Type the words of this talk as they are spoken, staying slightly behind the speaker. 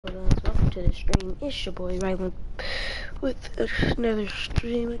to the stream. It's your boy Rylan with another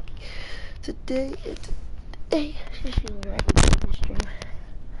stream today. Today, it's your right to the stream.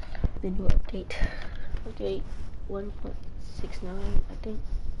 The new update. Update 1.69, I think.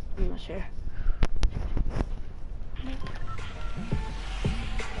 I'm not sure.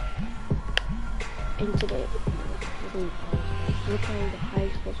 And today, we're playing the high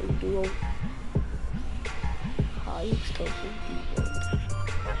explosive duo. High explosive duo.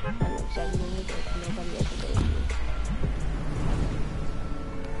 I know exactly what it is, but nobody else will go to.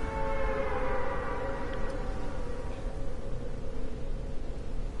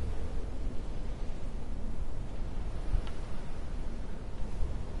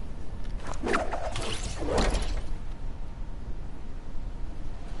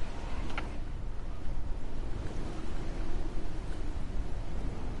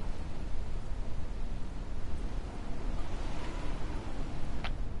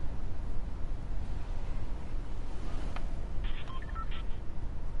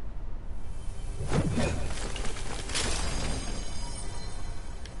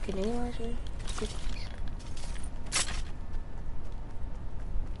 Can anyone actually get these?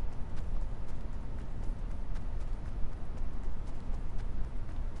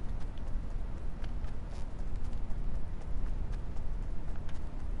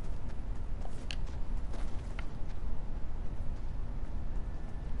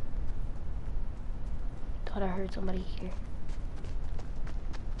 Thought I heard somebody here.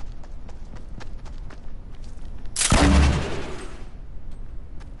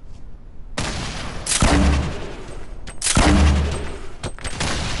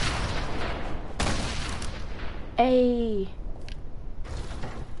 Hey.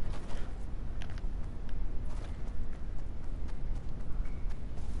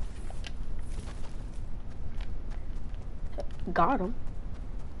 Got him.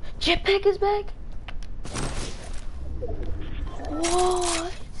 Jetpack is back.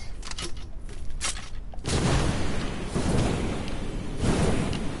 What?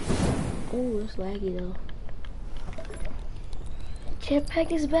 Oh, it's laggy though.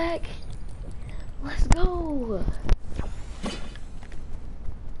 Jetpack is back. Let's go.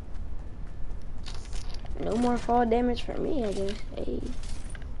 No more fall damage for me, I guess. Hey.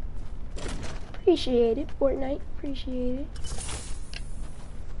 Appreciate it, Fortnite. Appreciate it.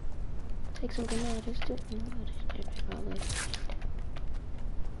 Take something out. Just do it. Probably.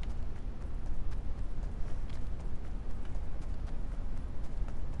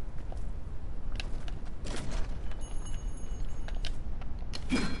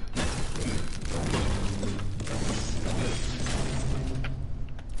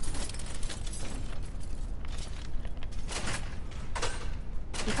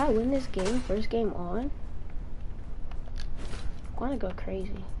 If I win this game, first game on, I'm gonna go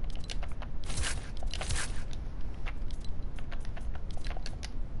crazy.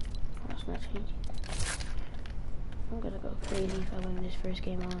 That's not changing. I'm gonna go crazy if I win this first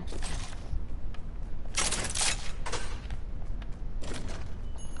game on.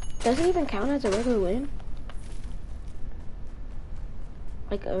 Does it even count as a regular win?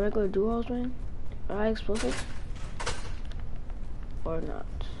 Like a regular duos win? Or high explosives? Or not?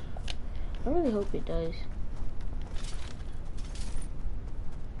 I really hope it does.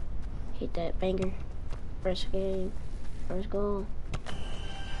 Hit that banger. First game. First goal.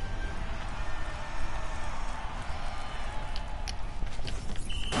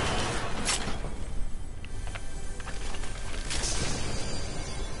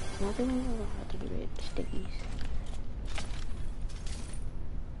 I think I'm gonna have to get rid of the stickies.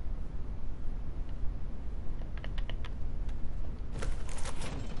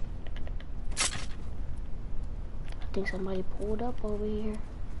 I think somebody pulled up over here.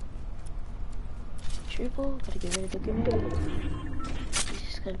 Triple, gotta get rid of the grenade.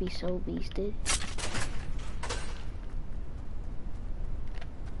 This is gonna be so beasted.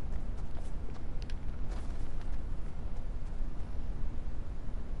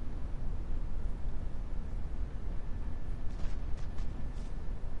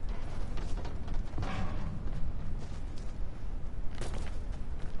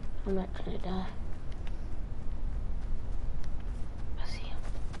 I'm not gonna die. I see him.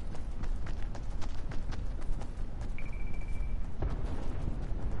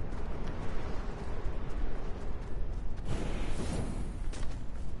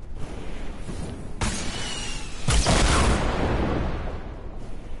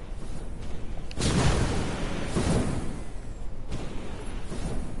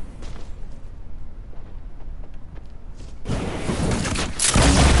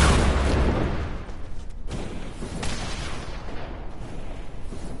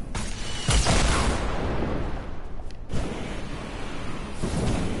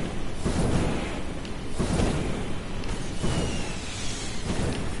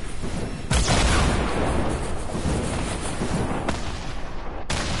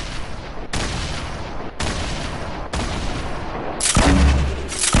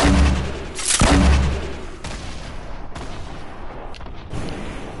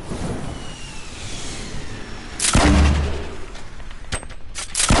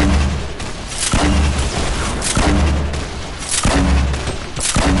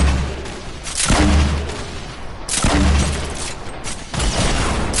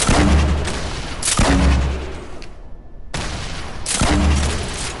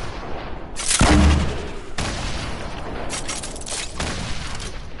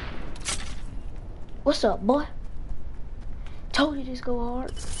 What's up, boy? Told you this go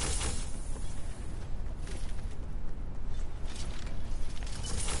hard.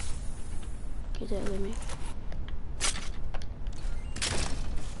 Get that with me.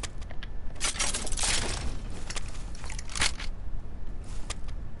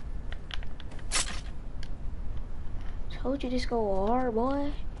 Told you this go hard,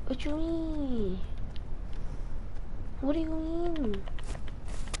 boy. What you mean? What do you mean?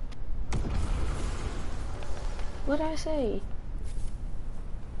 What'd I say?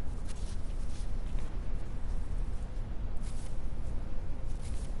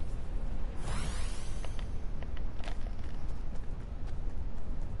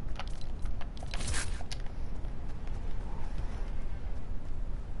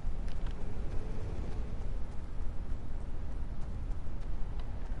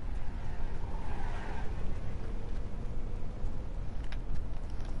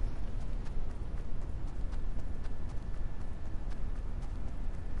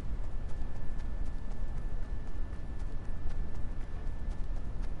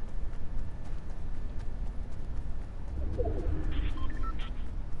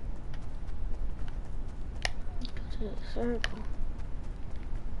 Go to the circle.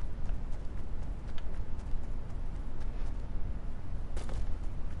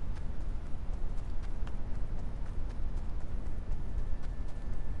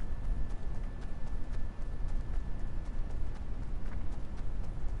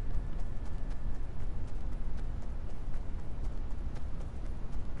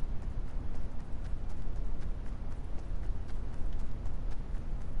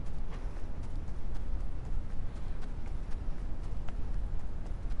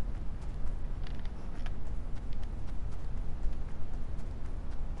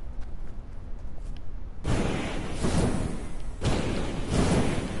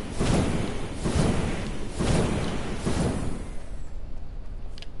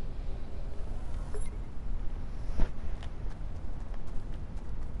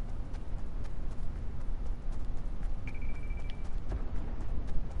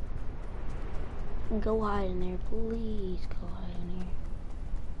 Go hide in there, please. Go hide in there.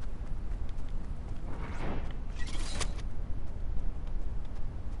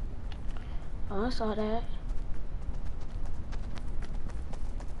 Oh, I saw that.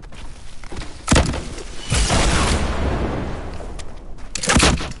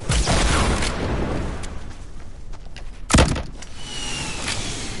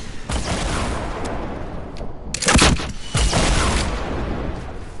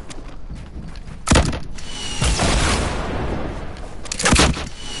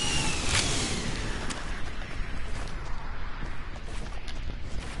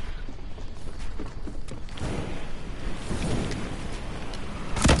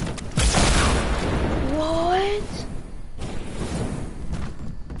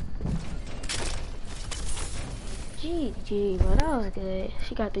 GG, bro, that was good.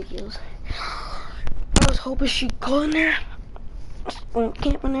 She got 3 kills. I was hoping she'd go in there.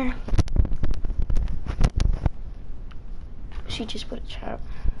 Camp in there. She just put a trap.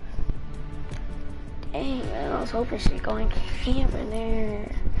 Dang, man, I was hoping she'd go and camp in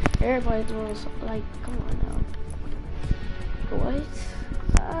there. Everybody's doing something like, come on now. What?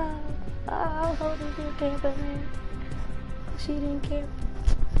 I was hoping she'd camp in there. She didn't camp.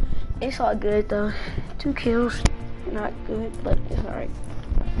 It's all good though. 2 kills. Not good, but it's alright.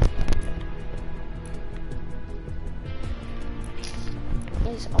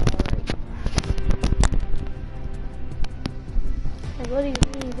 It's alright. Hey, what do you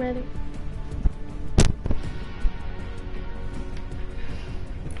mean, brother?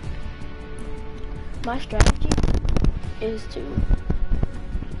 My strategy is to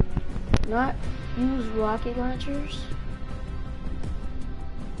not use rocket launchers,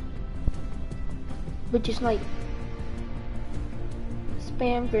 but just like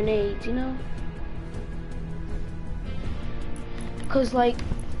spam grenades, you know? Cause like,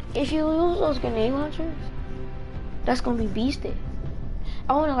 if you lose those grenade launchers, that's gonna be beasted.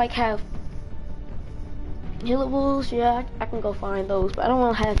 I wanna like have healables, yeah, I can go find those, but I don't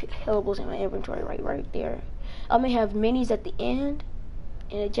wanna have healables in my inventory right there. I may have minis at the end,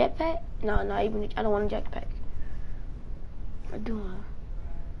 and a jetpack. No, not even, I don't want a jetpack. I do want.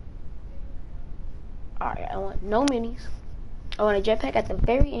 Alright, I want no minis. I want a jetpack at the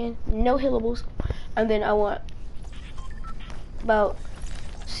very end, no healables, and then I want about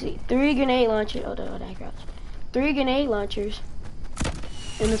 3 grenade launchers. Oh, that crouch. 3 grenade launchers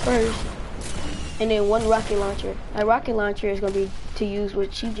in the first, and then 1 rocket launcher. A rocket launcher is gonna be to use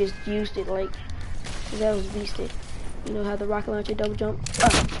what she just used it like. That was beasted. You know how the rocket launcher double jump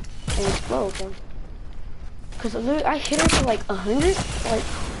up and explode them. Cause I hit her for like 100. Like,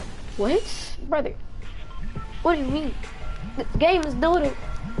 what, brother? What do you mean? The game is doing it.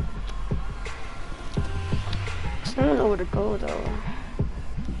 I don't know where to go though.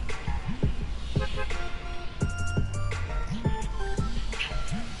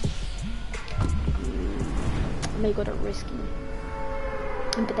 I may go to risky,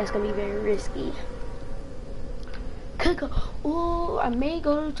 but that's gonna be very risky. Could go. Ooh, I may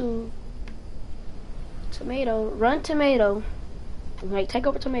go to tomato. Run tomato. Like take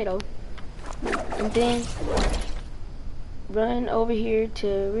over tomato, and then run over here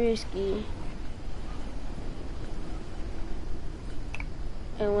to risky.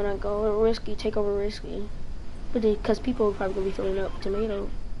 And when I go to risky, take over risky. But because people are probably gonna be filling up tomato.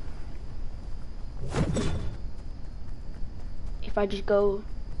 If I just go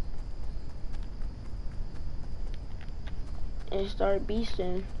and start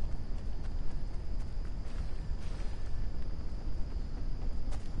beasting.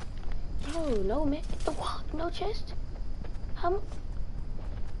 Oh no, man! What? No chest? How?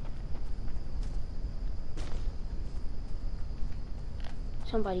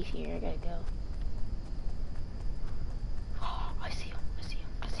 Somebody's here. I gotta go. Oh, I see him. I see him.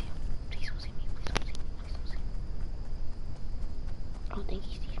 I see him. Please don't see me. Please don't see me. Please don't see me. I don't think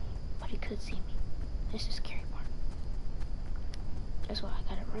he sees me, but he could see me. This is the scary part. That's why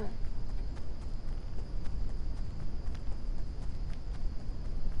I gotta run.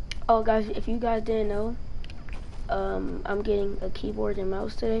 Oh, guys, if you guys didn't know, I'm getting a keyboard and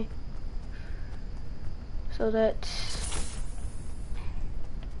mouse today, so that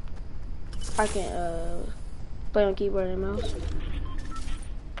I can play on keyboard and mouse.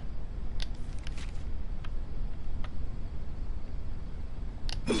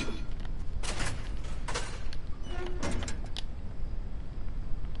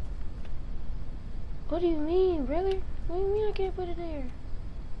 What do you mean, really? What do you mean I can't put it there?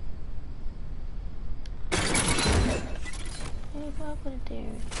 Maybe I'll put it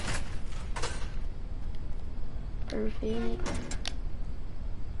there. Perfect.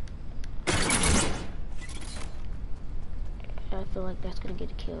 I feel like that's gonna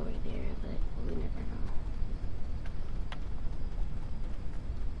get a kill right there, but we never know.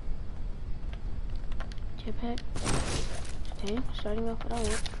 Jetpack. Okay, starting off what I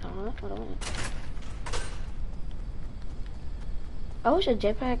want. What I want. I wish a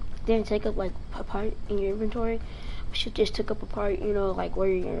jetpack didn't take up like a part in your inventory. We should just took up a part, you know, like where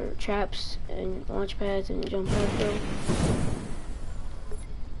your traps and launch pads and jump pads go.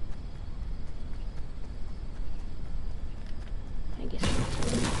 I guess.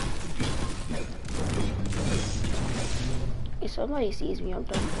 If somebody sees me, I'm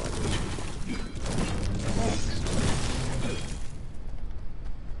done for. Next.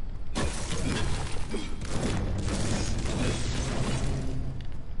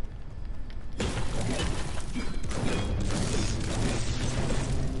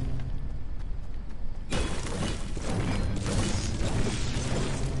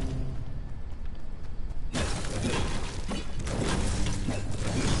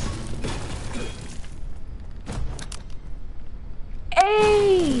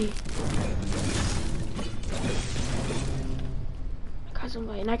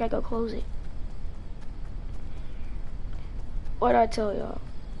 Somebody, and I gotta go close it. What'd I tell y'all?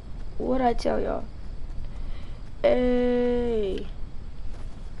 What'd I tell y'all? Hey.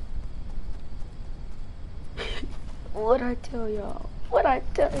 What'd I tell y'all? What'd I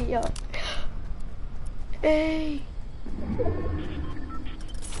tell y'all? Hey.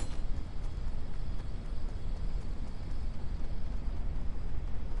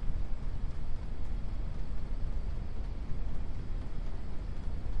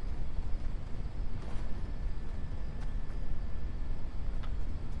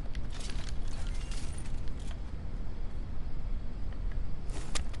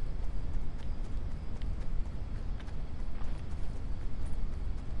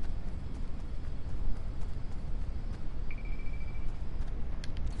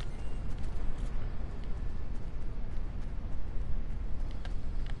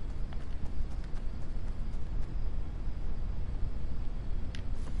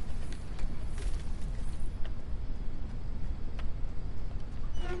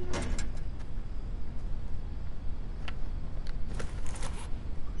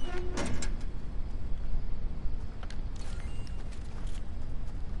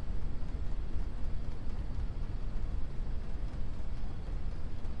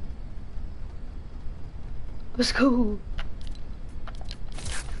 Let's go.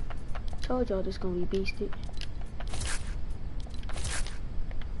 Told y'all this gonna be beasted.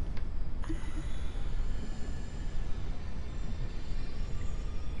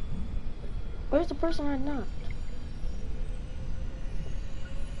 the person I knocked.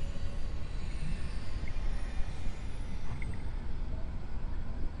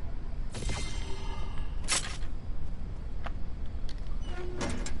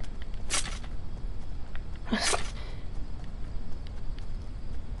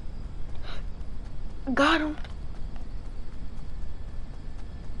 Got him.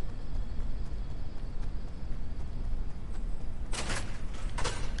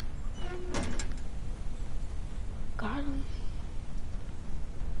 Got him.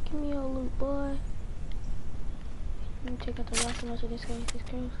 Give me your loot, boy. Let me check out the last one of this guy. This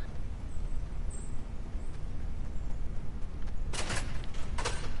girl.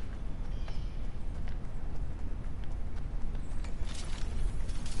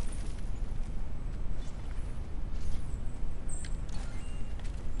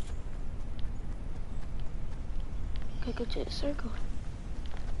 Okay, go to the circle.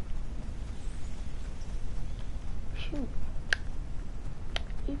 Shoot.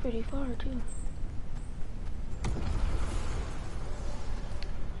 You're pretty far too.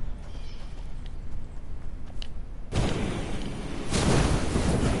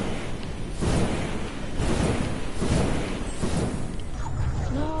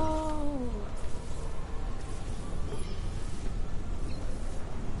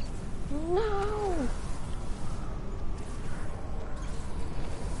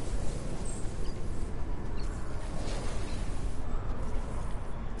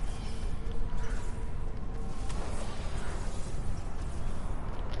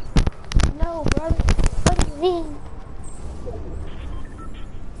 No, brother. What do you mean?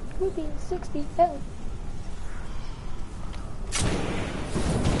 We're being 60 health.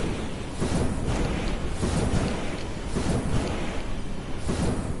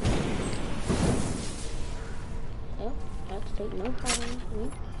 Well, that's take no problem with me.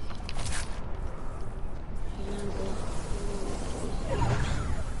 And I'm good.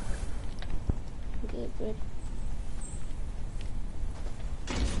 Good, good.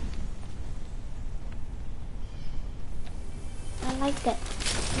 I like that.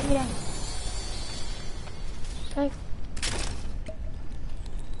 Give me that. Like,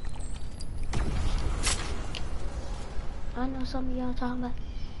 I know some of y'all talking about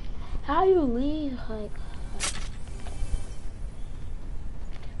how you leave, like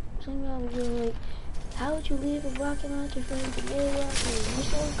some of y'all be like, how would you leave a rocket launcher for him to get a rocket? You're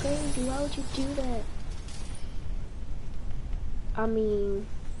so crazy. Why would you do that? I mean,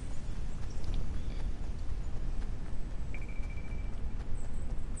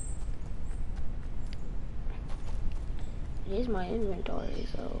 it is my inventory,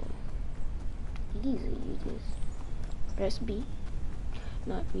 so easy. You just press B,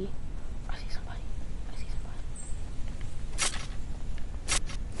 not B. I see somebody. I see somebody.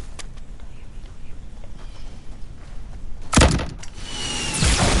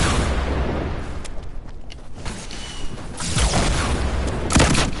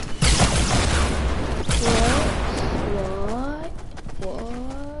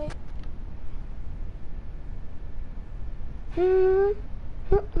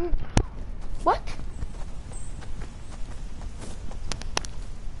 What? What?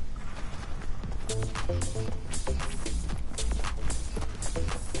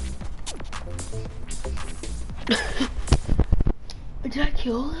 Did I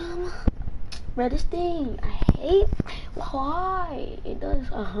kill him? Bro, this thing, I hate. Why? It does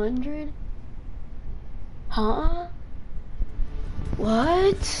 100? Huh?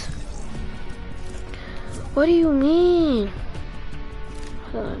 What? What do you mean?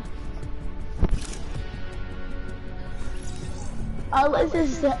 Hold on. Unless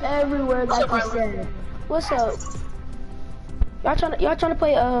it's everywhere, like you said. What's up? Y'all trying to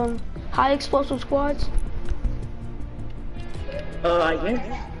play high explosive squads? I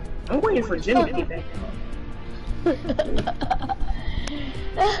guess. I'm waiting for Jimmy to get back.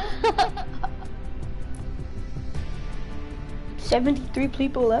 73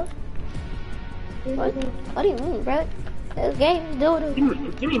 people left? What do you mean, bro? This game is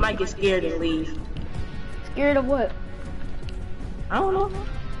doing. Jimmy might get scared and leave. Scared of what? I don't know.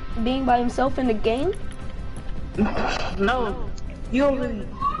 Being by himself in the game? No. You don't really,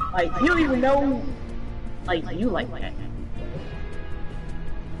 like, you don't even know, like, you like that.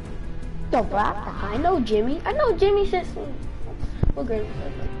 No, bro, I know Jimmy. I know Jimmy since, what grade was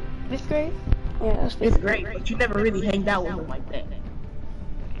that? 5th grade? Yeah, that's 5th. It's great, but you never really hanged out with him like that.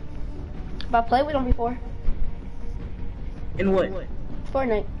 But I played with him before. In what?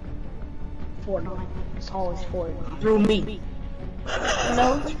 Fortnite. Fortnite. It's always Fortnite. Through me.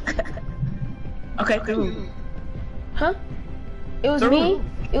 No. Okay, through. Huh? It was Through. me.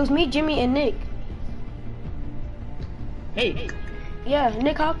 It was me, Jimmy, and Nick. Hey. Yeah,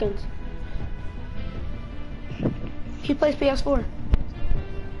 Nick Hawkins. He plays PS4.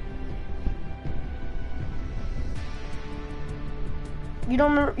 You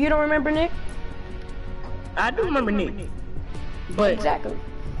don't remember Nick? I do remember Nick. But Exactly.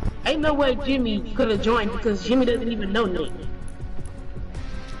 ain't no way Jimmy could have joined because Jimmy doesn't even know Nick.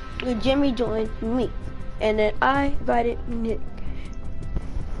 Jimmy joined me, and then I invited Nick.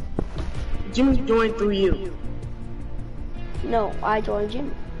 Jimmy joined through you. No, I joined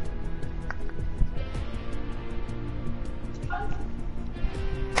Jimmy.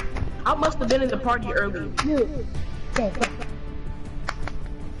 I must have been in the party earlier.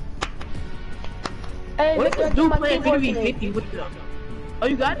 Hey, What if Victor, this dude my playing keyboard PvP today. 50 with them? Oh,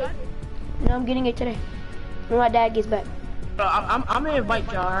 you got it? No, I'm getting it today. When my dad gets back. Bro, I'm gonna invite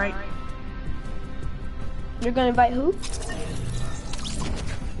y'all, alright? You're gonna invite who?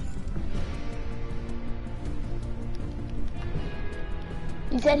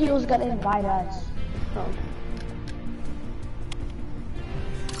 He said he was gonna invite us. Oh.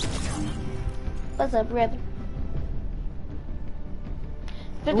 What's up, brother?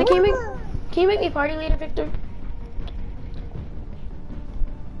 Victor, can you make me party leader, Victor?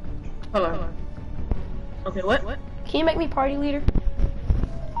 Hold on. Okay, what? Can you make me party leader?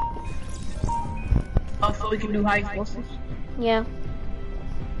 Oh, so we can do high explosives? Yeah.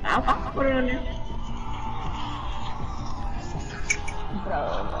 I'll put it on there.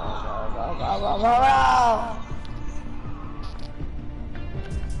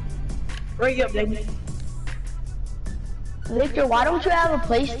 Hurry up, baby. Victor, why don't you have a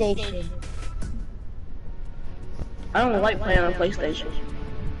PlayStation? I don't like playing on PlayStation.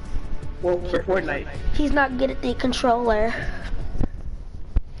 Well, for Fortnite. He's not good at the controller.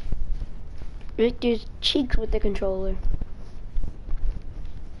 Victor's cheeks with the controller.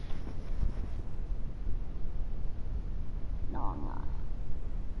 No, I'm not.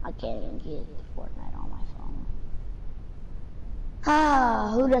 I can't even get Fortnite on my phone.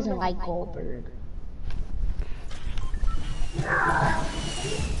 Ah, who doesn't like Goldberg?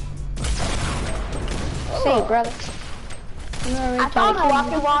 Say, brother. I found a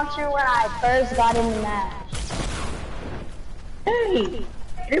rocket launcher when I first got in the match. Hey!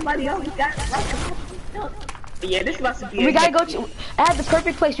 Everybody else got yeah, this must be. We gotta go to. I have the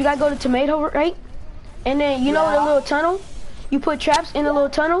perfect place. We gotta go to Tomato, right? And then you know the little tunnel. You put traps in the little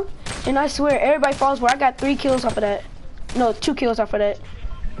tunnel, and I swear everybody falls. Where I got 3 kills off of that. No, 2 kills off of that.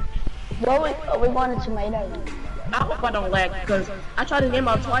 We going to Tomato. I hope I don't lag because I tried this game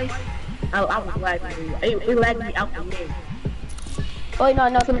out twice. I was lagging. It lagged me out the game. Oh wait, no.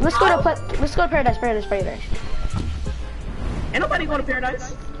 Let's go to Paradise. Ain't nobody going to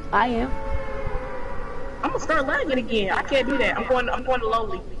Paradise. I am. I'm gonna start lagging again. I can't do that. I'm going to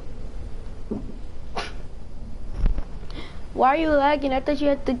lowly. Why are you lagging? I thought you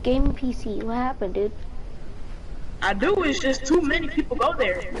had the gaming PC. What happened, dude? I do. It's just too many people go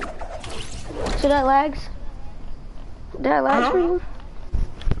there. So that lags? That lags for you?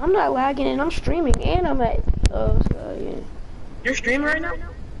 I'm not lagging and I'm streaming and I'm at. Oh, so, yeah. You're streaming right now?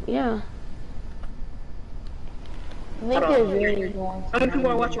 Yeah. Victor's really going. How many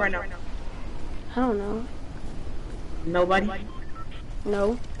people are watching right now? I don't know. Nobody.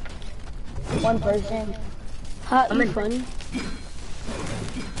 No. One person. How you funny?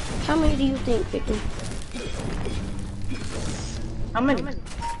 How many do you think, Victor? How many?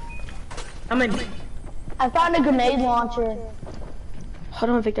 How many? I found a grenade launcher.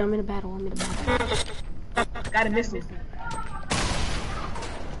 Hold on, Victor. I'm in a battle. Got a missile.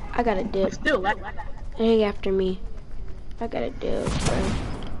 I got a dip. Still lagging. Hang after me. I got a dip, bro.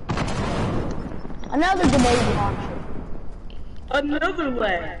 Another grenade launcher. Another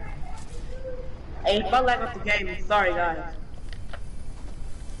lag. Hey, if I lag up the game, sorry guys.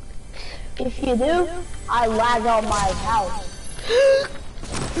 If you do, I lag out my house.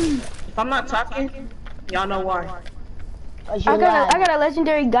 If I'm not talking, y'all know why. I got a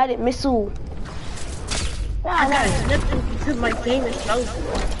legendary guided missile. I got it because my game is frozen.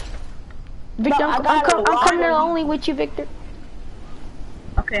 Victor, No, I'm coming only with you, Victor.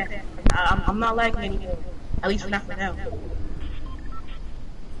 Okay, I'm not lagging anymore. At least not for now.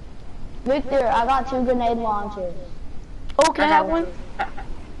 Victor, I got 2 grenade launchers. Oh, can I have one?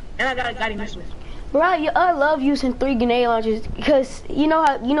 And I got a guiding missile. Bro, I love using 3 grenade launchers because you know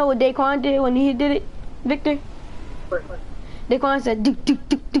what Daquan did when he did it, Victor? Daquan said do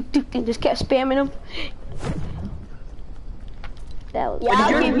and just kept spamming them. That was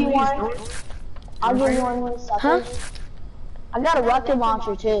I'll give you one. I'll give you one with suckers. Huh? I got a rocket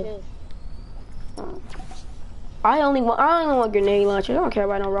launcher too. I only want grenade launchers. I don't care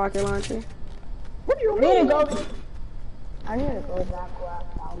about no rocket launcher. What do you We need to mean? go. I need to go back where I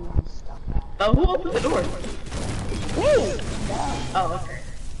found my stuff at. Oh, who opened the door? Me! Oh, okay.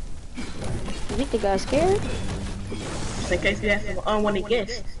 You think the guy's scared? Just in case we have some unwanted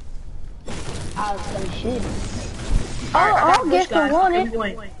guests. I was gonna shoot him. I'll get for wanted.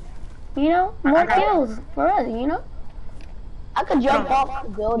 One. You know, more kills for us, you know? I could jump off the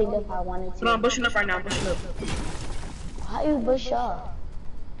building if I wanted to. No, I'm bushing up right now, I'm bushing up. How you bush up?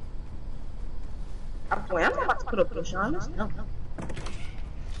 I'm not about to put up push on. No.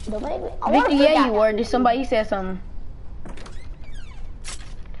 Don't make me. Victor, yeah, you were. Did somebody say something?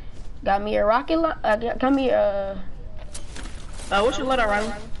 Got me a rocket got me a... What's your letter,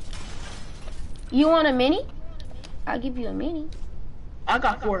 Riley? You want a mini? I'll give you a mini. I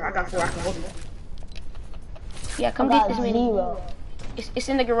got four, I can hold it. Yeah, come get this mini. It's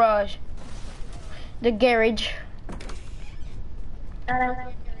in the garage. The garage.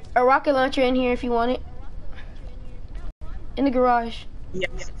 A rocket launcher in here if you want it. In the garage.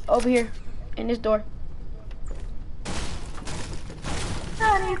 Yes. Over here. In this door.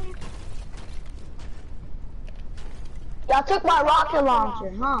 Y'all took my rocket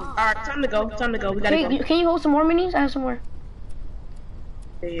launcher, huh? Alright, time to go. We gotta go. Can you hold some more minis? I have some more.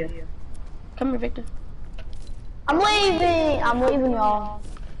 Yeah. Come here, Victor. I'm leaving, y'all.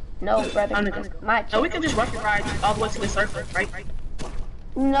 No, brother. Time to go. My No, we can just rocket ride all the way to the surface, right?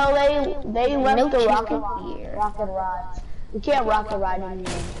 No, they left the rocket here. rides. We can't rocket ride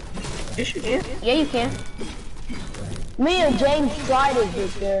anymore. Yes, you can. Yeah, you can. Me and James tried it,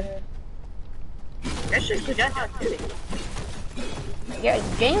 Victor. That's just because y'all did it. Yeah,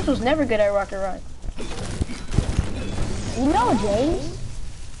 James was never good at rocket ride. You know James?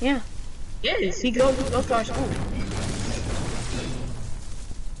 Yeah. Yes, he goes to our school.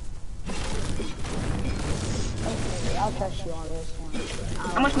 Okay, I'll trust you on this one.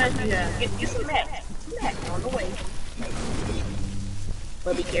 How much match do you have? Get some match. On the way.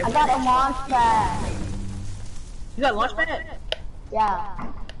 But be careful. I got a launch pad. You got a launch pad?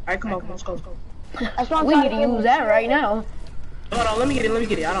 Yeah. Alright, come on, let's go. That's what I'm We trying need to use that right now. Hold on, let me get it. I don't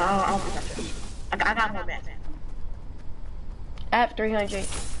think I got more match. I have 300.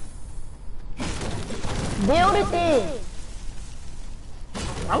 Build it then.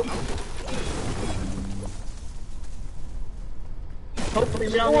 Oh. Hopefully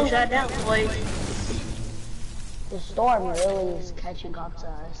we don't get shot down, boys. The storm really is catching up to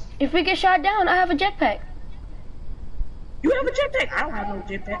us. If we get shot down, I have a jetpack. You have a jetpack? I don't have no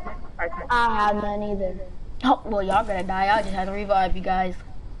jetpack. Alright, come on. I don't have none either. Oh, well, y'all gonna die. I just had to revive you guys.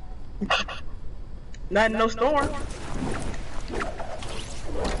 Not in no storm.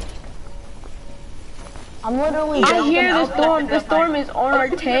 I'm literally. I hear the storm. The storm is on our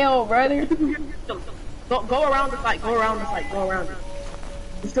tail, brother. Go around the fight. Go around it.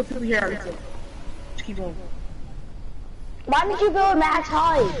 There's still people here. Just keep going. Why did you build max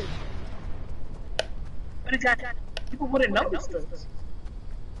height? But exactly, people wouldn't notice this.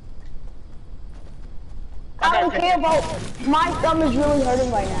 I don't care about. My thumb is really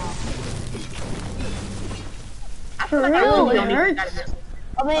hurting right now. For real, it hurts.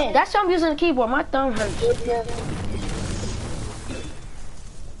 I mean, That's why I'm using the keyboard. My thumb hurts.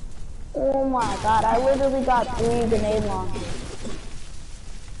 oh my god, I literally got 3 grenade launchers.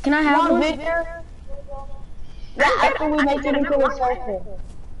 Can I have Come on, one? Victor. Yeah, after we make it into a circle.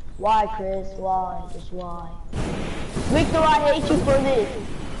 Why, Chris? Why? Just why? Victor, I hate you for this.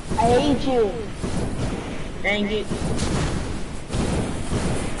 I hate you. Dang it.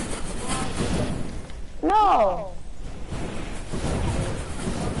 No.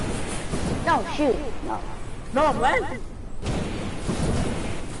 No, shoot. No. No, I'm laughing.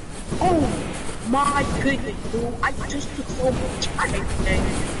 Oh my goodness, dude. I just took so much time today.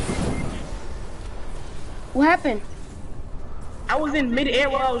 What happened? I was in mid-air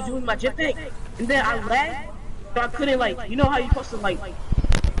while I was doing my jetpack, and then I lagged, so I couldn't, like, you know how you're supposed to, like,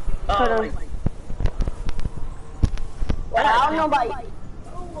 Well, I don't know about you.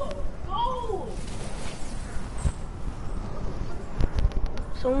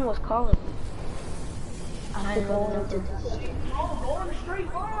 Someone was calling me. I have to go into this.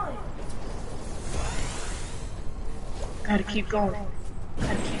 Gotta keep going.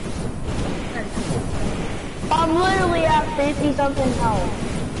 I'm literally at 50 something health.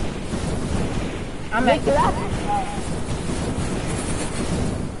 I'm at Victor, that's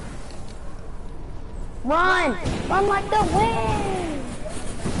Run! Run like the wind!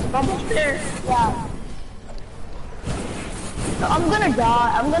 Almost there. Yeah. No, I'm gonna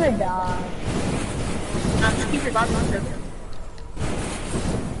die. Now just keep reviving yourself.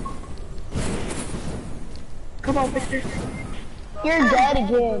 Come on, Victor. You're dead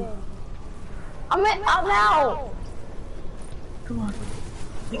again. I'm out. Come on.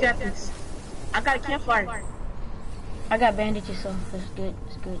 You got this. I got a campfire. I got bandages, so it's good.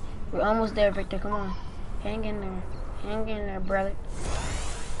 It's good. We're almost there, Victor. Come on. Hang in there. Hang in there, brother.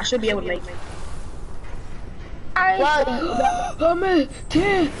 I should be able to make it. I'm at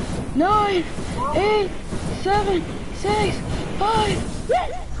 10, 9, 8, 7, 6, 5.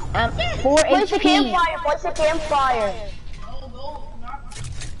 Yes! I'm 4 Place the HP. campfire, place the campfire.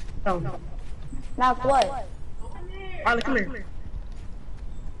 Oh no. Now what? Marlon, come here.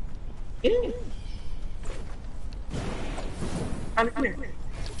 Get in. Marlon, come here.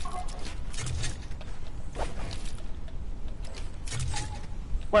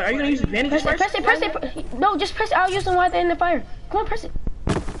 What, are you gonna use the bandages first? Press it. No, just press it. I'll use them while they're in the fire. Come on, press it.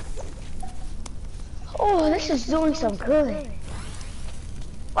 Oh, this is doing some good.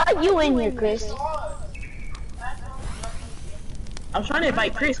 Why are you in here, Chris? I was trying to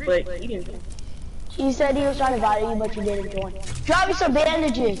invite Chris, but he didn't. He said he was trying to invite you, but you didn't join. Drop me some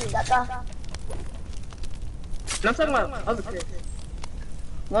bandages. Daka. And I'm talking about other Chris.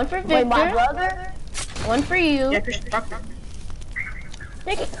 One for Victor. Wait, my brother? One for you. Yeah, Christian Doctor.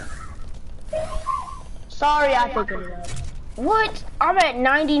 Take it. Sorry, I took it away. What? I'm at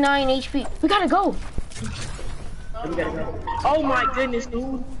 99 HP. We gotta go. We gotta go. Oh my goodness,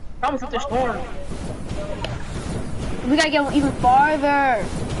 dude. I almost hit the storm. We gotta get even farther.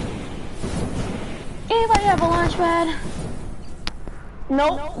 Anybody have a launch pad?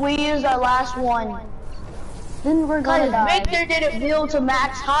 Nope, we used our last one. Then we're gonna die. Victor didn't build to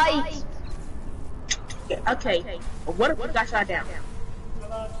max height. Yeah, okay. What if we got shot down?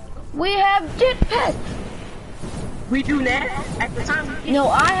 We have jetpack. We do that at the time. No,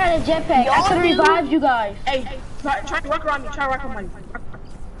 I had a jetpack. I could have revived you guys. Hey, try to rock around me. Try to rock around me.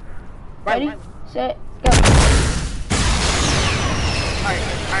 Ready, set, go. Alright,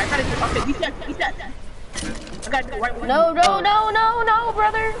 I gotta do. Okay, you set. I gotta do the right one. No,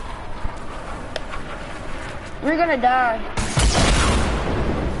 brother. We're gonna die.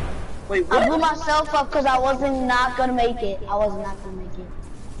 Wait, what? I blew myself up because I wasn't not gonna make it. I was not gonna make it.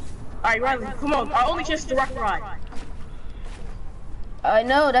 Alright, Riley, come on. Our only chance is to rock ride. I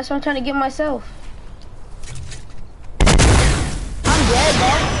know, that's what I'm trying to get myself. I'm dead,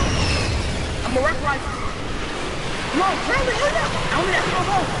 man. I'm a rock ride. Come on, Riley, hurry up. I only have to go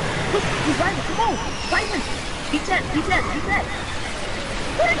home. Push, he's Riley, come on. Riley, beat that.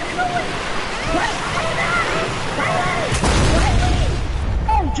 What are you doing? Riley.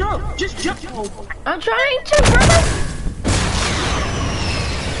 Oh, jump. Just jump. Oh, I'm trying to, brother.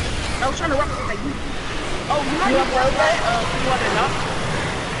 I was trying to rock like you. Oh, you might have rock ride. You want enough?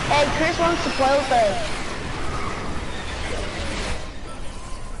 Hey, Chris wants to play with us.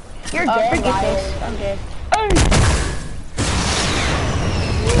 You're dead, Forget Riley. this. I'm dead.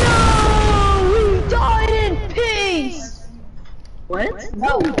 No, we died in peace. What?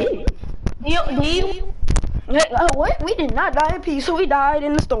 No, we didn't. Do you? What? We did not die in peace, so we died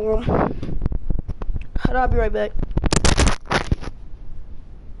in the storm. I'll be right back.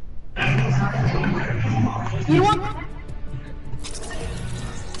 You want?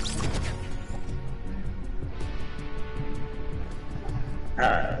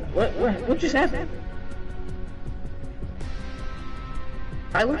 What just happened?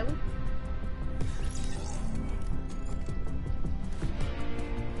 Tyler?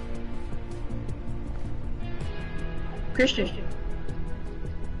 Christian.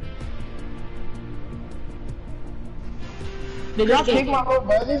 Did y'all kick my whole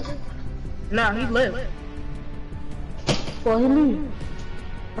brother? Nah, he lived. Well, he leave.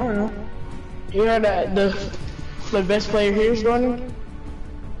 I don't know. You know that the best player here is running?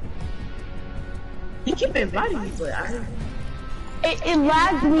 He keep inviting me, but I... It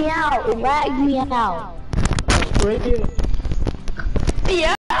lagged me out. Right here.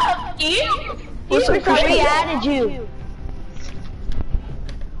 Yeah. What's up, I re-added you.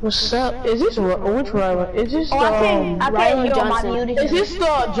 What's up? Is this which Riley? Is this Oh, I can't Riley hear my Johnson. muted. Is this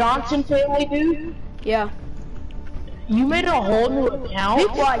the Johnson family dude? Yeah. You made a whole new account? Be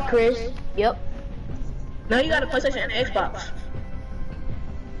quiet, Chris. Yep. Now you got a PlayStation and an Xbox.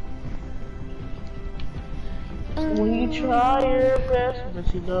 Will you try your best? But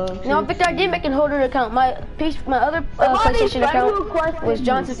she does. No, Victor, I did make a holder account. My other PlayStation account was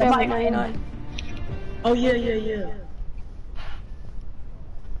Johnson Family 99. Oh yeah.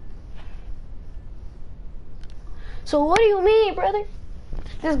 So what do you mean, brother?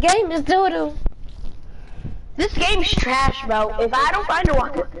 This game is doo-doo. This game's trash, bro. If I don't find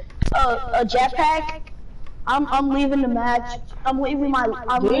a jetpack, I'm leaving the match. I'm leaving my.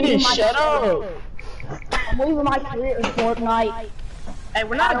 Shut up. I'm leaving my career in Fortnite. Hey,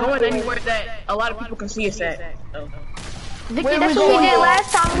 we're not going anywhere that a lot of people can see us at. So. Vicky, that's what we did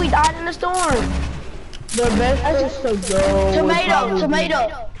last time. We died in the storm. The best place to go. Tomato.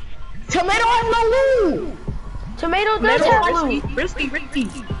 Tomato has no loot. Tomato does have loot. Risky.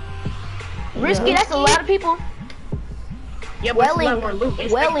 Risky, that's a lot of people. Yeah, but it's a lot more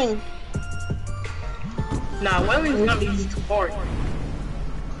loot. Welling. Nah, Welling's gonna be too hard.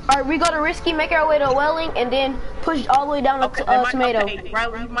 Alright, we go to Risky, make our way to Welling, and then push all the way down to Tomato. Okay,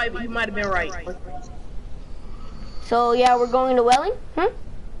 Riley, you might have been right. So yeah, we're going to Welling?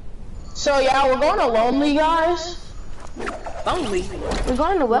 So yeah, we're going to Lonely, guys. Lonely. We're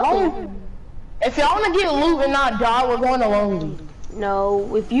going to Welling. If y'all want to get loot and not die, we're going to Lonely.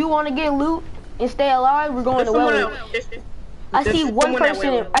 No, if you want to get loot and stay alive, we're going to Welling. I see one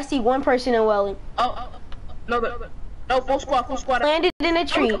person in Welling. Oh, no, full squad. Landed in a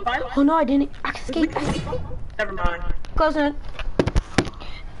tree. Oh no, I didn't. I escaped. Never mind. Close enough.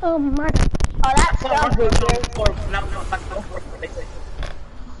 Oh my God. Oh, that's good.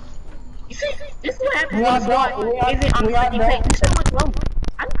 You see, this is what happens We when are the squad done. isn't on the same page. You so much longer.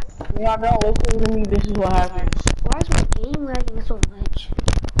 Y'all don't listen to me, this is what happens. Why is my game lagging so much?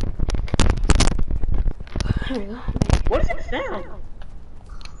 Here we go. What is it sound?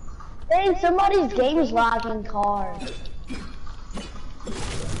 Dang, somebody's game is lagging hard. I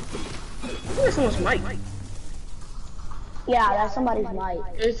think that's someone's mic. Yeah, that's somebody's mic.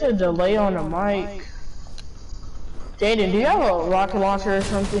 It's a delay on the mic. Jaden, do you have a rocket launcher or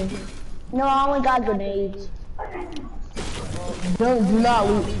something? No, I only got grenades. Do not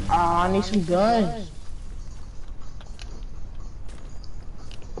loot. I need some guns.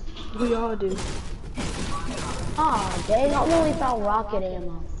 We all do. Aw, dang, I only found rocket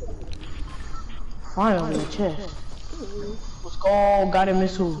ammo. Finally, a chest. Let's go, got a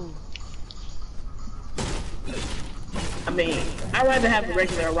missile. I mean, I'd rather have a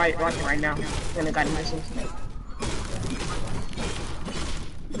regular rocket right now than a goddamn missile.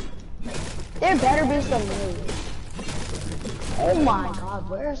 There better be some loot. Oh my God,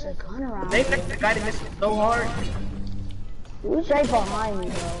 where's the gun around? They make the goddamn missile so hard. Who's right behind me,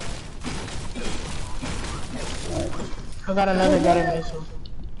 bro? I got another guided missile.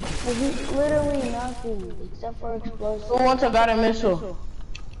 There's literally nothing except for explosives. Who wants a guided missile?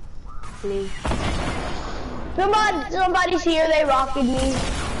 Me. Come on, somebody's here, they rocketed me.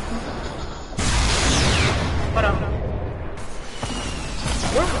 What up?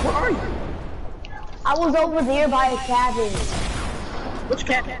 Where are you? I was over there by a cabin. Which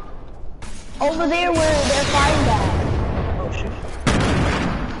cabin? Over there where they're fighting at. Oh shit.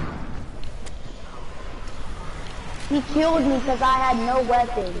 He killed me because I had no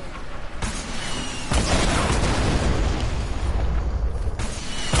weapon.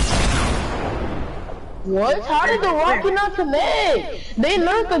 What? How did the rocket not connect? They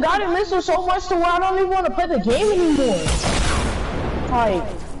nerfed the guided missile so much to where I don't even want to play the game anymore. Like,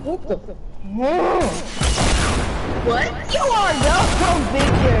 what the? What? You are no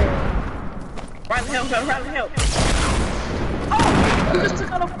Victor. Riley, help. Oh, you just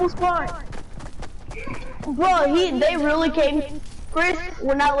took out a full squad. Bro, they really came. Chris,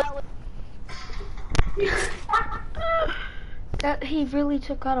 we're not. That he really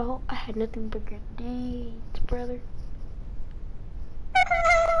took out a whole. I had nothing but grenades, brother.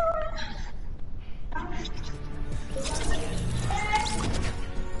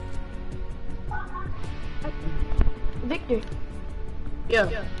 Victor, Yeah.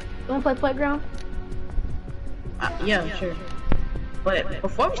 you wanna play playground? Yeah, sure. But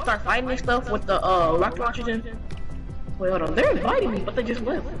before we start fighting and stuff with the rocket launchers in, wait, hold on. They're inviting me, but they just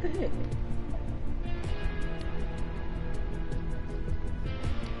left. What the heck?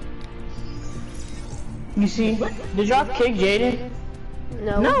 You see? Did y'all kick Jaden?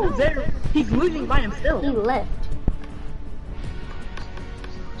 No, he's losing by himself. He left.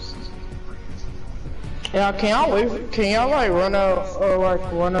 Yeah, can y'all wait? Can y'all like run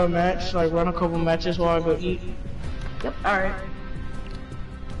a match, like run a couple matches while I go eat? Yep. Alright.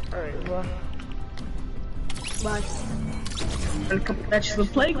 Alright, bro. Bye. And a couple matches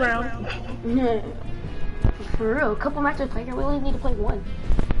with playground. For real, a couple matches of playground. We only need to play one.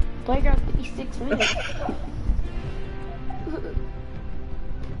 Playground 56 minutes.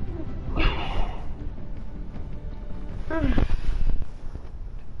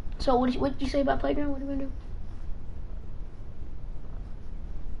 So what did you say about playground? What are we gonna do?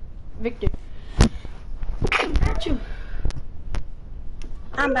 Victor. Come at you.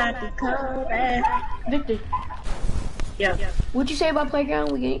 I'm about to come back. Victor. Yeah. What'd you say about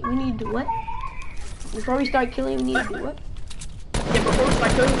playground? We need to do what? Before we start killing, we need to do what? Yeah, before we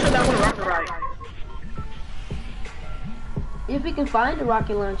start killing each other, I want to rocket ride. If we can find a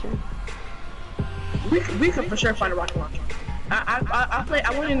rocket launcher. We could for sure find a rocket launcher.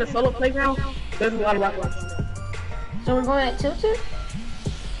 I went in the solo playground. There's a lot of rocket launchers. So we're going at Tilted?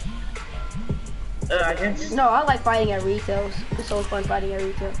 I guess. No, I like fighting at retails. It's so fun fighting at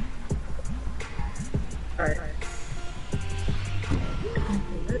retail. Alright.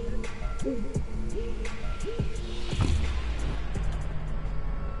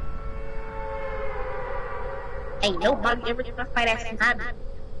 Ain't nobody ever gonna fight at Tsunami.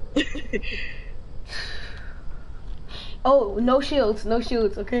 Oh, no shields,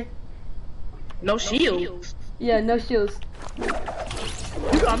 okay? No shields. Yeah, no shields. You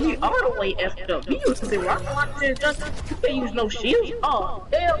got me all the way effed up. You used to say rocket launchers, you can't use no shields. Oh,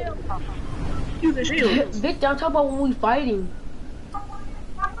 hell. Use a shield. Victor, I'm talking about when we fighting.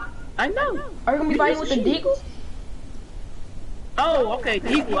 I know. Are you gonna be fighting with the Deagle? Oh, okay,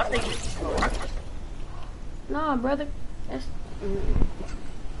 Deagle. I think. Nah, brother. That's.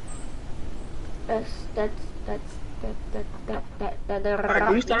 Alright,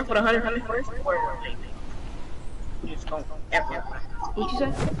 do you start for the 100 first? Or you just go after? What you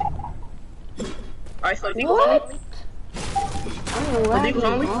say? Alright, so Deagle What? only? I'm lagging Deagle's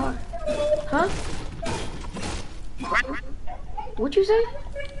only? hard. Huh? Right? What you say?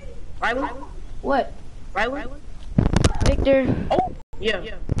 Riley? What? Riley? Victor, Oh,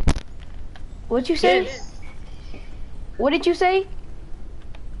 yeah. what you say? Yes. What did you say?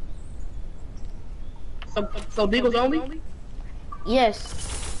 So Deagle's only? Yes.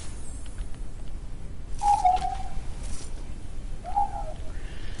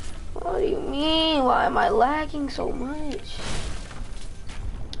 What do you mean? Why am I lagging so much?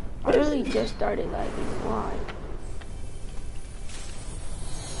 I really just started lagging. Why?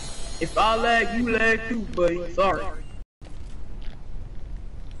 If I lag, you lag too, buddy. Sorry.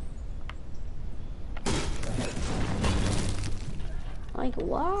 Like,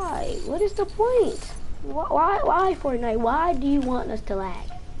 why? What is the point? Why Fortnite? Why do you want us to lag?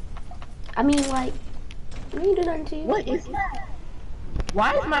 I mean, like, we ain't do nothing to you. What is that?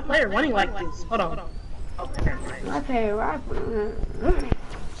 Why is my player running like this? Hold on. Okay. My player,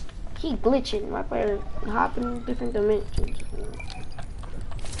 he glitching. My player hopping different dimensions.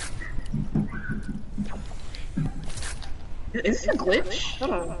 Is this a glitch?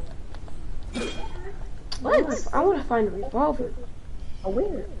 Hold on. What? I want to find a revolver. Oh,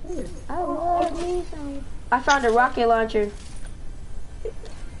 where? I love me some. I found a rocket launcher.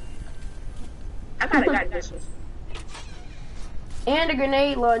 I gotta got this one. And a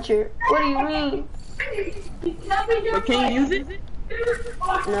grenade launcher. What do you mean? But can you use it?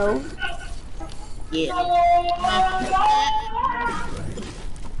 No. Yeah.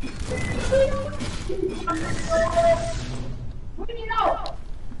 What do you know?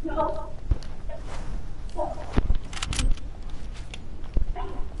 No.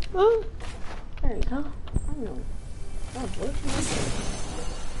 Oh, there you go. I know.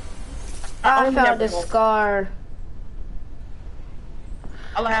 I found a scar.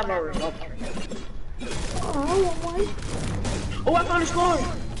 I'll have a result. Oh, Oh, I found a score.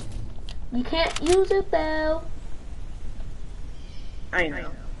 you can't use it though. I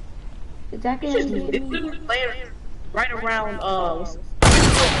know. Is that It's gonna just, get it's me? literally playing right around,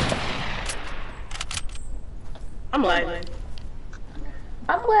 I'm lagging.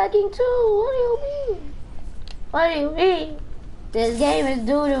 I'm lagging too. What do you mean? What do you mean? This game is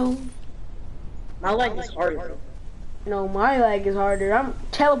doo-doo. My leg is harder though. No, my lag is harder. I'm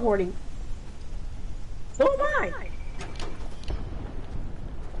teleporting. So am I.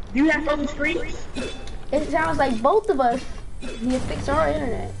 Do you have fucking streaks? It sounds like both of us need to fix our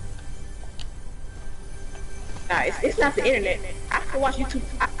internet. Nah, it's not the internet. I can watch YouTube.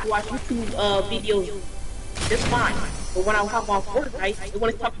 Videos just fine. But when I hop on Fortnite, they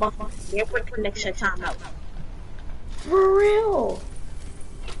want to talk about network connection timeout. For real?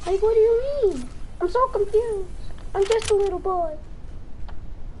 Like, what do you mean? I'm so confused. I'm just a little boy.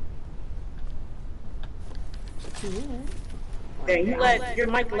 Dang, your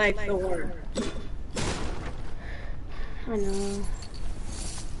mic lag so hard. I know.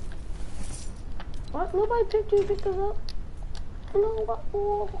 What? Nobody picked us up? No.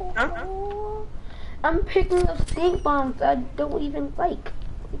 Huh? I'm picking up stink bombs I don't even like.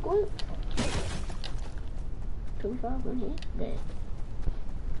 Like what? 2,000 hits dead.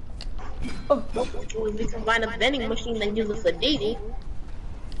 Oh, we can find a vending machine that uses a DD.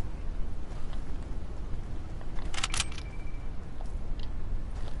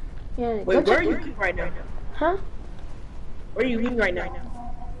 Yeah. Wait, where are you right now? Huh? Where are you looting right now?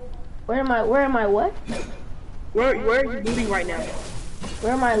 Where am I what? Where are you looting right now?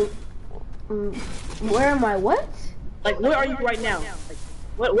 Where am I what? Like, where are you right now?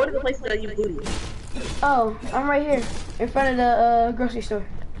 Like, what are the places that you looting? Oh, I'm right here, in front of the grocery store.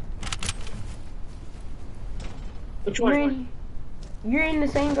 Which one? You're in the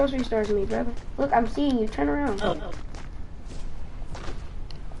same grocery store as me, brother. Look, I'm seeing you. Turn around. Oh.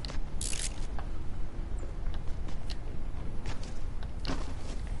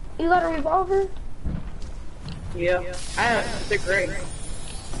 You got a revolver? Yeah. I have the gray.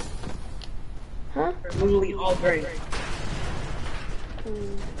 Huh? Literally all gray.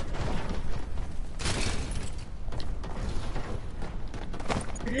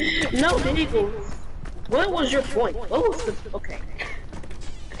 No, Eagles. What was your point? What was the okay?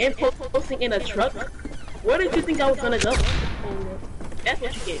 And posting in a truck? Where did you think I was gonna go? That's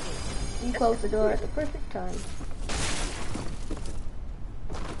what you get. You closed the door at the perfect time.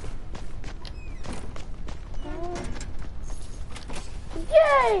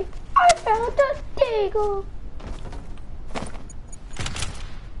 Yay! I found a deagle!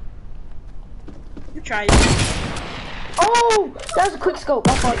 You tried. Oh! That was a quick scope.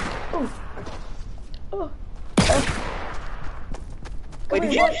 My fault. Oh. Oh. Wait,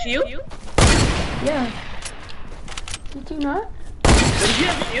 did you have shield? Yeah. Did you not? Wait, did you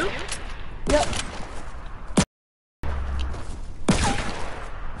have shield? Yep.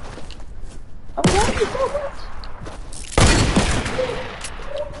 Oh, thank you so much.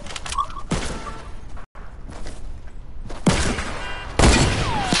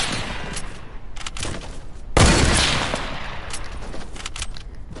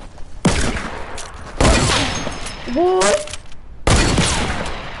 What?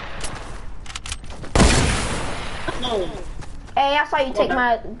 No. Hey, I saw you take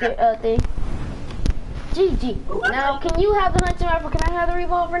my thing. GG. Now, can you have the hunting rifle? Can I have the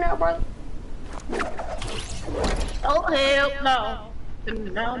revolver now, brother? Oh hell no.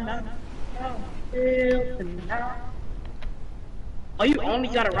 No. Hell no. Oh, you only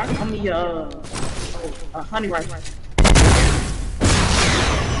got a rocket on me, a honey rifle.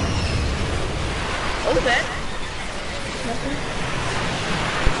 What was that?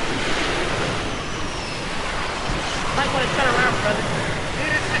 Might want to turn around, brother.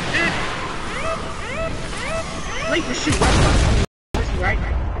 Wait to shoot right?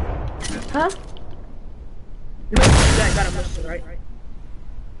 Huh? You know you guys got a mission, right?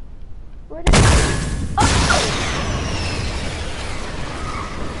 Where did Oh!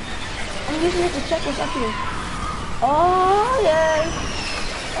 I'm using it to check what's up here. Oh, yes.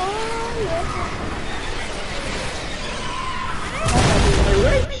 Oh, yes. Wait,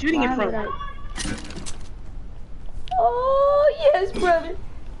 where are you shooting it from? Oh, yes, brother.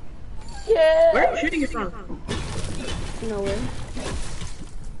 Yeah. Where are you shooting it from? Nowhere.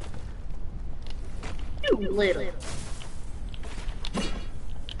 You little.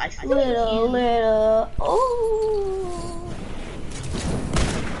 I see Little. Oh.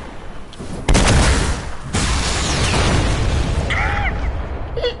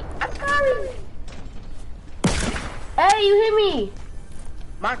 I'm sorry. Hey, you hit me.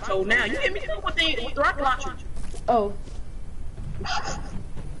 My toe now. You hit me too with the rocket launcher. Oh.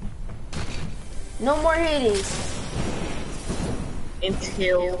 No more hitting.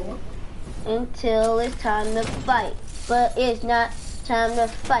 Until it's time to fight. But it's not time to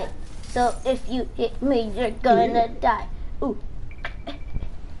fight. So if you hit me, you're gonna die. Ooh.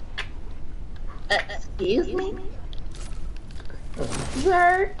 Excuse me? You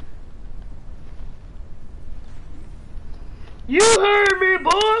heard? You heard me,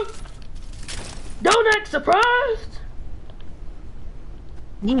 boy. Don't act surprised.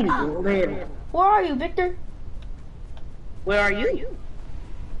 You little. Where are you, Victor? Where are you?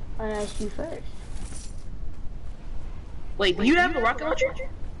 I asked you first. Wait, do you have a rocket launcher?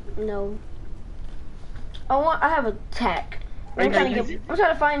 No. I have a tack. Are you I'm trying gonna use it?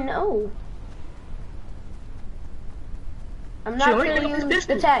 to find no. I'm not Sure, gonna use use this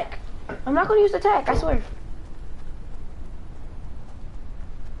the one. tack. I'm not gonna use the tack, I swear.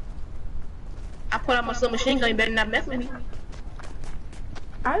 I put out my submachine gun, you better not mess with me.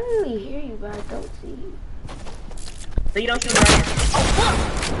 I don't really hear you, but I don't see you. So you don't shoot right here. Oh, fuck!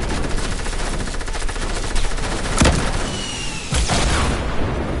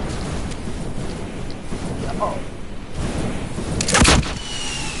 Oh.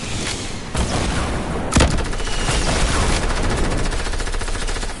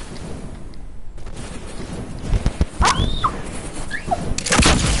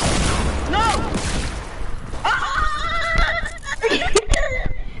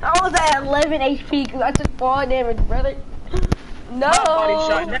 I was at 11 HP because I took fall damage, brother. No. My body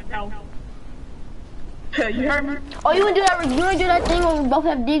shot now. You heard me? Oh, you wanna do that? You wanna do that thing where we both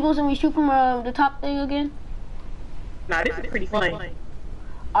have deagles and we shoot from the top thing again? Nah, this is pretty funny.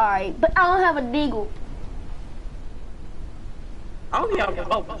 Alright, but I don't have a deagle. I don't have a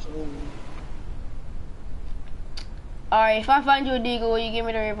revolver. Alright, if I find you a deagle, will you give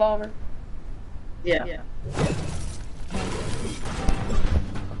me the revolver? Yeah.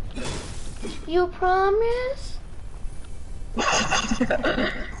 You promise?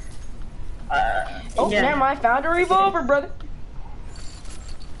 Oh, yeah. Never mind. Found a revolver, brother.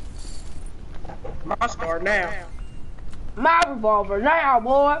 My scar now. My revolver now,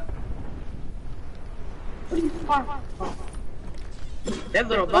 boy. That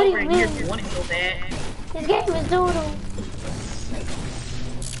little What do you revolver in here, mean? you want it so bad. This game is doodle.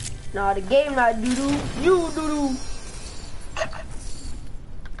 Nah, the game not doodle. You doodle.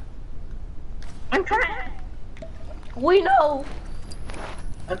 I'm trying. We know.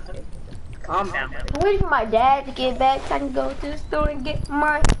 Okay. Calm down. I'm waiting for my dad to get back so I can go to the store and get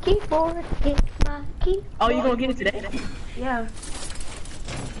my keyboard. Get my keyboard. Oh, you gonna get it today? Yeah.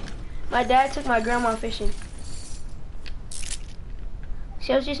 My dad took my grandma fishing.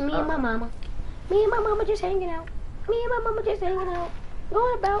 So it's just me and my mama. Me and my mama just hanging out. Me and my mama just hanging out.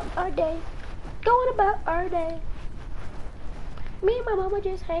 Going about our day. Going about our day. Me and my mama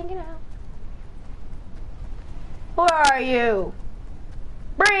just hanging out. Where are you?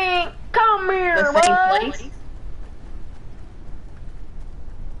 Come here, The boy. same place?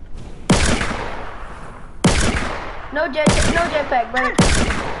 No jetpack, brother.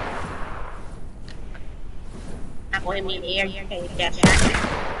 I'm going to be in the air. You can't get shot.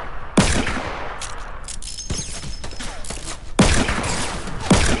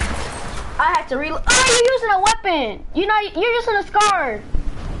 I had to reload. Oh, you're using a weapon. You're using a scar.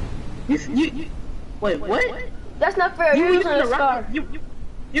 You, wait, what? That's not fair. You're using a scar.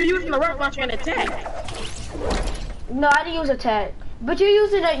 You're using the rocket launcher and attack. No, I didn't use a tag. But you're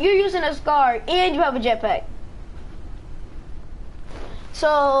using a scar and you have a jetpack.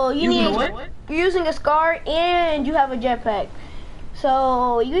 So you're using a scar and you have a jetpack.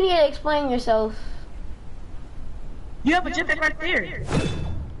 So you need to explain yourself. You have a jetpack right there.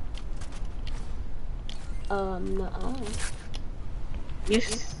 No.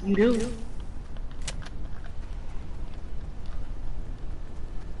 Yes, you do.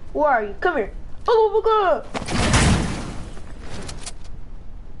 Where are you? Come here. Oh my god!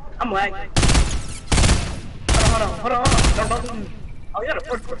 I'm lagging. Hold on. Don't. Oh, you got a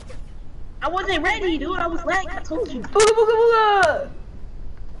first. I wasn't ready, dude. I was lagging. I told you. Booga.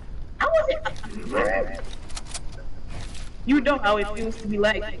 I wasn't. You know how it feels to be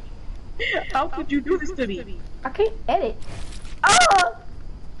lagging. How could you do this to me? I can't edit. Oh!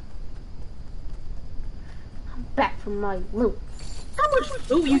 I'm back from my loot. How much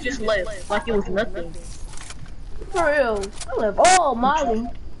loot you just left? Like it was nothing. For real. I left all my loot.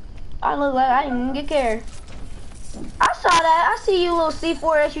 I look like I didn't even care. I saw that. I see you little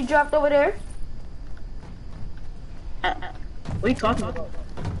C4 that you dropped over there. What are you talking about?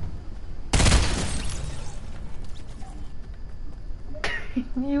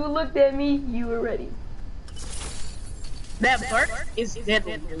 You looked at me, you were ready. That burst is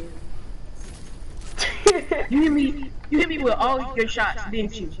deadly, dude. You hit me with all your shots,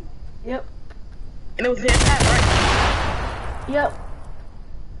 didn't you? Yep. And it was dead fast, right? Yep.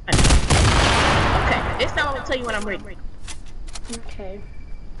 Okay, this time I'm gonna tell you when I'm ready. Okay.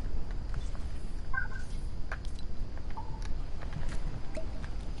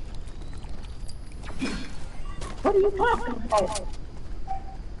 What are you talking about?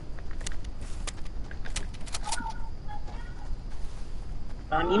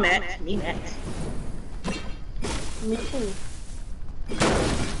 Me max. Me too.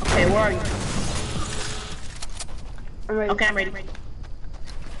 Okay, where are you? I'm ready. Okay, I'm ready.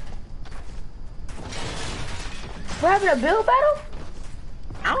 We're having a build battle?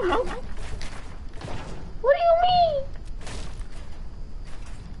 I don't know. What do you mean?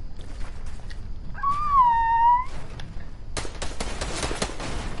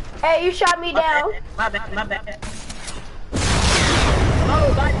 Hey, you shot me down. My bad.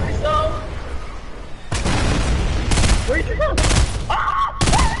 Oh, guys, so where'd you go? Ah!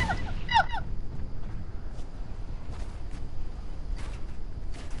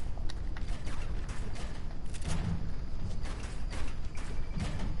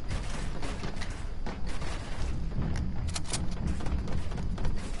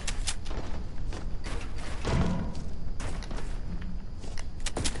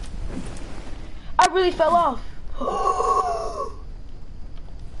 I really fell off.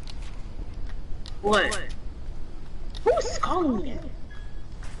 What? Who's calling me?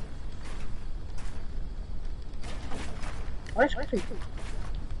 Where's Chris?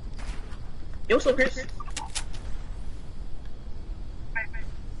 Yo, what's up, Chris?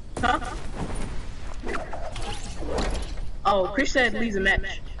 Huh? Oh, Chris said leaves a match.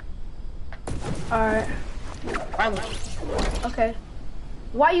 Alright. Rylan. Okay.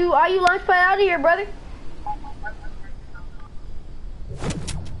 Why you launch pad out of here, brother?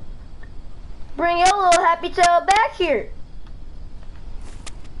 Bring your little happy tail back here.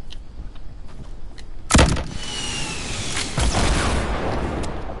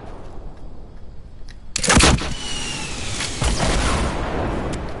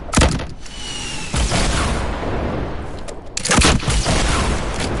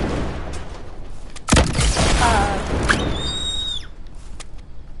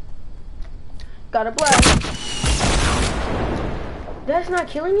 Got a blast. That's not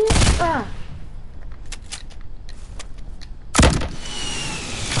killing you? Ah.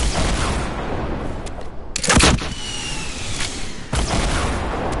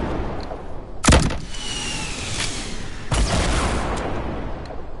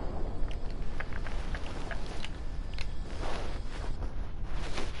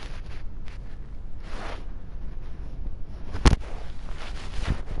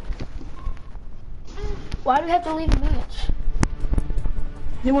 Why do we have to leave a match?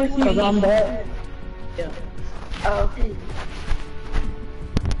 You want to see? Cause I'm bad. Yeah. Oh.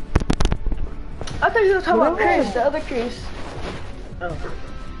 I thought you were talking about Chris, the other Chris. Oh.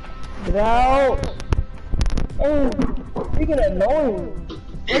 Get out. Oh, you're gonna annoying.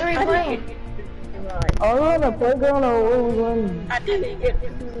 What are we playing? Are we on the playground or where we going? I didn't get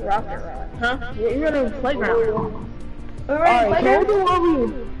rocket rod. Huh? Yeah, you're on the playground. We're ready to Alright, play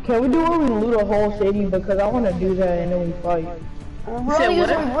can we now? do where we loot a whole city? Because I want to do that and then we fight.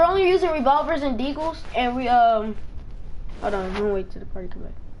 We're only using revolvers and deagles, and we hold on, I'm gonna wait till the party come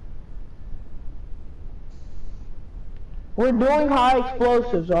back. We're doing high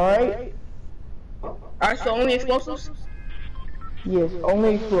explosives, alright? Alright, so only explosives? Yes,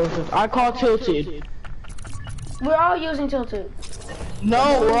 only explosives. I call tilted. We're all using tilted.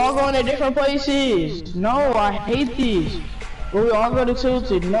 No, we're all going to different places. No, I hate this. We all go to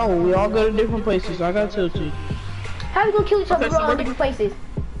tilted. No, we all go to different places. I got tilted. How we gonna kill each other? Okay, We're so all in we're- different places.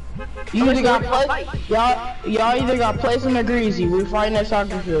 You either got y'all either got Pleasant or Greasy. We're fighting at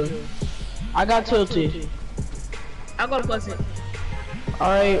soccer field. I got tilted. I'll go to Pleasant.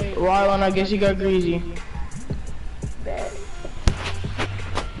 Alright, Rylan, I guess you got Greasy. Bad.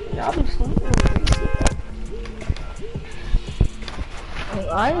 Y'all be sleeping.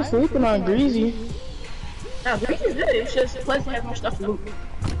 I ain't sleeping on Greasy. Now, Grease is good. It's just Pleasant has more stuff to loot.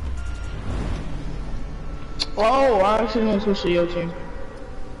 Oh, I actually want to switch to your team.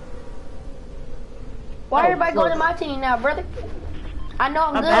 Why Oh, everybody going to look. my team now, brother? I know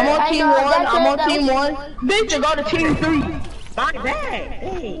I'm good. I'm on I team know one. I'm on that team was- one. Victor, go to team 3. My bad.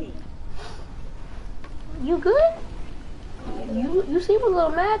 Hey. You good? You seem a little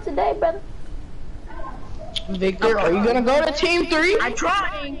mad today, brother. Victor, are you gonna go to team 3? I'm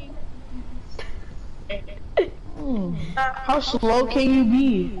trying. How slow can you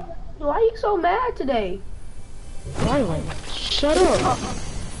be? Why are you so mad today? Rylan, shut up.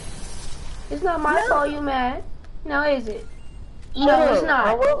 It's not my fault you mad. No, is it? Shut No, up. it's not.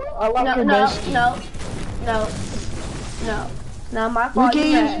 I like No, your no, bestie. no. Not my We fault you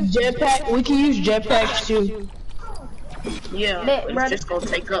can mad. use jetpack. We can use jetpacks too. Yeah, Bet, it's brother. just gonna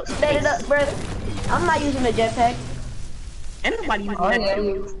take up Bet it space. up, brother. I'm not using a jetpack. And nobody using Oh, that yeah. to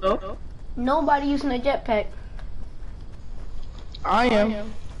do stuff. Nobody using a jetpack. I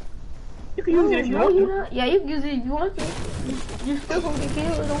am. You can use it if you No, want you're to. not. Yeah, you can use it if you want to. You still gonna get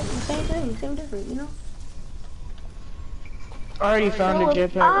killed. It's the same thing, same difference, you know? I already found So a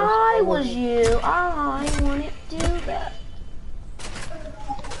if jetpack. I was you, I wouldn't do that.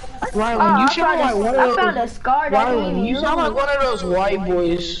 Rylan, you sound like one I of found a those. scar that I didn't Rylan, even you use. sound like one of those white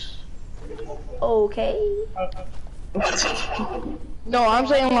boys. Okay. No, I'm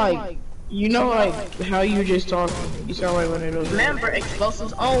saying like, you know, like how you just talk. You sound like one of those. Remember,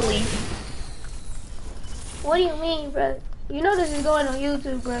 explosives only. What do you mean, brother? You know this is going on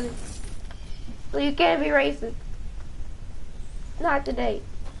YouTube, brother. So you can't be racist. Not today.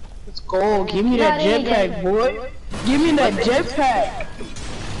 Let's go. Give me that Not any day. jetpack, boy. Give me that jetpack.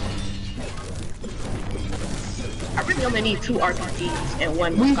 I really only need 2 RPGs and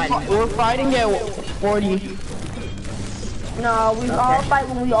 1 fighting. We're fighting at 40. No, we all fight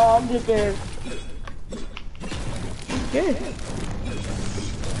when we all get there. Yeah.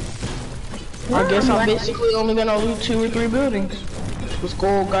 I guess I'm basically only gonna loot 2 or 3 buildings. Let's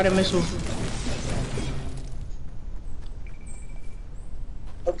go. Got a missile.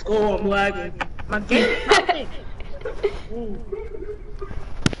 Let's go, I'm lagging. My game.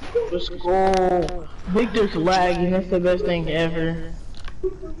 Let's go. Victor's lagging. That's the best thing ever.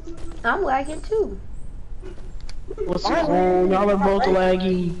 I'm lagging too. What's cool? Y'all are both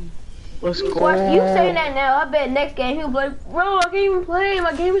laggy. What's cool? Watch, you saying that now. I bet next game he'll be like, bro, I can't even play.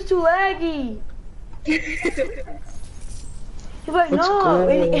 My game is too laggy. He's like, What's no, cool?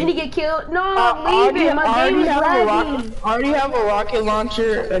 and he get killed. No, leave it. My game is laggy. I already have a rocket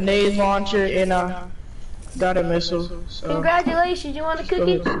launcher, a nade launcher, and got a missile. So. Congratulations. You want a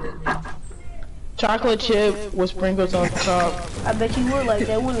cookie? Chocolate chip with sprinkles on top. I bet you would like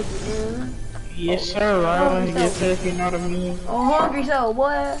that, wouldn't you? Yes, sir. I want to get sick, you know what I mean? Oh, hungry so,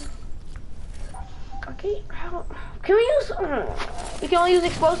 boy. Okay, can we use? We can only use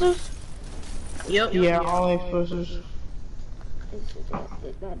explosives. Yep. Yeah, all explosives.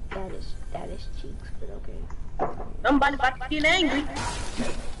 That is cheeks, but okay. Somebody about to get angry.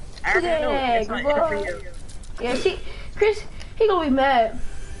 I already know. It's not for you. Yeah, Chris, he gonna be mad.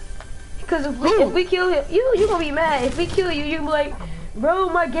 Cause if we kill him, you gonna be mad. If we kill you, you gonna be like, bro,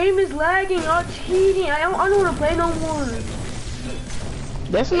 my game is lagging. I'm cheating. I don't wanna play no more.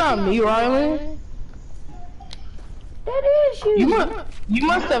 That's not me, Rylan. That is you. You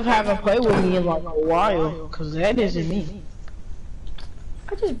must have haven't played with me in like a while, cause that isn't me.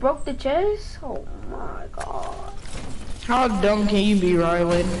 I just broke the chest. Oh my god. How dumb can you be,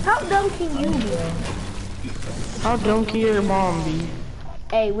 Rylan? How dumb can you be? How dumb can your mom be?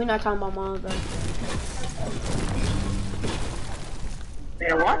 Hey, we're not talking about moms, though.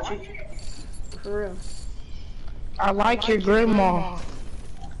 They're watching. For real. I like your grandma.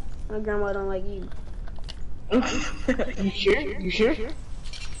 My grandma don't like you. You sure? You sure?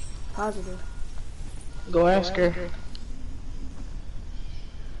 Positive. Go ask her.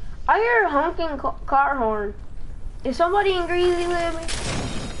 I hear a honking car horn. Is somebody in Greasy with me?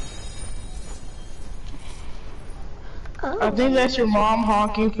 Oh. I think that's your mom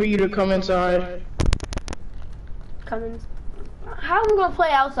honking for you to come inside. How am I gonna play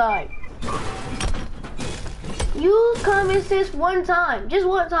outside? You come insist one time. Just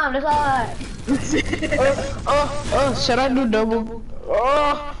one time, that's all I have. Should I do double?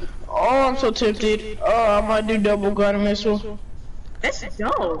 Oh, I'm so tempted. Oh, I might do double gun missile. That's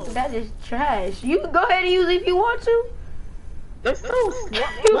dumb. That is trash. You can go ahead and use it if you want to. That's so You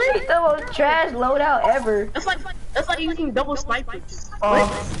picked the most trash loadout ever. That's like using double snipers. I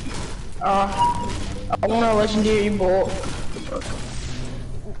want a legendary bolt.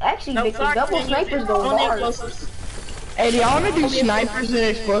 Actually, No, Vicky, sorry, double man, snipers go only hard. explosives. Hey, do y'all wanna do snipers and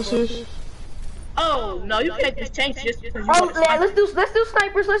explosives? Oh no, you can't just change this because you Oh want to yeah, let's do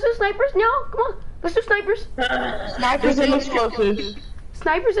snipers. Let's do snipers. No, come on. Let's do snipers. Snipers and explosives.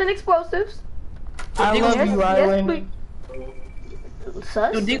 Snipers and explosives. I love you, Rylan.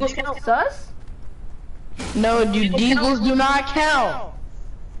 Sus? Do deagles count? Sus? No, deagles do not count.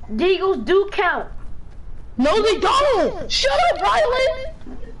 Deagles do count. No, they don't. Shut up, Rylan.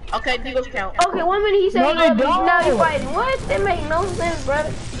 Okay, deagles count. Okay, 1 minute he said No, he they loved me, don't. now he fighting. What? That make no sense,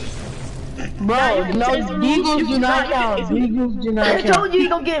 brother. Bro, no, deagles do not count. Deagles do not I count. told you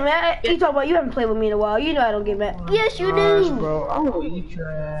gonna get mad. You talking about you haven't played with me in a while. You know I don't get mad. Yes, you Gosh, do. bro, I will eat your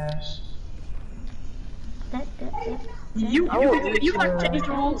ass. You gotta change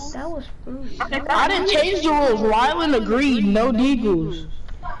the rules. That was rude. I didn't change the rules. Rylan agreed, no deagles.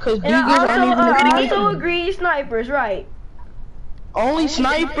 Cause And I deagles aren't even also snipers. agree snipers, right? Only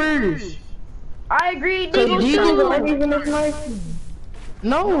snipers. I agree Cause deagles aren't too. even a sniper.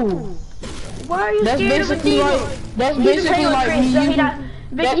 No. Why are you That's scared of a basically deagle? like that's He been basically playing with like Chris, me so he using not.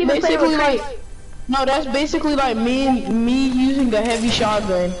 that's Vicky been playing basically with like Chris. no, that's basically like me using the heavy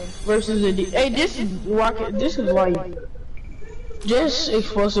shotgun versus a hey, this is rocket. This is like just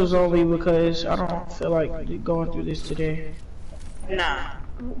explosives only because I don't feel like going through this today. Nah.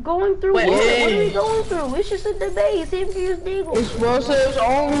 Going through Wait, what? yeah. What are we going through? It's just a debate. See if we can use deagles. Explosives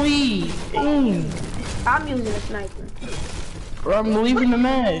only. Dang. I'm using a sniper. Or I'm leaving the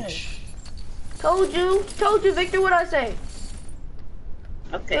match. Told you, Victor. What I say?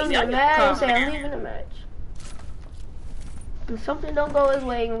 Okay, I'm y'all gonna be get mad and calm say I'm down. leaving the match. If something don't go his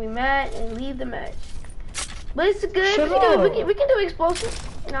way, I'm gonna be mad and leave the match. But it's good. Shut We can do explosives.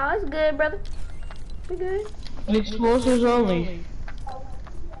 No, it's good, brother. We good. Explosives only.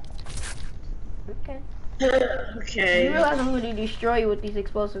 Okay. Okay. You realize I'm gonna destroy you with these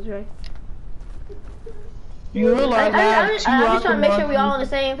explosives, right? You realize I have two I'm just rocket trying to make sure we all on launchers.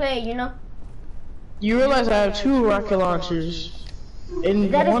 the same page, you know? You realize I have two rocket launchers.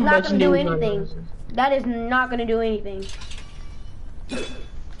 And That is one not gonna do legendary anything. launcher. That is not gonna do anything.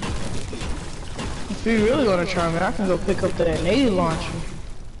 If you really wanna try me, I can go pick up that nade launcher.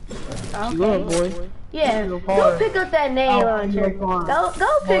 Okay. Good boy. Yeah, Go go hard. pick up that nade I'll launcher. go hard. Go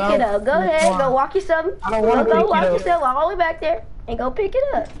pick Well, it up. Go I'll ahead, go go hard. walk yourself. I don't wanna Go pick walk it up. yourself all the way back there and go pick it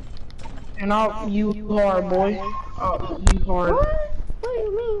up. And you hard, boy. You hard. What? What do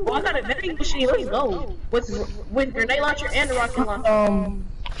you mean? Well, I got a vending machine. Let's go. With grenade launcher and the rocket launcher.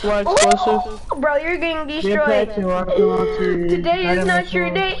 What explosive? Oh, bro, you're getting destroyed. Today is not your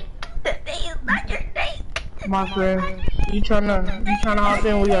day. Today is not your day. My friend, you tryna hop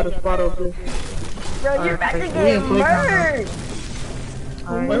in? We got a spot up there. Bro, you're about to get murdered.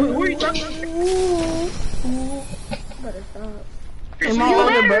 Wait, who are you talking to? Better stop. And my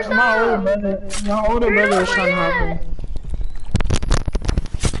older brother is trying to hop in.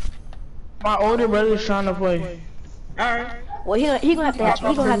 My older brother is trying to play. Alright. Well, he gonna have to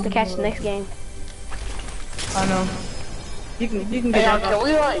catch the next game. I know. You can get out. Can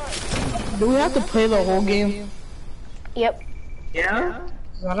we do we have to play the whole game? Yep. Yeah.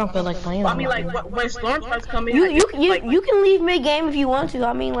 I don't feel like playing. Well, I mean, like when storm starts coming, You can leave mid game if you want to.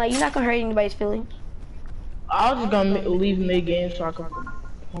 I mean, like you're not gonna hurt anybody's feelings. I was just gonna leave mid game so I can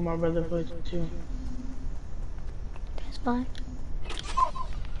when my brother plays too. That's fine.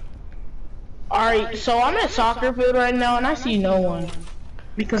 Alright, so I'm at soccer field right now and I see no one.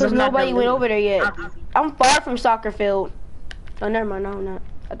 Because nobody went over there yet. I'm far from soccer field. Oh, never mind. No, I'm not.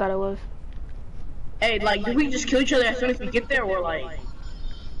 I thought I was. Hey, like, do we just kill each other as soon as we get there, or like?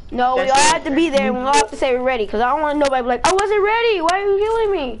 No, we all have to be there and we all have to say we're ready. Because I don't want nobody to be like, I wasn't ready. Why are you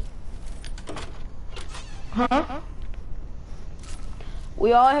killing me? Huh?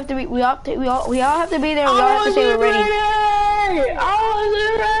 We all have to be. We all have to be there. And we all have to say we're ready. I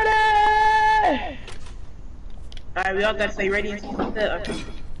wasn't ready. Alright, we all gotta stay ready and stuff like that. Okay.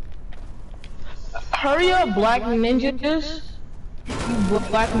 Hurry up, black ninjas. You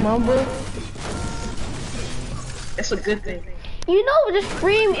black mamba. That's a good thing. You know the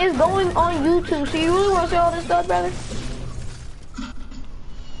stream is going on YouTube, so you really want to say all this stuff, brother?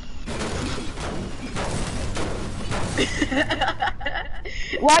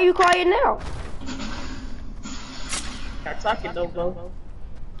 Why are you quiet now? Not talking though, bro.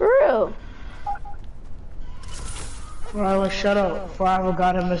 For real. Riley, shut up. For I have a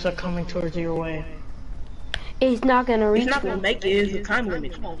goddess are coming towards your way. It's not gonna reach He's not gonna me. make it. It's a time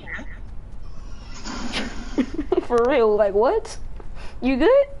limit. Come on, man. For real, like what? You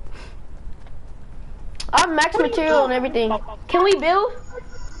good? I'm max material and everything. Can we build?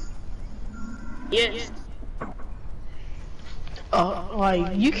 Yes.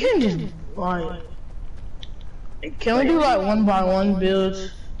 Like, you can just, like, can we do, like, 1-by-1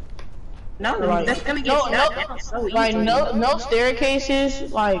 builds? No, Like, that's gonna get shot down so easy. Like, no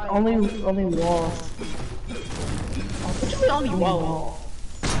staircases, like, only walls. What you mean only wall?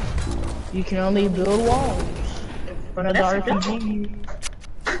 You can only build walls. In front of the That's RPG.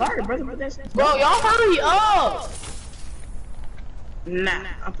 Sorry, brother, but that's... Bro, y'all hurry up! Nah,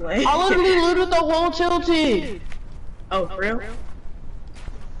 I'm playing. I literally looted the whole tilted. Oh, for real?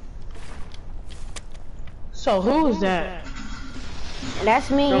 So who is that? That's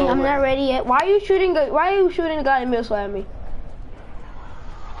me. No I'm way. not ready yet. Why are you shooting a guy in missile at me?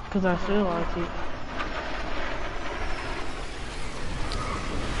 Cause I feel like it.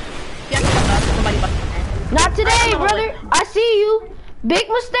 Not today, brother. I see you. Big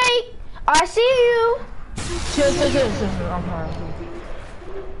mistake. I see you. Chill. I'm hard.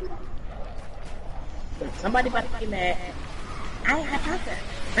 Somebody about to get mad. I ain't have that.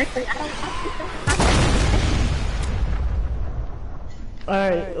 Frankly, I don't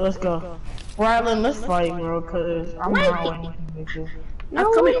Alright, let's go. Rylan, let's fight, bro, cause I'm not winning. No,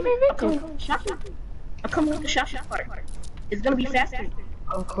 I'm coming. wait, I'm coming with the shot part. It's gonna be faster.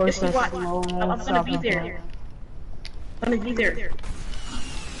 Of course, Just that's watch. slow. I'm gonna be there. I'm gonna be there.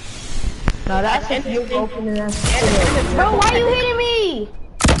 Now that's if you opening that. bro, why are you hitting me?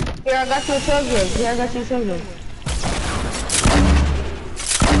 Here, I got you a chug jug. I got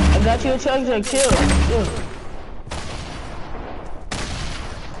you a chug jug. Chill.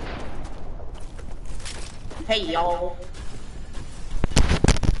 Hey, y'all.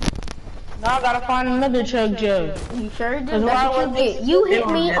 Now I gotta find another chug jug. You sure did. Cause That's what you did. You hit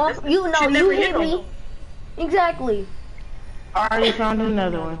me. You hit me. him. Exactly. I already found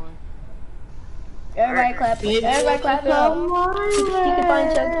another one. Everybody clap. Everybody clap now. You can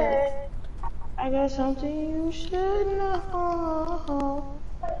find chug jug. I got something you should know.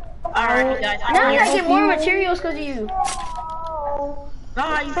 Alright, guys. Now I gotta get more materials because of you.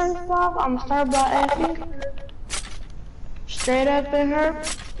 Guys. First off, I'm start by asking. Straight up in her.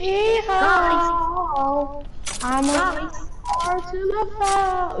 Yeehaw. I'm a hard to the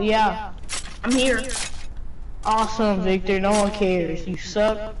fall. Yeah. I'm here. Awesome, Victor. No one cares. You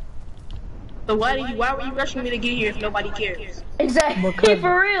suck. So why were you rushing me to get here if nobody cares? Exactly. Because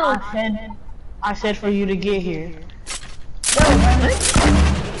For real. I said for you to get here.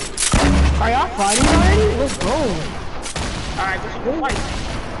 Are y'all fighting already? Let's go. Alright, let's go fight.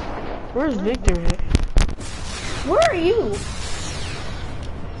 Where's Victor at? Where are you?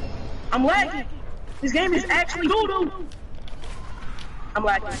 I'm lagging. This game is actually doo-doo. I'm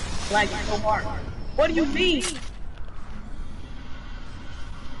lagging so hard. What do you mean?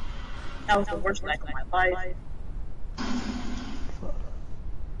 That was the worst lag of my life.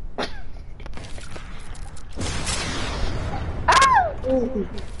 Ooh.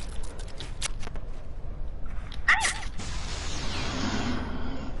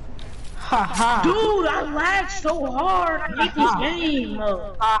 Ha ha. Dude, I lag so hard. I hate this game.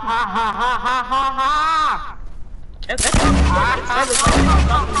 Ha ha ha ha ha ha ha. That's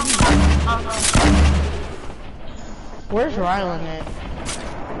Where's Rylan at?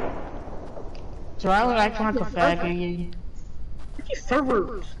 Is Rylan acting like a fag again?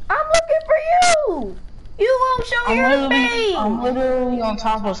 servers. I'm looking for you. You won't show your face. I'm literally on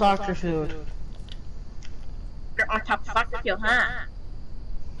top of soccer field. You're on top of soccer field, huh?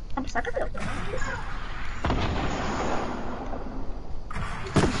 Top of soccer field.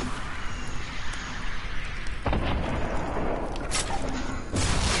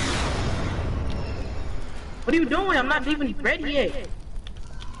 What are you doing? I'm not even ready yet.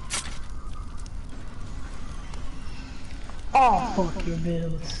 Oh, fuck your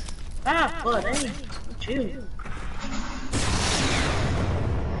bills. Ah, but hey, chill.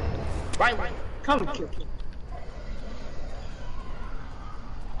 Right, come and kill me.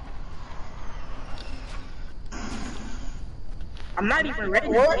 I'm not even ready.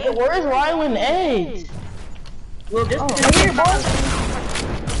 Where's Rylan Edge? Well, just right here, boy.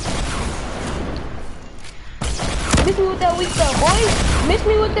 Miss me with that weak stuff, boy. Miss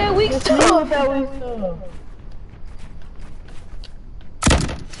me with that weak stuff.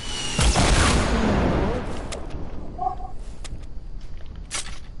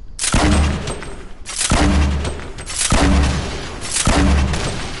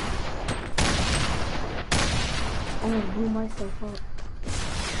 I'm gonna blew myself up.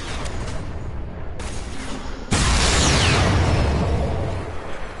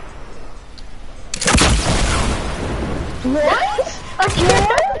 What?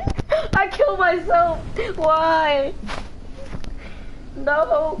 I killed myself. Why?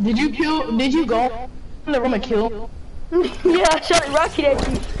 No. Did you go in the room and kill? Yeah, I shot a rocket at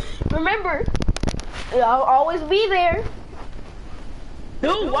you. Remember, I'll always be there.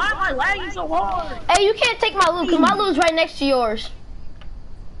 Dude, why am I lagging so hard? Hey, you can't take my loot, cause my loot's right next to yours.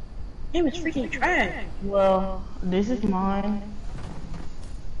 Game is freaking trash. Well, this is mine.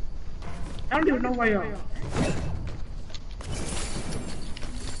 I don't even know where you are.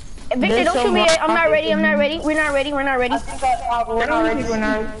 Victor, don't shoot me. I'm not ready. I'm not ready. We're not ready. We're not ready. We're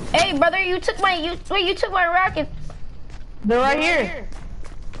not ready. Hey, brother, you took my you took my rockets. They're right here.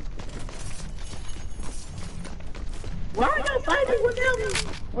 Why are you fighting without me?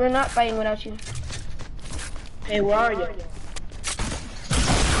 We're not fighting without you. Hey, where are you?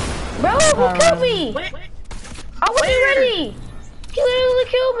 Bro, who killed me? Wait. I wasn't ready. He literally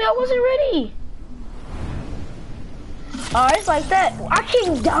killed me. I wasn't ready. Oh, it's like that. I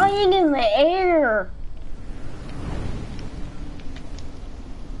keep dying in the air.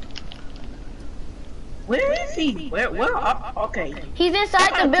 Where is he? Where? Okay. He's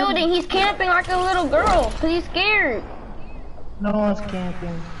inside the building. He's camping like a little girl, cause he's scared. No one's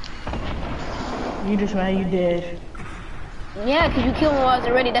camping. You just mad you dead. Yeah, cause you killed him while I was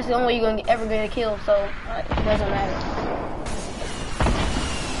ready. That's the only way you're ever gonna kill. So it doesn't matter.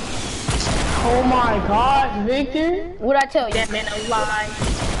 Oh my God, Victor! What'd I tell you? That man alive.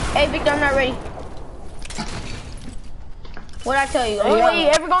 Hey, Victor, I'm not ready. What'd I tell you? The only way you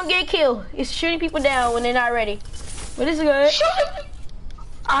ever gonna get killed is shooting people down when they're not ready. But it's good.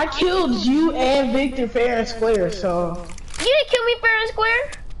 I killed you and Victor fair and square, so. You didn't kill me fair and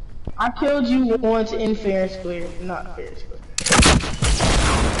square. I killed you once in fair and square, not fair and square.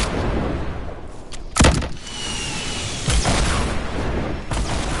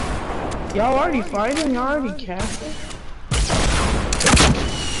 Y'all already fighting? Y'all already casting?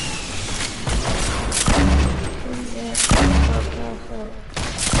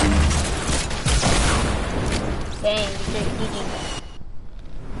 Dang, GG.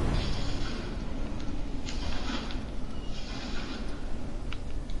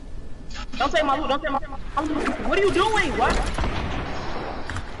 Don't say my loot. Don't say my loot. What are you doing? What?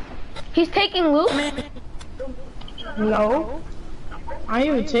 He's taking loot? No. I ain't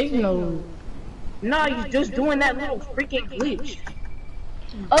even taking no loot. No, you just doing that little freaking glitch.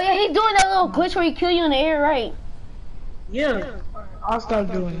 Oh yeah, he's doing that little glitch where he kill you in the air, right? Yeah. I'll stop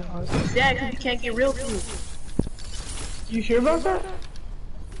doing it. Yeah, because you can't get real food. You sure about that?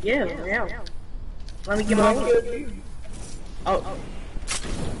 Yeah, yeah. Let me get my one. Oh.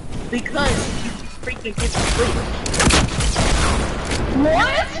 Because you freaking get to sleep.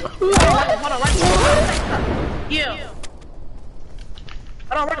 What? Hold on, right? Yeah.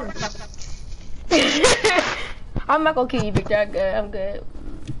 Hold on, right? I'm not gonna kill you, Victor. I'm good.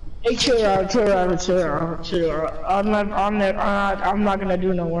 Hey, chill out. I'm not gonna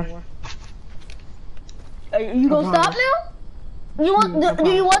do no more. You gonna stop now? You want? Do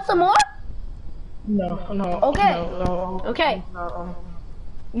you want some more? No. Okay. No. Okay. No.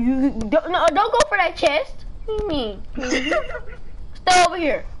 You don't go for that chest. What do you mean? Stay over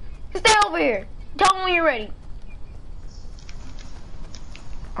here. Stay over here. Tell me when you're ready.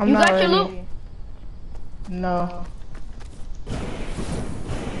 I'm not got ready. your loot? No.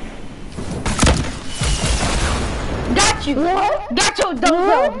 Got you. What? Got your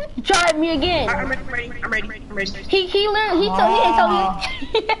dumb. You tried me again. I'm ready. He literally told me.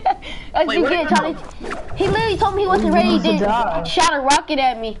 He literally told me he wasn't ready. He shot a rocket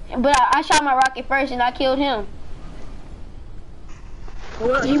at me, but I shot my rocket first and I killed him.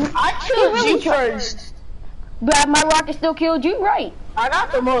 I killed you first. But my rocket still killed you, right? I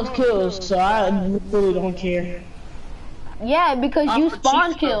got the most kills, so I really don't care. Yeah, because you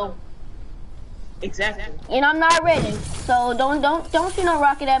spawn kill. Exactly. And I'm not ready. So don't shoot no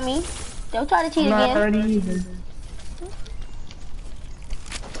rocket at me. Don't try to cheat again. I'm not ready either.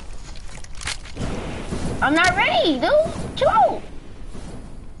 I'm not ready, dude. Chill out.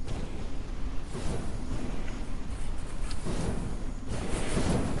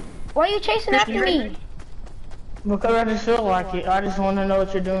 Why are you chasing after me? Because I just feel like it. I just want to know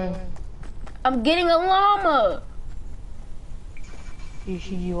what you're doing. I'm getting a llama.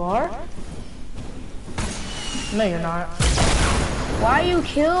 You are? No, you're not. Why you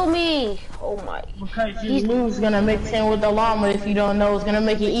kill me? Oh my. Because you lose gonna mix in with the llama if you don't know. It's gonna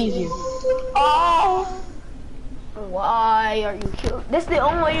make it easier. Oh! Why are you killing? This is the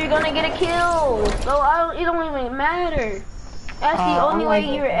only way you're gonna get a kill. So it don't even matter. That's the only way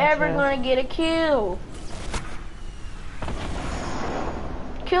you're ever gonna get a kill.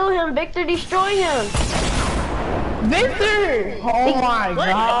 Kill him, Victor. Destroy him. Victor! Oh my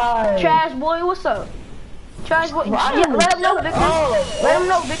god. Trash boy, what's up? Trash boy. Yeah, let him know, Victor. Let him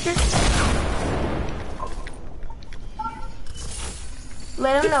know, Victor.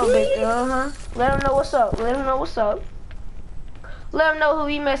 Let him know, Victor. Let him know what's up. Let him know what's up. Let him know who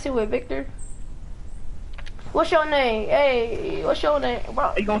he messing with, Victor. What's your name? Hey, what's your name? Bro.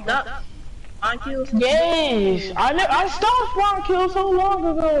 Are you gonna stop? Spawn kills? Yes! I stopped spawn kills so long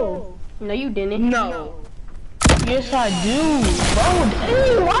ago. No, you didn't. No. Yes, I do.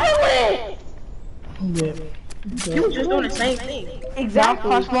 Bro, why You was just doing the same thing.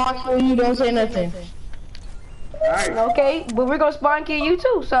 Exactly. I spawn kill you, don't say nothing. Alright. Okay, but we're gonna spawn kill you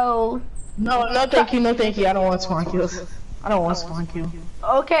too, so. No, thank you. I don't want spawn kills. I don't want spawn kill.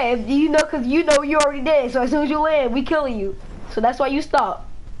 Okay, if you know, cause you know you already dead, so as soon as you land, we killing you. So that's why you stop.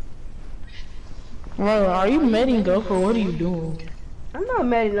 Bro, are you medding up or what are you doing? I'm not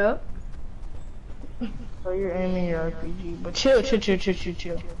mad up. So you're aiming your RPG, but chill.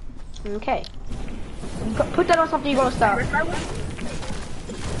 Okay. Put that on something you're gonna stop.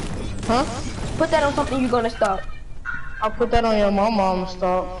 Huh? Put that on something you're gonna stop. I'll put that on your mama,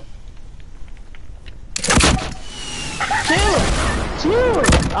 stop. Chill.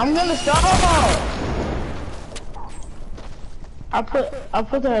 I'm gonna stop. I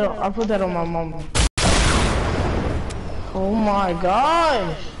put that on my mama. Oh my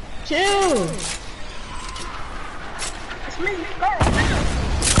gosh. Chill. It's me.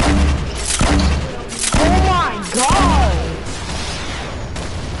 Oh my god.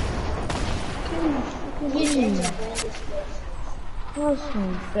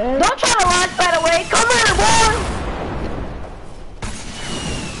 Don't try to launch that away. Come here, boy.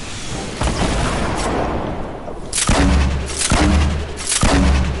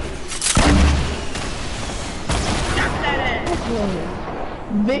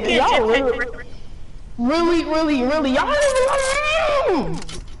 Y'all really, y'all don't even know.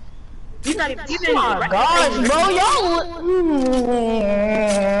 He's not even. Oh my gosh, bro, y'all.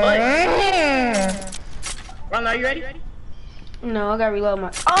 Ron, are you ready? No, I gotta reload my.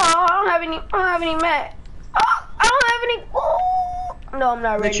 Oh, I don't have any mat. Oh, I don't have any. Oh. No, I'm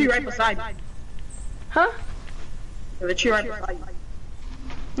not ready. The tree right beside you. Huh? The tree right beside you.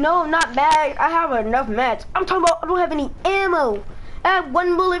 No, not bad. I have enough mats. I'm talking about I don't have any ammo. I have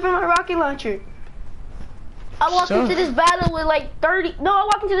one bullet from my rocket launcher. I walked into this battle with like 30. No, I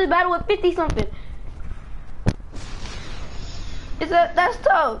walked into this battle with 50 something. That's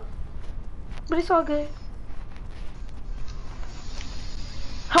tough. But it's all good.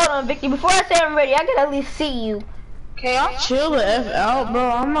 Hold on, Vicky. Before I say I'm ready, I gotta at least see you. Okay, I'll chill the F out, bro.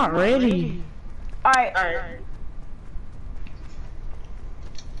 I'm not ready. Alright. Alright.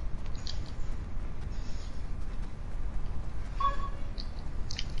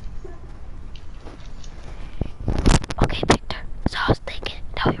 Okay, Victor. So I was thinking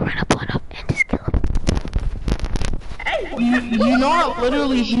that we run up on him and just kill him. You know I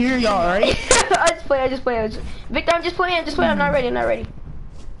literally hear y'all, right? I just play. Victor, I'm just playing. I'm not ready.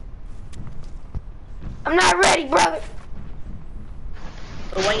 I'm not ready, brother.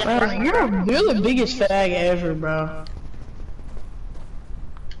 You're the biggest fag ever, bro.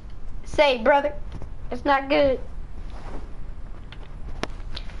 Say, brother. It's not good.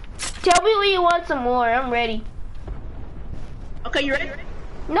 Tell me when you want some more. I'm ready. Okay, you ready?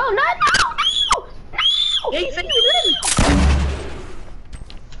 No. Yeah, you said you were ready.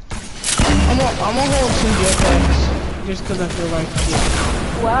 I'm gonna hold 2 jetpacks just cause I feel like it.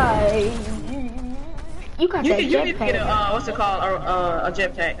 Why? You got that You need to get jetpack. a, what's it called? A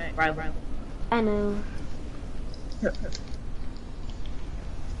jetpack, right? I know.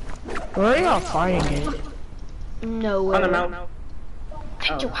 Where are y'all fighting it? No. On the mountain.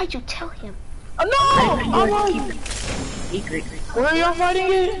 Victor, why'd you tell him? Oh, no! Secret. Where are y'all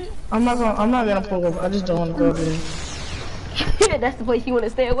fighting it? I'm not gonna pull up. I just don't want to go over there. That's the place you want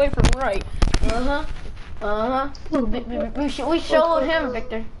to stay away from, right? We showed him,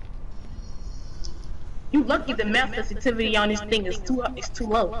 Victor. You lucky the math sensitivity on this thing is too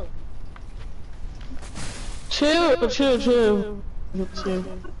low. Chill.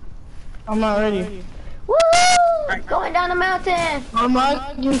 I'm not ready. Woo! Going down the mountain. I'm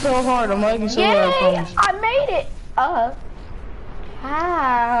lagging so hard. I'm lagging so hard. I Yay! promise. I made it.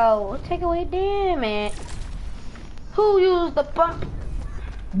 How? Take away damage. Who used the pump?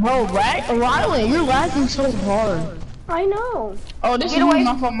 Bro, Rylan, you're lagging so hard. I know. Oh, this Get is away.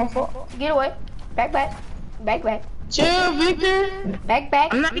 my fault. Get away. Back. Chill, Victor. Back.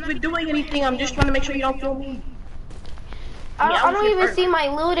 I'm not even doing anything. I'm just trying to make sure you don't kill me. I don't even see my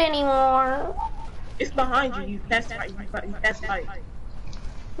loot anymore. It's behind you. You passed by. You passed by.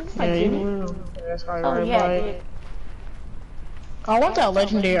 Yeah, you will. That's how Oh yeah, I did. I want that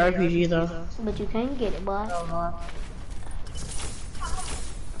legendary RPG though. But you can't get it, boy.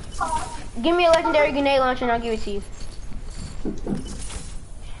 Give me a legendary grenade launcher and I'll give it to you.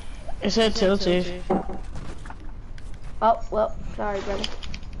 It said tilted. Oh, well, sorry, brother.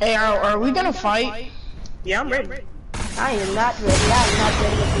 Hey, are we gonna fight? Yeah, I'm ready. I am not ready. I am not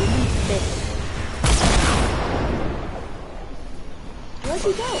ready with the least bit. Where'd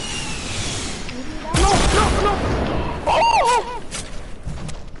he go? No. Oh!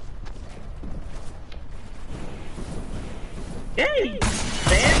 Hey,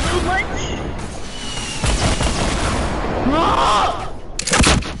 bad blue lunch.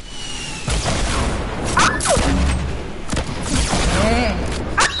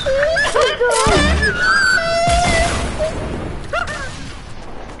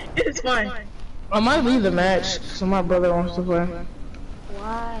 It's fine. I might leave the match, so my brother wants to play.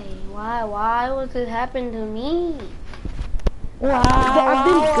 Why would this happen to me? Wow, I've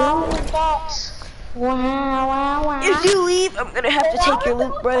been good. Wow. If you leave, I'm gonna have to take your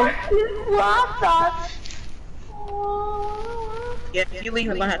loot, brother. Yeah, if you leave,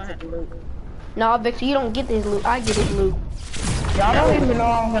 I'm gonna have to take the loot. Nah, Victor, you don't get this loot. I get his loot. Y'all don't even know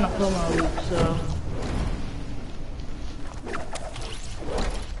I'm gonna pull my loot, so.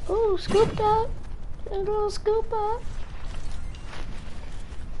 Ooh, scooped up. A little scoop up.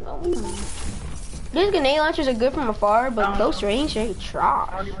 These grenade launchers are good from afar, but close range, they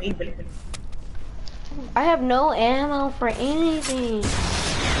trash. I have no ammo for anything.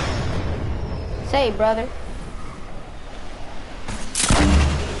 Say, brother.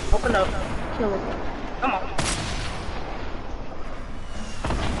 Open up. Kill him. Come on.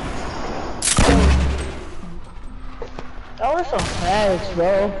 That was some facts,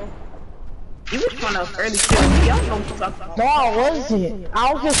 bro. You was trying to early kill me. Y'all know what you're talking about. No, I wasn't. I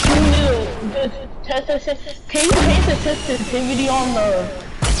was just shooting the test. Can you paint the sensitivity on the?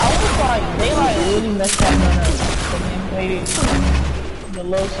 I was like, they like really messed that gun up. And then made it the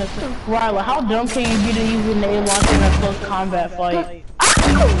low sensitivity. Right, like how dumb can you be to use a nade launcher in a close combat fight?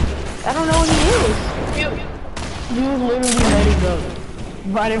 I don't know what he is. You was literally letting go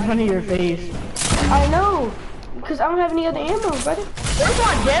right in front of your face. I know. Because I don't have any other ammo, brother. Where's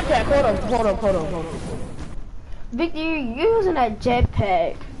my jetpack? Hold up. Victor, you're using that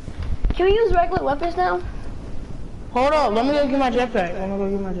jetpack. Can we use regular weapons now? Hold up, let me go get my jetpack.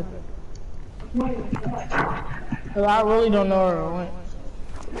 Cause I really don't know where it went.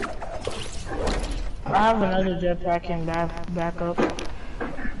 I have another jetpack and back up.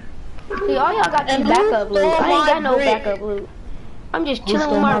 See, all y'all got this backup loot. I ain't got no backup loot. I'm just chilling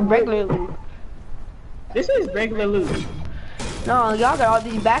with my regular loot. This is regular loot. No, y'all got all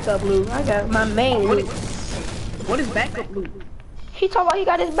these backup loot. I got my main loot. What is backup loot? He talking about he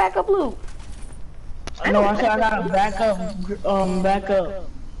got his backup loot. No, I said I got a backup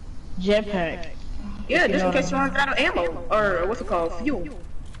jetpack. Yeah, just in case you run out of ammo or what's it called, fuel.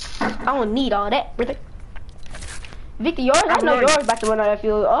 I don't need all that, brother. Victor, yours, I know yours about to run out of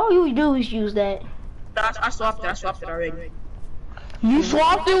fuel. All you do is use that. I swapped it already. You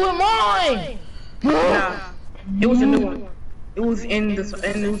swapped it with mine! Nah, it was a new one. It was in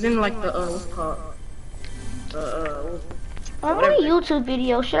like the what's it called? On my YouTube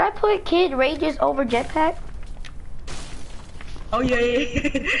video, should I put Kid Rages over jetpack? Oh yeah.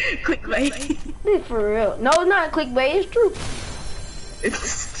 Clickbait. For real. No, it's not clickbait, it's true.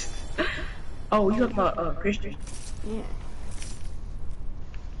 Oh, you talking about Christian? Yeah.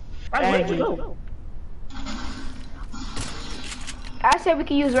 Where'd you go? I said we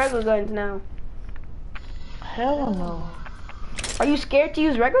can use regular guns now. Hell no. Are you scared to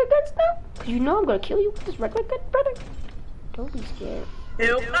use regular guns now? Cause you know I'm gonna kill you with this regular gun, brother. Don't be scared.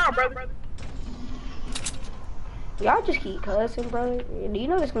 Hell no, brother. Y'all just keep cussing, brother. You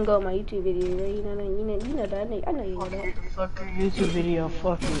know this can go on my YouTube video, right? You know that. I know you know that. Fuck your YouTube video.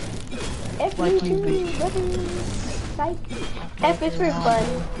 Fuck it. F Like YouTube, you, brother. Like, F is for fun.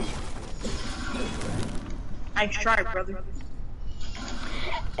 I tried, brother.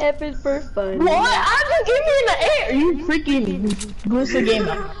 F is for fun. What? I just give me in the air. You freaking glitch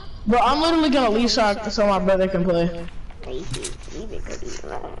gamer. Bro, I'm literally gonna leave so my brother can play.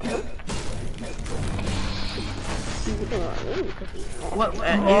 What?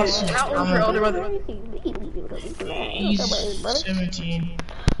 How old is your older brother? He's 17.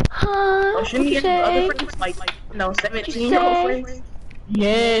 Oh, shouldn't he have other friends? Like, no, 17-year-old friends?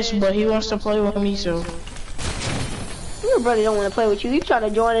 Yes, but he wants to play with me, so. Your brother don't want to play with you. You trying to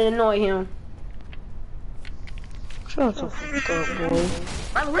join and annoy him. Shut the fuck up, boy.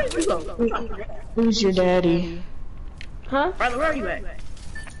 Riley, where did you go? Who's your daddy? Huh? Riley, where are you at?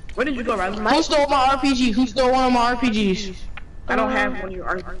 Where did you go, Riley? Who stole my RPG? Who stole one of my RPGs? I don't have one of your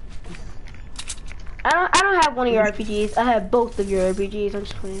RPGs. I don't have one of your RPGs. I have both of your RPGs. I'm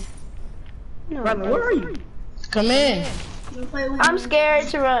just playing. No, Riley, where are you? Come in. I'm scared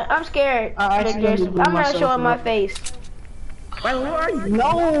to run. I'm scared. I'm not showing my face. Riley, where are you?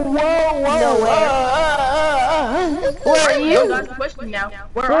 No, whoa. Where are you? That's the question now.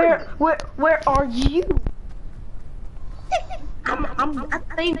 Where are you? Where are you? I'm at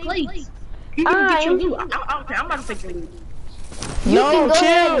the same place. You can get your loot. Okay, I'm about to take your loot. No,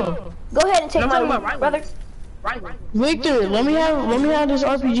 chill. Go ahead and take my loot, brother. Riley. Victor, let me have this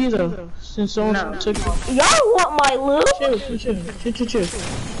RPG though. Since someone took it. Y'all want my loot?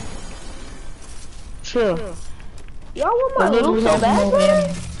 Chill. Y'all want my loot so bad, bro?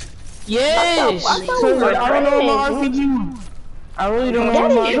 Yes. I thought we were I don't know my friends. RPG. I really don't know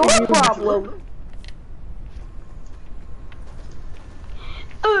That my is your RPG. problem.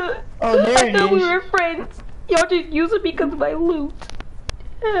 Oh, there I it thought we is. were friends. Y'all just use it because of my loot.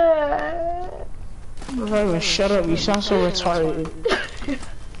 Shut up, you sound so retarded.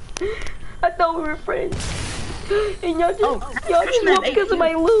 I thought we were friends. And y'all just want because of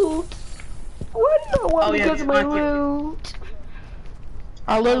my loot. Why do y'all want because of my loot?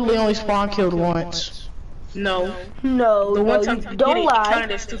 I literally only spawn killed once. No. No, The one time you you don't did it, lie. you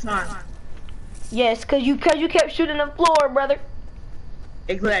counted as 2 times. Yes, cause you kept shooting the floor, brother.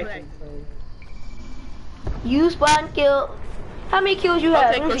 Exactly. You spawn kill. How many kills you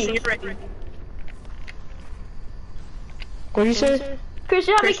have? Okay, Let me Christian, see. you're ready. What'd you say?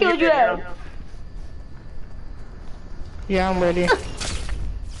 Christian, how many Christian, kills you you're ready have? now. Yeah, I'm ready. I'm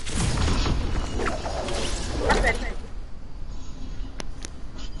ready.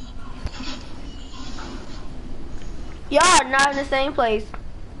 Y'all are not in the same place.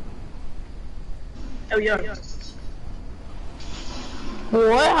 Oh, yeah.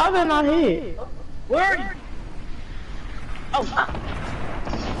 What? How did I not hit? Where are you? Oh,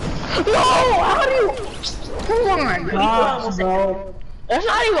 No! How do you? Come on, gosh, bro. That's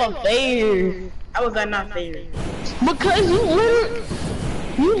not even fair. how was that not fair? Because you literally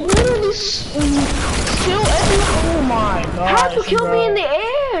kill everyone. Oh my god. How'd you kill me in the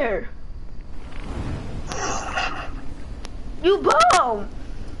air? You bum.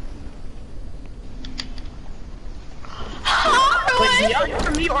 Wait, do y'all aim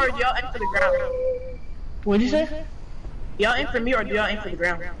for me or do y'all aim for the ground? What'd you say? Y'all aim for me or do y'all aim for the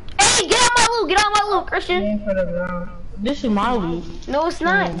ground? Hey, get out my loot. Get out my loot, Christian. This is my loot. No, it's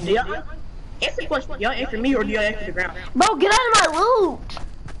not. Do y'all answer the question? Y'all aim for me or do y'all aim for the ground? Bro, get out of my loot.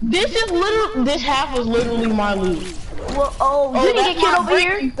 This is literally, this half was literally my loot. Well, oh, you didn't get killed over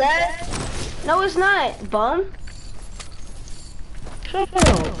here? Here? No, it's not, bum. Shut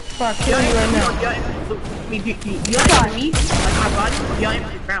up. If I kill you right now. You're on me, like my body, you're in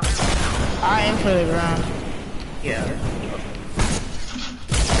the ground. I am for the ground. Yeah.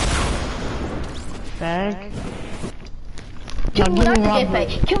 Bag. Kill me without the my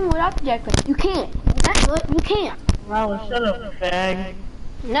jetpack. Kill me without the jetpack. You can't. That's what you can't. Riley, shut up, bag.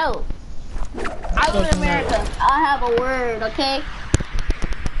 No. I live in America. I have a word, okay?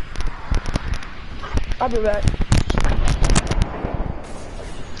 I'll be right.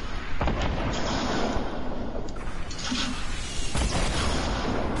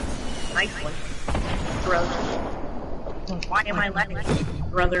 Nice one, brother. Why am I letting you,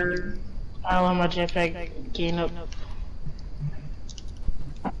 brother? I don't let my jetpack gain up.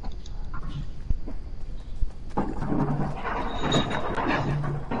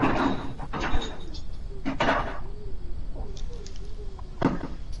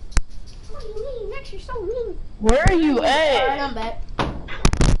 You're so mean. Where are you at? Alright, I'm back.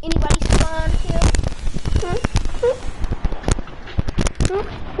 Anybody spawn here?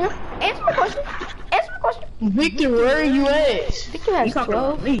 Answer my question. Answer my question. Victor, where are you at? Victor has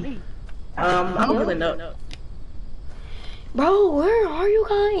 12. Me. I'm pulling up. Bro, where are you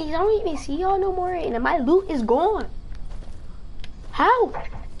guys? I don't even see y'all no more, and my loot is gone. How?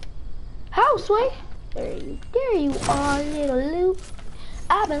 How, Sway? There you are, little loot.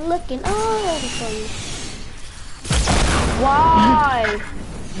 I've been looking all over for you. Why?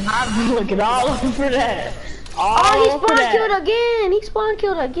 I've been looking all over for that. Oh, he spawn killed again. He spawn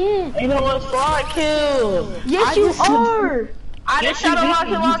killed again. You know what? Spawn kill. Yes, you are. I just shot a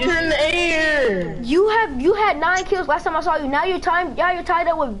rocket launcher in the air. You had 9 kills last time I saw you. Now you're tied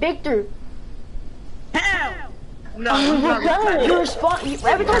up with Victor. Hell! No, You're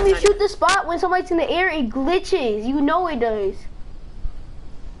every time you shoot the spot when somebody's in the air, it glitches. You know it does.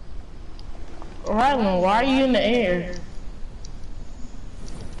 Rylan, why are you in the air?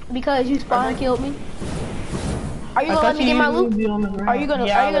 Because you spawn killed me. Are you gonna let me get my loot? Are you gonna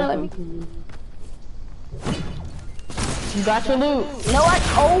let me? You got your loot. No,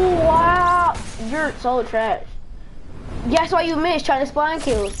 oh wow, you're so trash. That's why you missed trying to spawn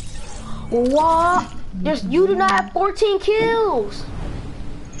kill. What? You do not have 14 kills.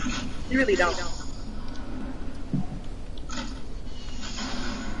 You really don't.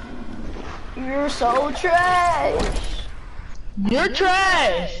 You're so trash. You're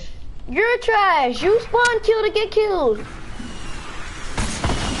trash. You're trash. You spawn kill to get killed.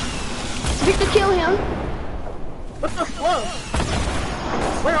 Victor, kill him. What the fuck?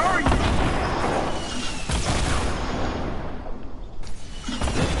 Where are you?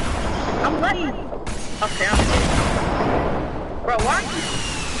 I'm late. Okay, I'm late. Bro, why are you?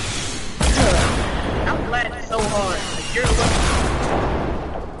 I'm glad so hard. Like, you're looking.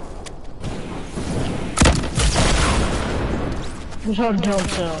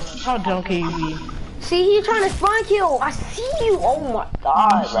 How dumb can you be? See, he's trying to spawn kill. I see you. Oh my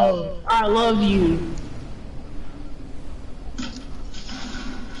god, bro. I love you.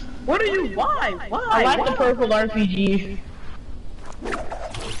 What are you? Why? I like the purple RPG.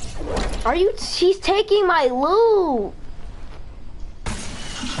 Are you? She's taking my loot.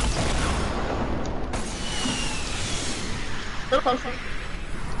 Look closer.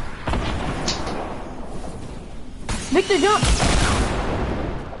 Victor, jump.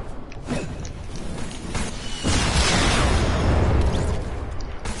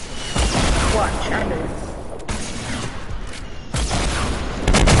 Watch, I know.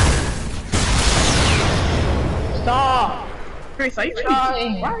 Stop. Chris, are you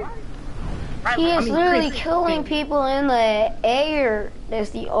Trying. He is literally killing people in the air.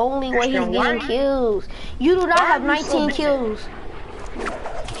 That's the only way he's getting kills. You do not have 19 kills.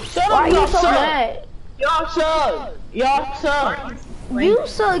 Why are you so mad? Y'all suck. Y'all suck. You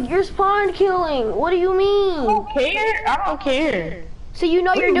suck. You're spawn killing. What do you mean? I don't care. I don't care. So you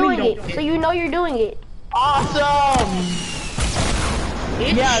know you're doing it. So you know you're doing it. Awesome.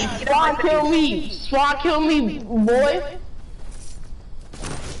 Yeah, spawn kill me. Spawn kill me, boy.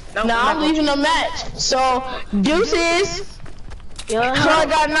 No, now I'm leaving the match. So deuces. So I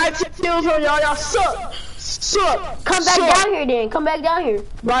got 19 kills on y'all. Y'all suck. Suck. Come back down here then. Come back down here.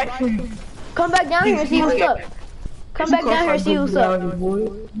 Right. Come back down here and see who's up. Come back down here and see who's up.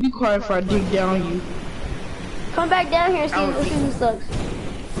 Be quiet if I dig down you. Come back down here and see who sucks.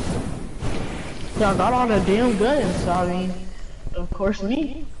 Y'all got all the damn guns, so I mean, of course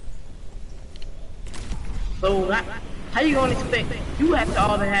me. So how you gonna expect you have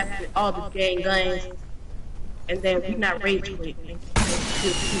to have all the gang guns, and then we not rage quit?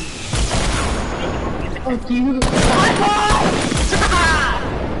 Fuck you.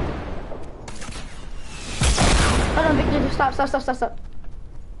 Hold on, Victor, stop.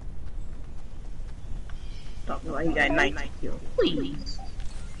 Talking like you got 19 kills. Please.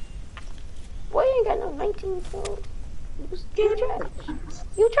 Boy, you ain't got no 19 kills. You trash.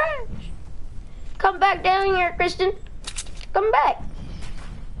 You trash. Come back down here, Christian. Come back.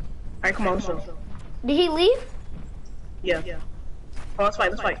 Alright, come on, let's go. Did he leave? Yeah. Oh, let's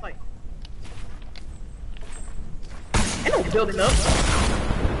fight. Ain't no building up.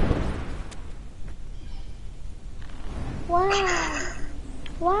 Why?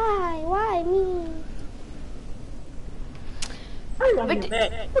 Why me?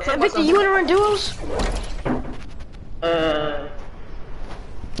 Victor, you wanna run duos?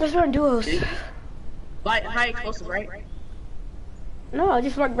 Let's run duos. Like high explosive, right? No,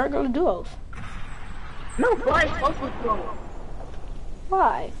 just like regular duos. No, high explosive duos.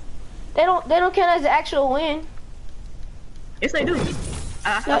 Why? They don't count as the actual win. Yes, they do.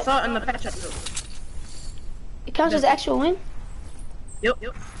 I saw it in the patch episode. It counts as the actual win? Yep.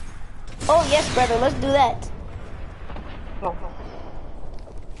 Oh yes, brother, let's do that. Oh.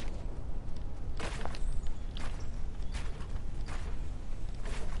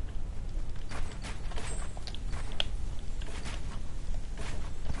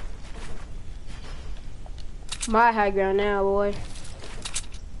 My high ground now, boy.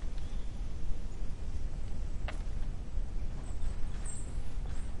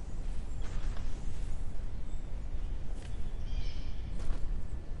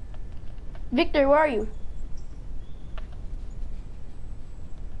 Victor, where are you?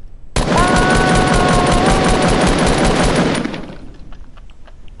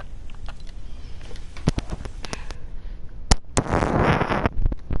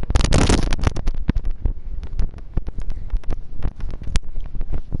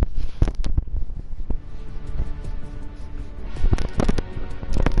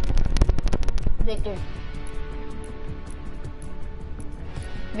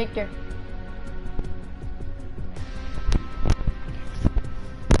 Victor.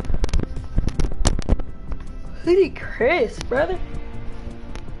 Hoodie Chris, brother.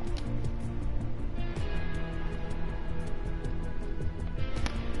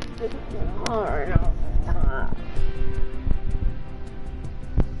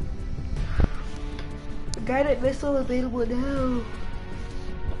 Guided missile available now.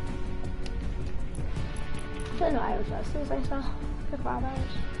 No, I was just I saw for 5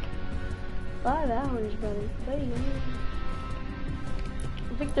 hours. 5 hours, brother.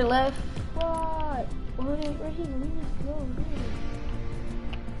 Victor left. What? Where he leave? Go,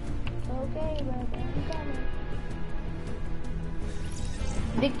 okay, brother. I'm coming.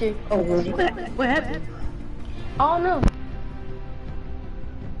 Victor. Oh, what happened? I don't know. Hold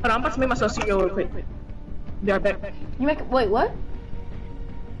on, I'm about to make myself CEO real quick. Be right back. You make wait, what?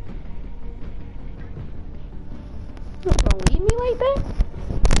 You gonna leave me like that?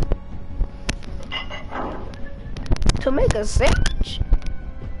 To make a sandwich?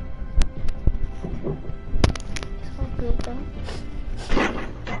 It's all good though.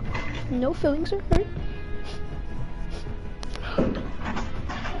 No feelings are hurt.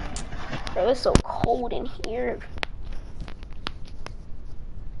 Bro, it's so cold in here.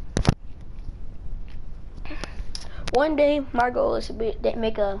 One day, my goal is to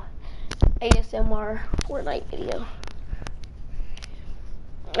make a ASMR Fortnite video.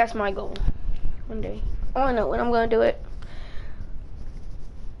 That's my goal. One day. I don't know when I'm gonna do it.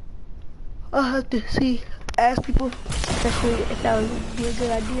 I'll have to see. Ask people, especially if that would be a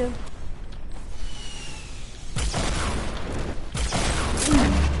good idea.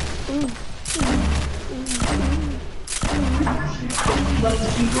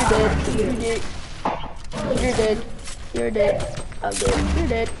 You're dead. You're dead. I'm dead. You're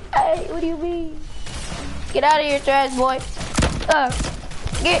dead. Hey, what do you mean? Get out of here, trash boy.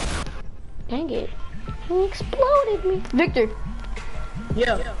 Get. Dang it. He exploded me. Victor.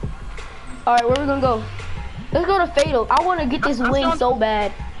 Yeah. Alright, where we gonna go? Let's go to Fatal. I wanna get this win so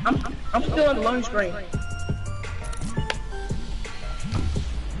bad. I'm still on the loading screen.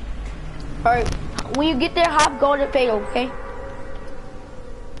 Alright, when you get there, hop, go to Fatal, okay?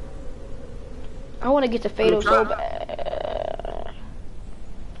 I wanna get to Fatal so bad.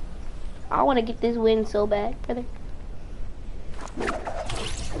 I wanna get this win so bad, brother.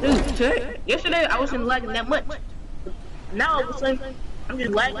 Dude, yesterday I wasn't lagging that much. Now all of a sudden, I'm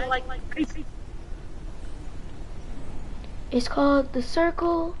just lagging like crazy. It's called the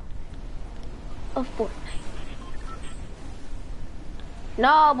Circle of Fortnite.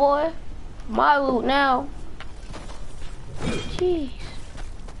 Nah, boy. My loot now. Jeez.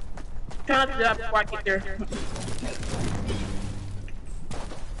 Try not to die before I get there.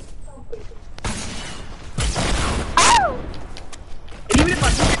 Ow! And even if I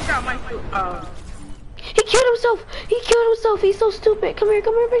do figure out my He killed himself! He killed himself! He's so stupid! Come here,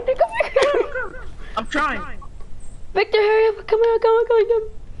 Victor, come here! I'm trying. Victor, hurry up! Come here, come on.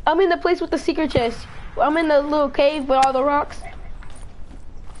 I'm in the place with the secret chest. I'm in the little cave with all the rocks.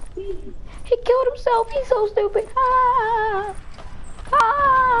 He killed himself! He's so stupid! Ah!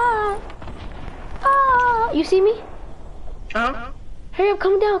 Ah! Ah! You see me? Uh-huh. Hurry up,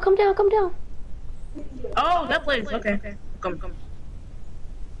 come down. Oh, that place. Okay. Come.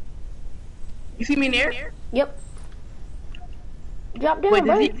 You see me in the air? Yep. Drop down, Wait,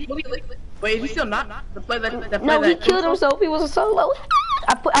 bro. is he still not? The play that No, he killed himself. He was a solo.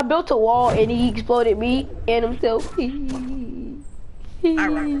 I built a wall and he exploded me and himself. Alright,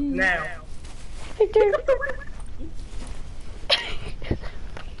 now. Victor.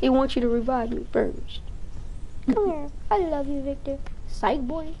 He wants you to revive me first. Come here. I love you, Victor. Psych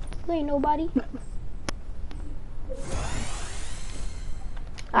boy. You ain't nobody.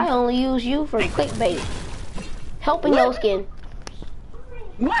 I only use you for clickbait. Helping your skin.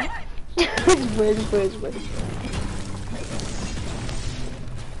 What? It's bridge.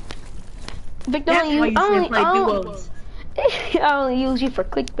 Victor, I only use you for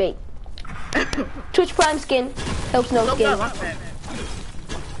clickbait. Twitch Prime skin helps no skin.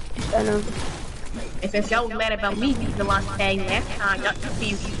 I know. And since y'all was mad about me using the launch tag last time, y'all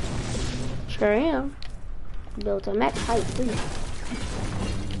confused. Sure am. Built a max height for you.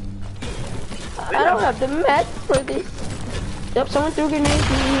 I don't have the max for this. Yep, someone threw grenades in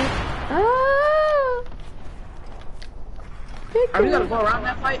here. Ah! Are we gonna go around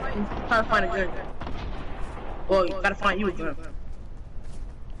that fight and try to find a gun? Well, you gotta find you a gun.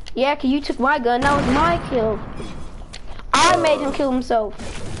 Yeah, cause you took my gun. That was my kill. I made him kill himself.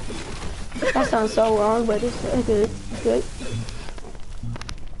 That sounds so wrong, but it's good.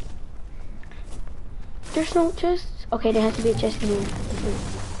 There's no chest. Okay, there has to be a chest in here.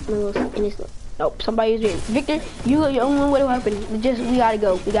 Nope, somebody is here. Victor, you are the only one with a weapon. We gotta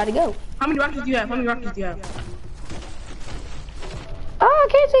go. How many rockets do you have? Oh, I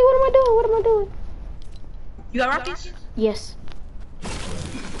can't see. What am I doing? You got rockets? Yes.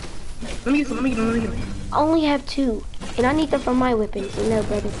 Let me get some. I only have 2, and I need them for my weapons. No,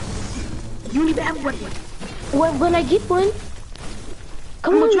 brother. You need to have a weapon. When I get one.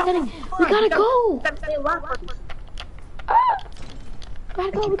 Come on, we gotta go.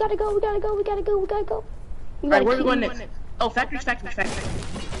 We gotta go. Alright, where are we going next? Oh, factories.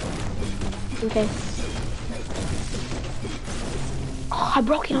 Okay. Oh, I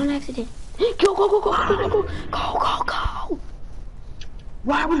broke it on accident. Go.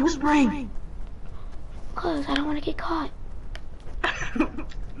 Why are we whispering? Cause I don't want to get caught.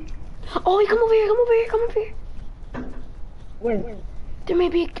 Oh, come over here. Where? There may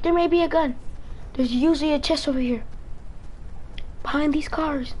be a gun. There's usually a chest over here. Behind these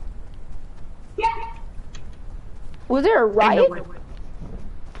cars. Yeah. Was there a riot?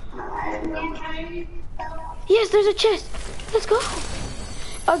 Yes, there's a chest. Let's go.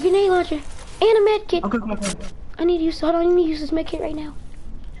 A grenade launcher and a med kit. Okay, come on. I need to use this med kit right now.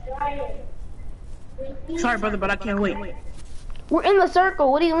 Sorry, brother, but I can't wait. We're in the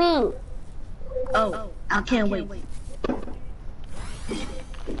circle. What do you mean? Oh, I can't wait.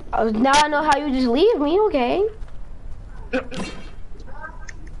 Now I know how you just leave me. Okay.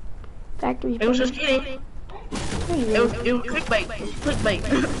 Factory. It was just kidding. It was clickbait.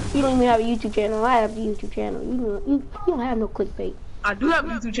 You don't even have a YouTube channel. I have a YouTube channel. You don't have no clickbait. I do have a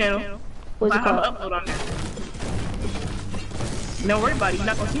YouTube channel. What's it called? I have an upload on there. Don't worry about it. You're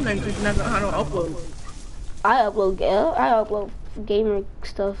not gonna see nothing because you're not gonna know how to upload. I upload gamer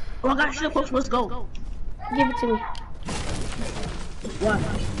stuff. Oh, I got shit post. Let's go. Give it to me. What?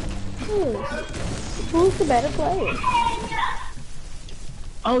 Who's the better player?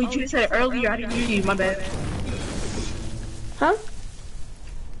 Oh, you should have said it earlier. I didn't hear you. My bad. Huh?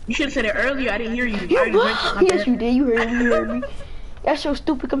 You should have said it earlier. I didn't hear you. Yes, you did. You heard me. That's your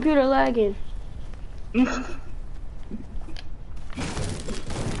stupid computer lagging.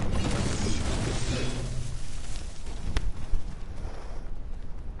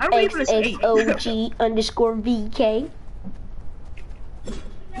 XXOG_VK.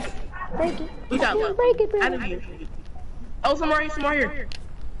 Break it. We got luck. Break it, bro. Oh, some more here.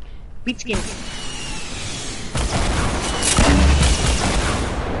 Beat skin.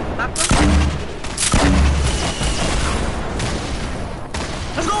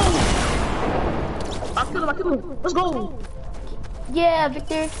 Let's go! I killed him. Let's go! Yeah,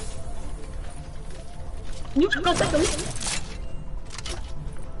 Victor. You took us second.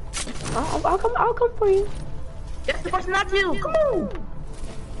 I'll come for you. That's the person not you. Come on.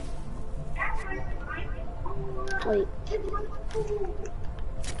 Wait.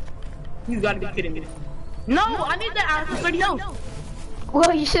 You gotta be kidding me. No, I need that out for 30 health.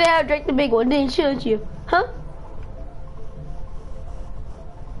 Well, you should have drank the big one, then shouldn't you? Huh?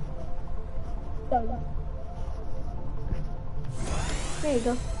 There you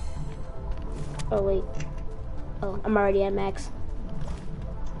go. Oh wait. Oh, I'm already at max.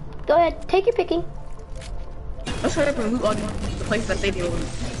 Go ahead, take your picking. Let's hurry up and loot all the places that they deal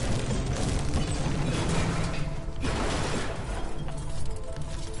with.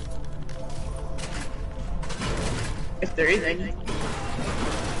 If there is any.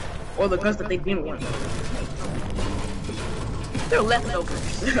 Or the guns that they didn't want. They're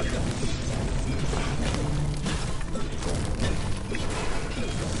leftovers.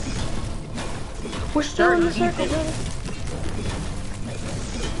 We're still in the circle, brother.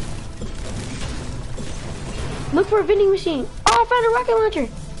 Look for a vending machine. Oh, I found a rocket launcher.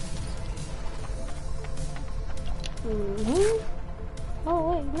 Oh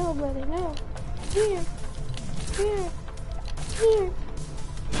wait, no, brother, no. Here.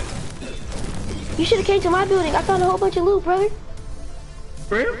 You should have came to my building. I found a whole bunch of loot, brother.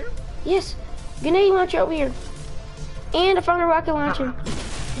 Really? Yes. Grenade launcher over here. And I found a rocket launcher.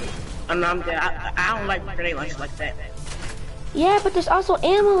 I'm dead. I don't like grenade launchers like that. Yeah, but there's also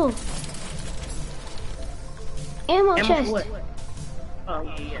ammo. Ammo chest. What? Oh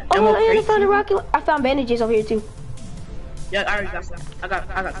yeah. Oh, Ammo and I crate found a too? rocket. I found bandages over here too. Yeah, I already got some. I got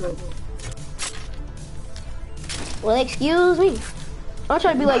 12. Well, excuse me. I'm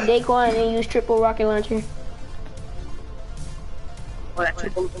trying to be like Daquan and use triple rocket launcher. Oh, that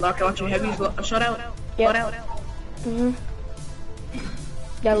triple rocket launcher. Have you shot out? Yep. Shot out?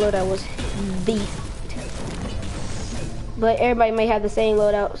 That loadout was beast. But everybody may have the same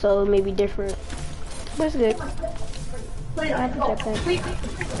loadout, so it may be different. But it's good. I have to check that.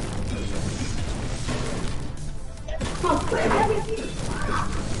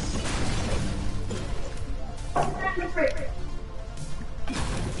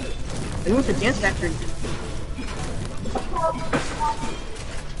 They went to Dance Factory.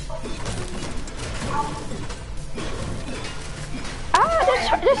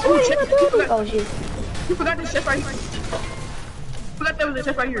 That's what you're doing. Oh shit. You forgot this chef right here. Forgot there was a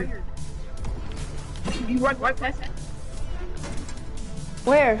chef right here. You right past it.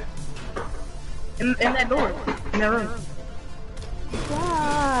 Where? In that door. In that room.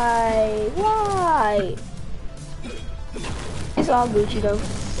 Why? It's all Gucci though.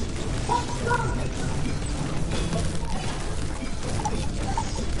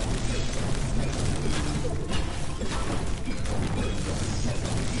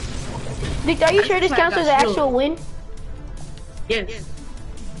 Victor, are you sure this counts as an actual win? Yes.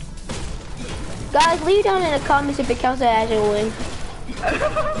 Guys, leave down in the comments if it counts as an actual win.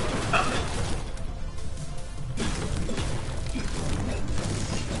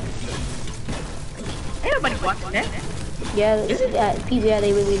 Everybody's watching that. Yeah, people, yeah,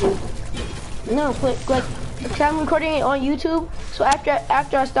 they really do. No, but like, cause I'm recording it on YouTube, so after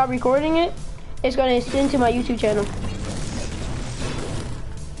I stop recording it, it's gonna send to my YouTube channel.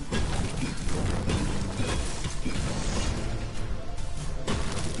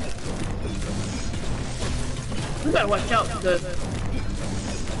 You gotta watch out because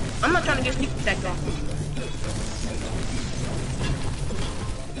I'm not trying to get sneak attacked on.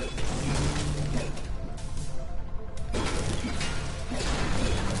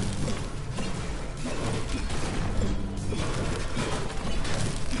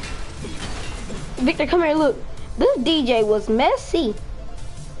 Victor, come here, look. This DJ was messy.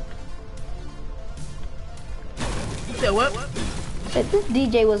 You said what? Said this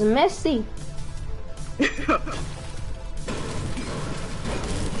DJ was messy.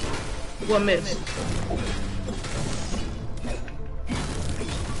 What miss?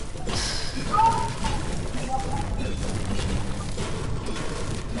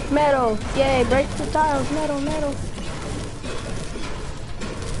 Metal, yay, break the tiles, metal.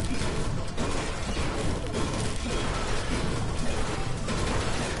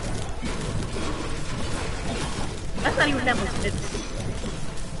 That's not even that much miss.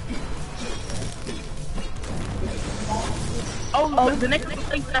 Oh, the next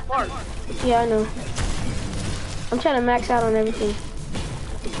place that far. Yeah, I know. I'm trying to max out on everything.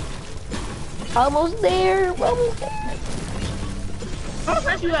 Almost there. How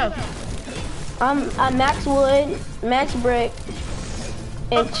much you have? I'm max wood, max brick,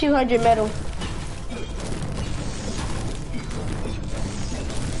 and 200 metal.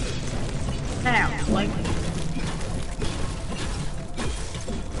 Now, like.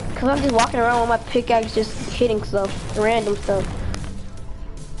 Cause I'm just walking around with my pickaxe just hitting stuff, random stuff.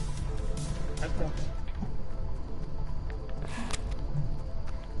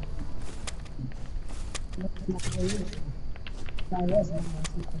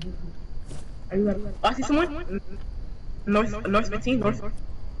 Are you ready? Oh, I see someone. North 15, north.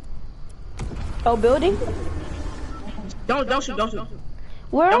 Oh, building? Don't shoot.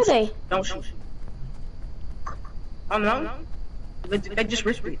 Where are Don't they? shoot. Don't shoot. I don't know. They just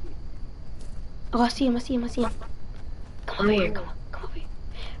risked it. Oh, I see him. Come over here. Come over here.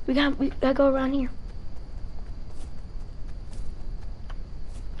 We gotta go around here.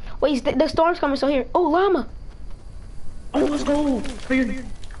 Wait, the storm's coming. So here. Oh, llama. Oh, let's go. Here.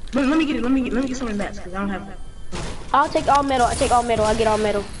 Let me get it. Let me get some of that because I don't have that. I'll take all metal. I'll get all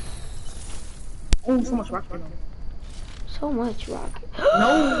metal. Oh, so much rock. So much rocket.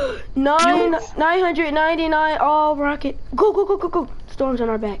 No. 999 all rocket. Go. Storm's on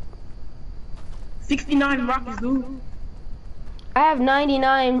our back. 69 rockets, dude. I have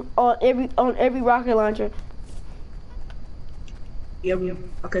 99 on every rocket launcher. Yeah,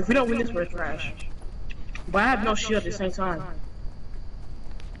 okay, if we don't win this, we're trash. But I have no shield at the same time.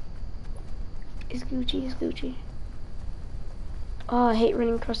 It's Gucci. Oh, I hate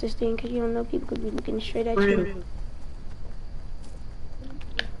running across this thing because you don't know people could be looking straight at you.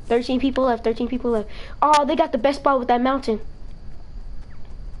 13 people left. Oh, they got the best spot with that mountain.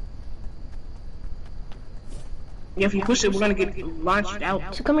 Yeah, if you push it, we're gonna get launched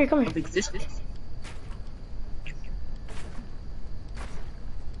out. So come here. Of existence.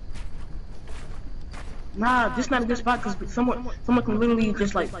 Nah, this not a good spot because someone can literally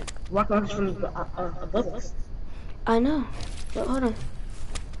just like rock launch from above us. I know. But hold on.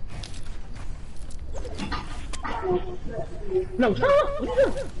 No, stop! What are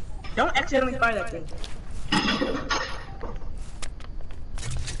you doing? Don't accidentally fire that thing.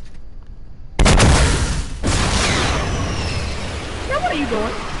 Now what are you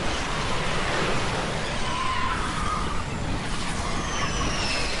doing?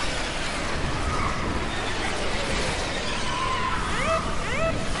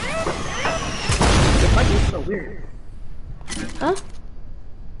 The fight is so weird. Huh?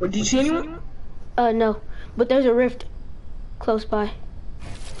 Or did you see anyone? No. But there's a rift close by.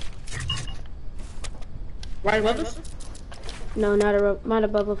 Right above us? No, not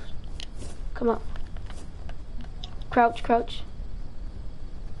above us. Come up. Crouch.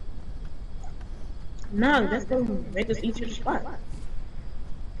 No, that's gonna make us easier to spot.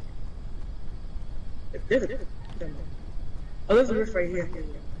 Oh, there's a rift right here.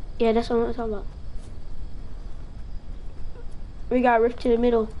 Yeah, that's what I'm talking about. We got a rift to the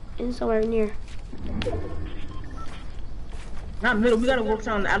middle and somewhere near. Not middle, we gotta work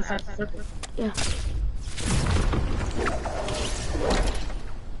on the outside of the circle. Yeah.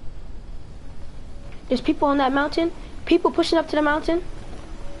 There's people on that mountain. People pushing up to the mountain.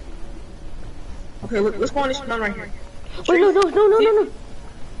 Okay, let's go on this mountain right here. Wait, no.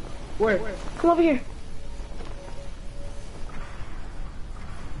 Where? Come over here.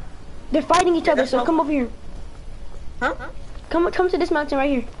 They're fighting each other, so come over here. Huh? Come to this mountain right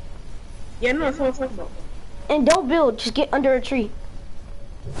here. Yeah, no, that's what I'm talking about. And don't build, just get under a tree.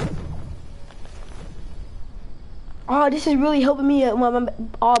 Oh, this is really helping me with my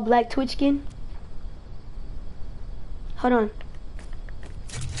all black Twitch skin. Hold on.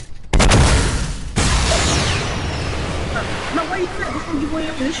 No, why you do that? This one give away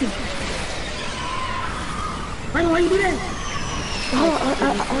your position. Why you do that? Oh,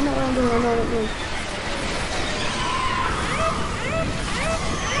 I know what I'm doing.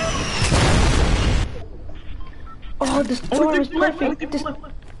 Oh, the storm is perfect.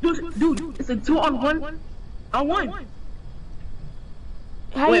 Dude, it's a 2-on-1. On one.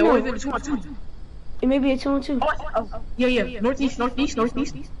 How you know? Or is it a 2-on-2? It may be a 2-on-2. Oh, yeah. Northeast.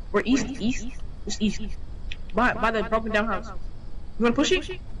 Or east. Just east. By the broken down house. You wanna push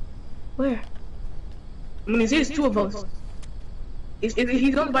it? Where? I mean, it's two of us. He's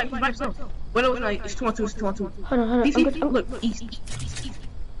going by himself. Well, no, it's 2-on-2. Hold on. Look, east.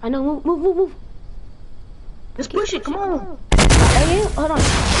 I know, move. Let's push it, come on. Hey, hold on.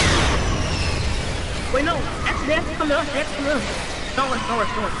 Wait, no. Actually, they have to come to us. Don't rush.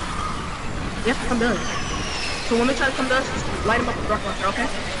 They have to come to us. So when they try to come to us, just light them up with rock launcher, okay?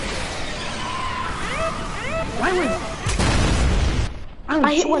 Why win?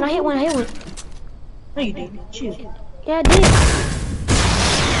 I hit one. No, you didn't. Chill. Yeah, I did.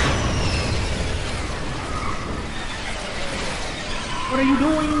 What are you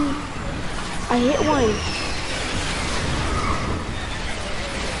doing? I hit one.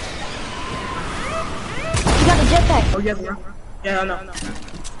 You got a jetpack. Oh, yeah, I know.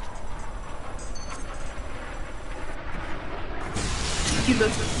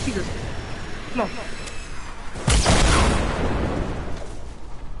 Jesus. Come on.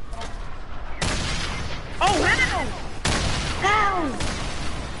 Oh, hell! Hell!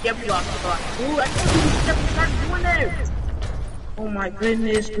 Yeah, we lost. Ooh, I told you we never start doing that. Oh my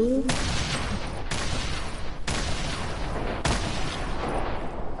goodness, dude.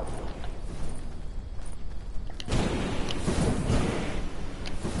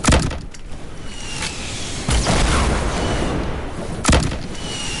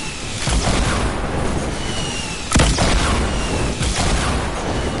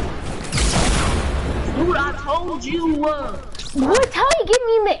 Dude, I told you. What? How you get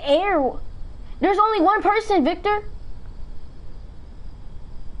me in the air? There's only one person, Victor.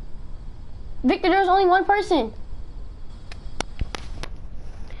 Victor, there's only one person.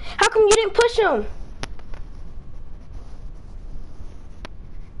 How come you didn't push him?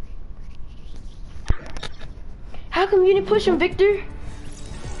 How come you didn't push him, Victor?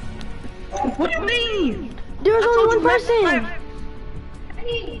 What do you mean? There was only one person.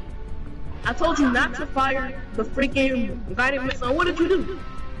 I told you not to fire the freaking guided missile. What did you do?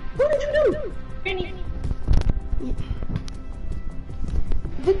 What did you do?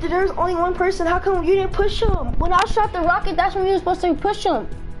 Victor, there's only one person. How come you didn't push him? When I shot the rocket, that's when you were supposed to push him.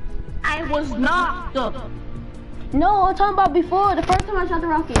 I was knocked up. No, I'm talking about before, the first time I shot the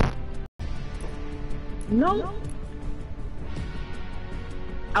rocket. No.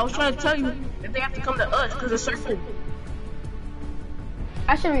 I was trying to tell you that they have to come to us because it's circle.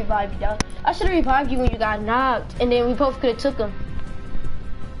 I should have revived you, though. I should have revived you when you got knocked, and then we both could have took him.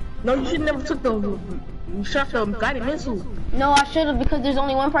 No, you should never took the shot the guided missile. No, I should have, because there's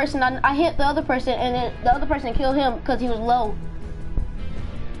only one person. I hit the other person, and then the other person killed him because he was low.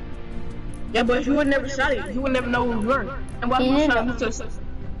 Yeah, but if you would never shot it, you would never know who we were. And while we shot him,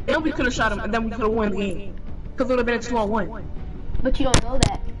 then we could have shot him, and then we could have won the game. Because it would have been a 2-on-1. But you don't know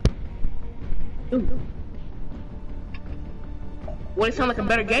that. Ooh. Would it sound like a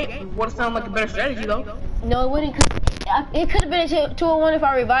better game? Would it sound like a better strategy, though? No, it wouldn't. It could have been a 2-on-1 if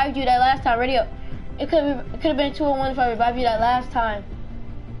I revived you that last time. Radio. It could have been a 2-on-1 if I revived you that last time.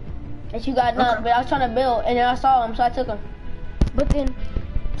 That you got knocked, but I was trying to build, and then I saw him, so I took him. But then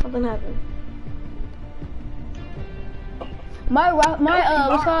something happened. My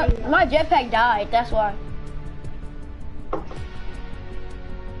jetpack died. That's why.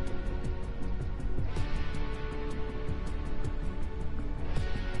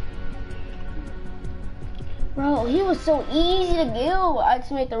 Bro, he was so easy to kill. I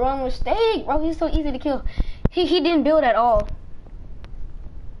just made the wrong mistake. Bro, he's so easy to kill. He didn't build at all.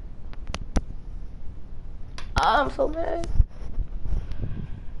 I'm so mad.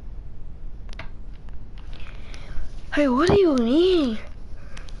 Hey, what do you mean?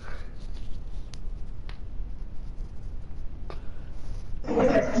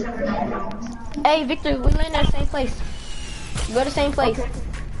 Hey, Victor, we land at the same place. Go to the same place.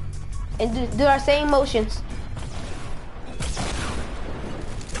 And do our same motions.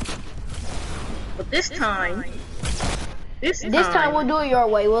 But this time we'll do it your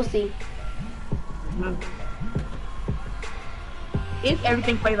way. We'll see. If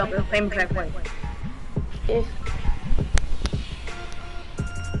everything plays out the same exact way. If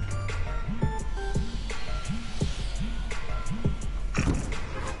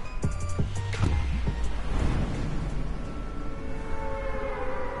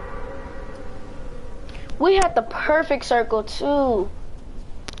we had the perfect circle too.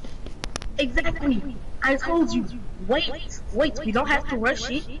 Exactly. I told you. Wait. We don't have to rush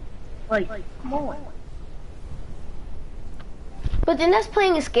it. Like, come on. But then that's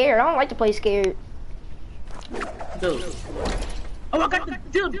playing scared. I don't like to play scared. Dude. Oh, I got the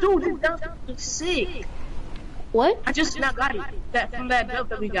dude. That was sick. What? I just now got it. From that build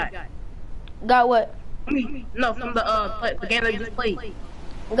that we got. Got what? No, from the game that we just played.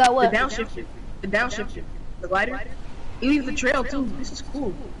 Got what? The downshifter. The glider. It leaves the trail too. This is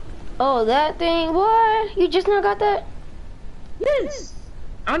cool. Oh, that thing, boy. You just now got that? Yes.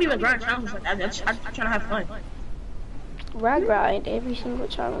 I don't even grind challenges like that. I'm trying to have fun. I grind every single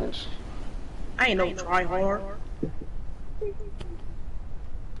challenge. I ain't no try hard.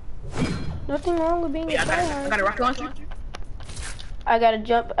 Nothing wrong with being a try I hard. got a rocket launcher. I got a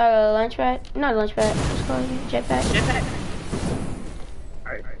jump, launch pad. Not launch pad. What's it called? Jetpack.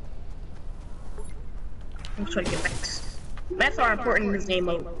 Alright. I'm trying to get max. Maps are important in this game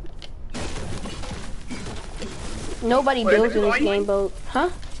mode. Nobody builds in this game mode.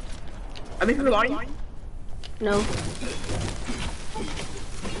 Huh? Are they people on you? No.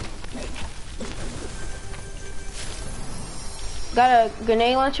 Got a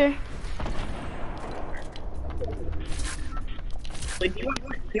grenade launcher? Wait, do you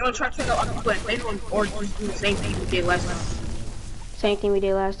want to try to figure out other people at Fatal or just do the same thing we did last time? Same thing we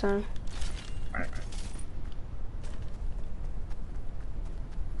did last time. Alright.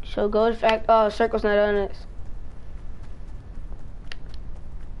 So go to fact. Oh, circle's not on it.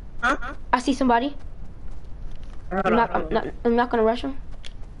 Huh? I see somebody. I'm not gonna rush him.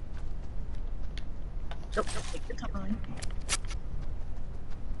 Nope, take your time.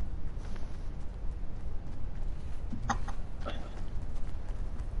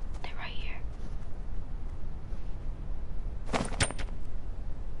 They're right here.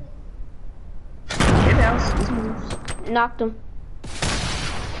 Get out. Knocked him.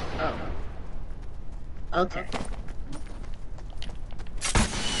 Oh. Okay.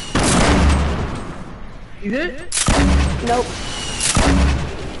 You good? Nope.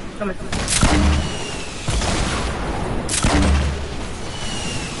 Come on.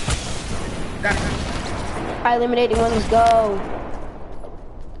 Got it. I eliminated one. Let's go.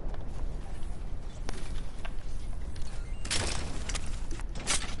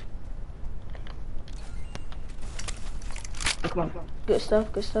 Oh, come on. Good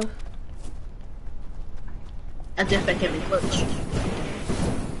stuff. Good stuff. I definitely can be clutch.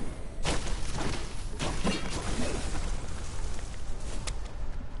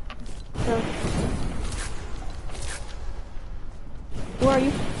 No. Where are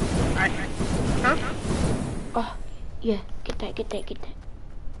you? Alright. Huh? Oh, yeah. Get that. Get that. Get that.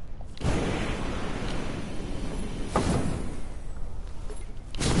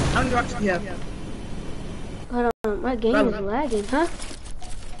 How many rocks do you have? Hold on. My game is lagging, huh?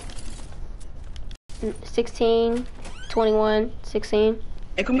 16, 21, 16.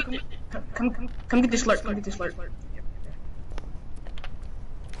 Hey, come get this slurp. Come get this slurp.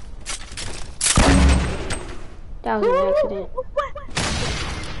 That was an accident.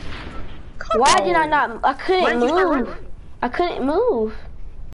 Why did I not? I couldn't move. I couldn't move.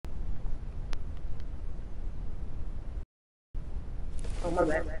 Oh, my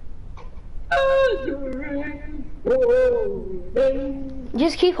bad.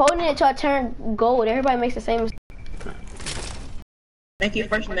 Just keep holding it till I turn gold. Everybody makes the same mistake. Thank you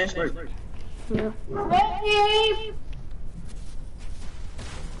first and then slurp. Yeah.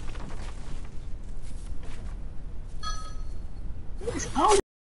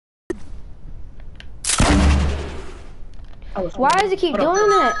 Why does it keep doing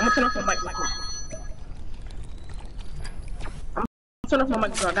that? I'm gonna turn off my mic. I'm gonna turn off my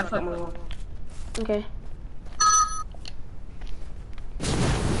mic, so I gotta turn my mic. Okay.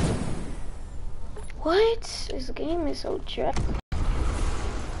 What? This game is so trash.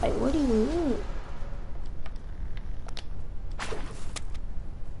 Like, what do you mean?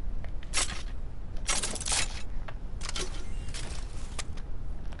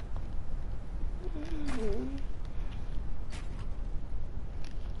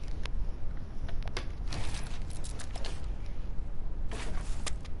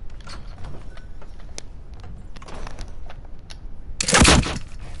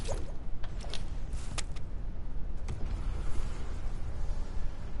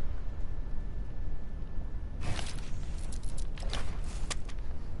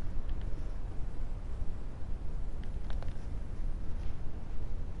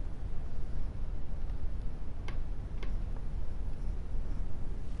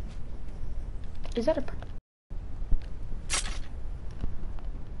 Is that a...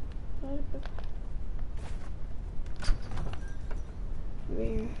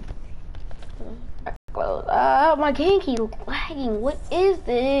 my game keeps lagging. What is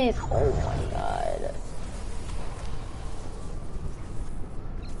this? Oh my god.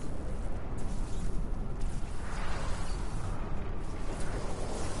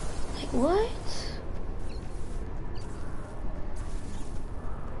 Like, what?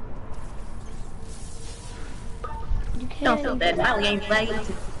 You can't. Don't feel bad. My game's lagging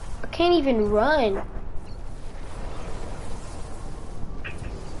too. I can't even run.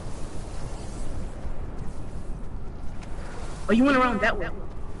 Oh, you went around that way. I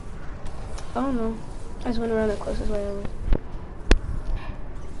don't know. I just went around the closest way I was.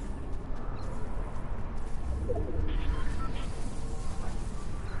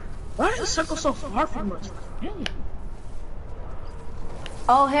 Why is the circle so far from us? Dang.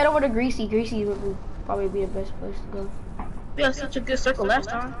 Oh, head over to Greasy. Greasy would probably be the best place to go. We had such a good circle last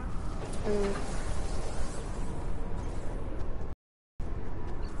time.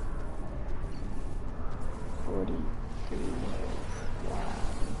 43.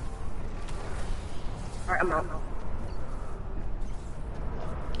 Alright, I'm out.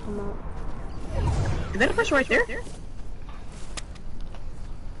 I'm out. Is that a person right there?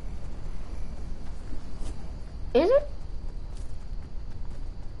 Is it?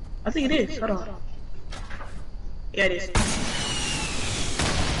 I think it is. Hold on. Yeah, it is.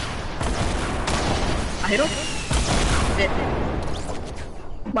 I hit him. Dead.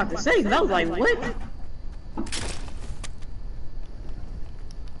 I'm about to say, 'cause I was like, what?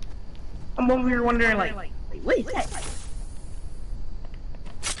 I'm over here wondering, like, what is that?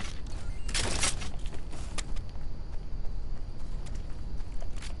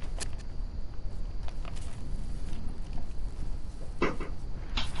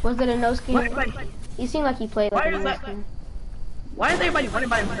 Was it a no skin? He seemed like he played like a no skin. Why is everybody running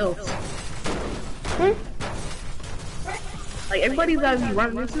by themselves? Hmm? Like, everybody that we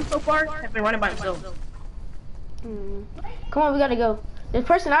run into so far have been running by themselves. Mm. Come on, we gotta go. This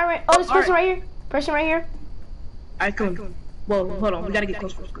person I ran. Oh, this person right here. Person right here. Alright, come. Well, hold on. We gotta get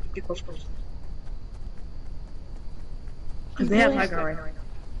close first. Get close first. Cause they have high ground right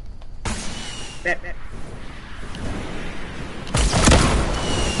now. Back.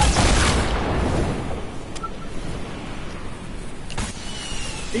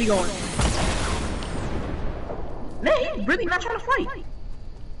 Where you going? Man, he's really not trying to fight.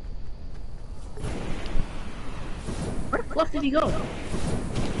 Where the fuck did he go?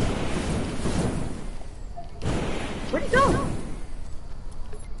 Where'd he go?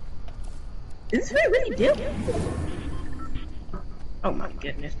 Is this man really dead? Oh my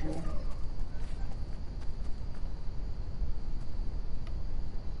goodness, dude.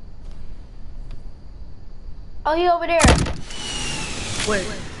 Oh, he over there. Where?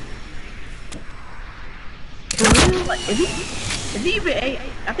 Like, is he even a?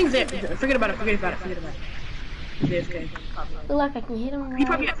 I think it's there. Forget about it. He's AFK. Feel like I can hit him. He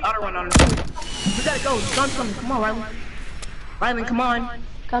probably has auto run on him. We gotta go. Gun's coming. Come on, Rylan. Rylan, come on.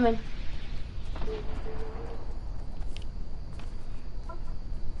 Coming.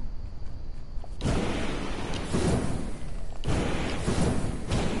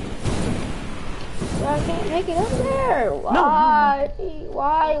 I can't make it up there. Why? No.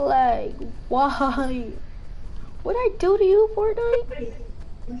 Why, like? Why? What'd I do to you, Fortnite?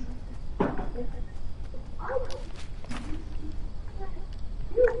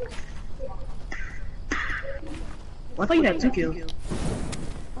 Well, I thought you had 2 kills.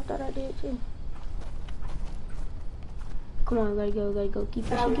 I thought I did too. Come on, gotta go. Keep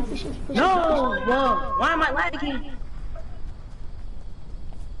pushing. No! Whoa! Why am I lagging?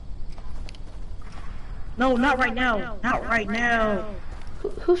 No, not right now. Not right now.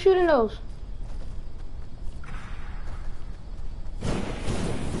 Who's shooting those?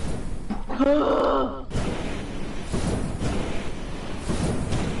 No.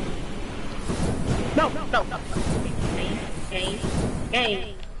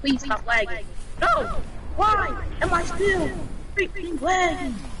 Game. Please stop lagging. No! Why am I still freaking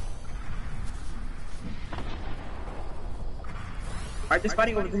lagging? Alright, just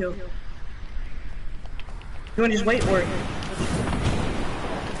fighting over the hill. You wanna just wait or?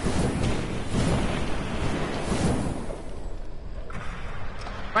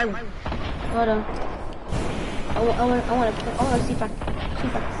 Right. Hold on. I wanna see if I can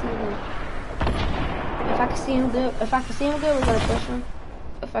see him. If I can see him good, we're gonna push him.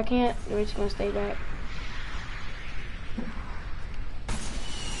 If I can't, then we're just gonna stay back.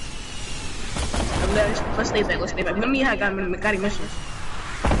 Let's stay back. You know me, I got missions.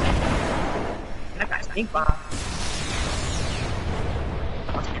 I got stink bomb.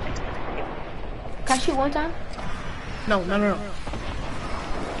 Can I shoot one time? No.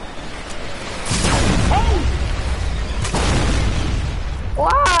 Oh!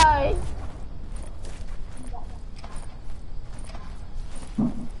 Why?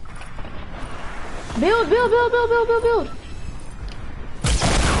 Build.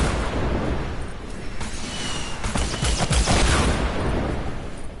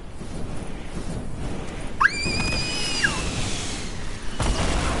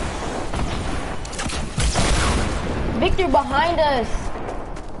 Victor, behind us.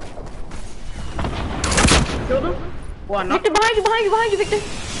 Killed him? Well, Victor, behind you, Victor.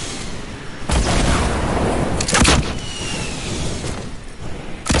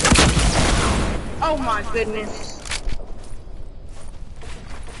 Oh my goodness.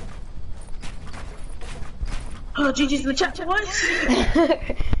 Oh, GG's in the chat, boys.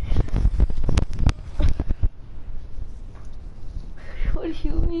 What do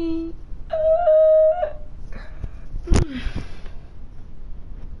you mean?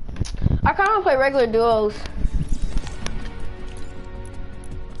 I kind of play regular duos.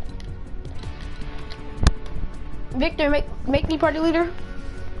 Victor, make me party leader.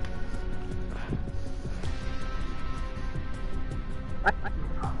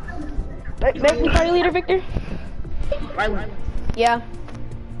 Make me party leader, Victor. Right. Yeah.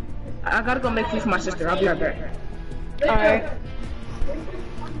 I gotta go make food for my sister. I'll be right back. Alright.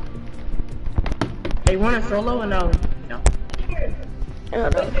 Hey, you want a solo or no? No. I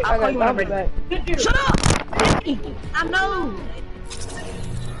got Bobby back. Shut up! I know!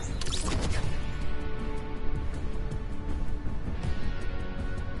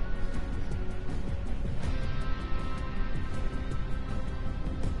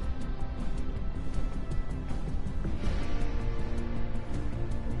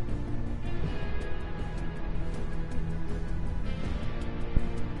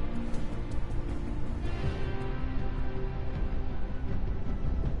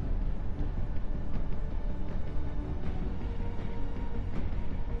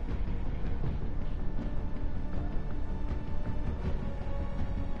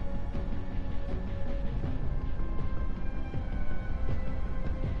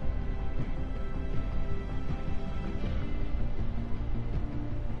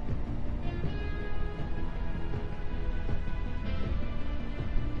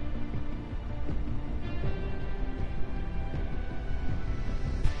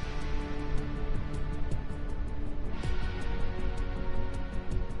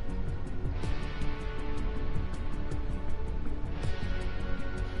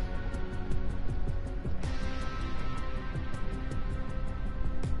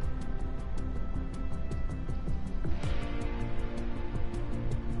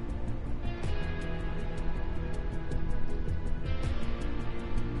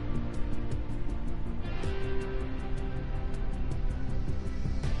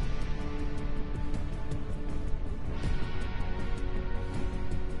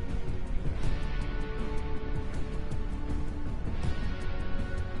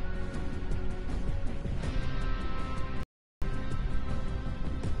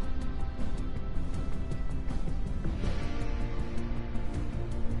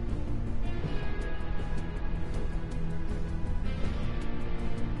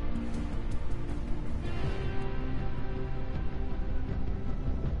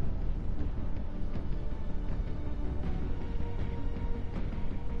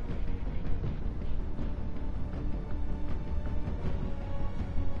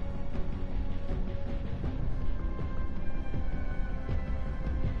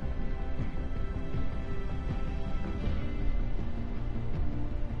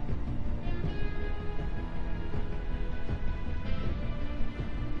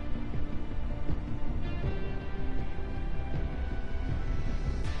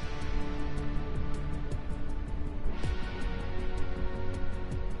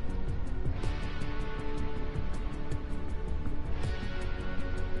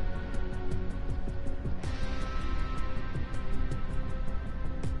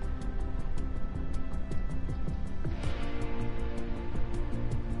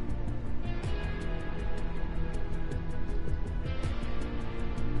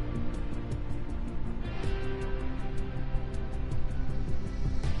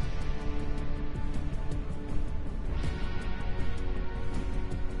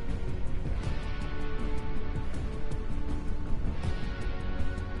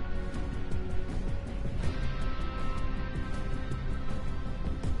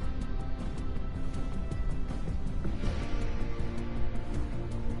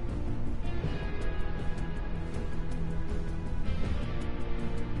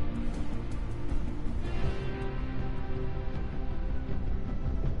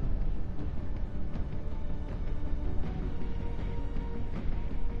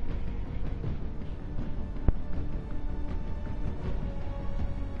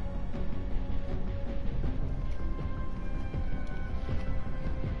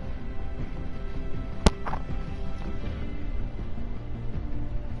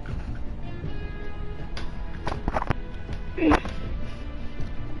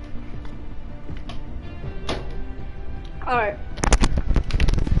 Alright.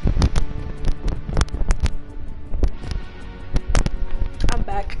 I'm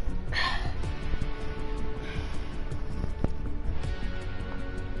back.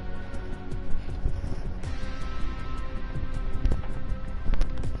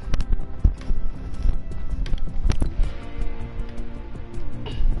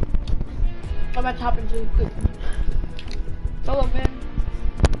 I'm about to hop into a quick solo man.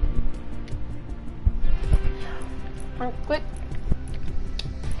 Quick.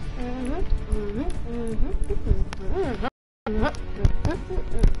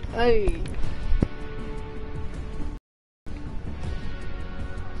 Hey.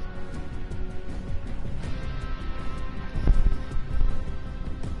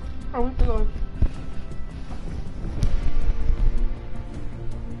 I want to go.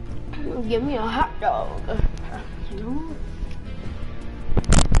 Give me a hot dog.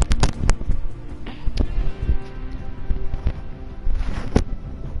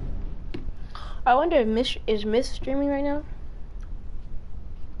 I wonder if Miss streaming right now?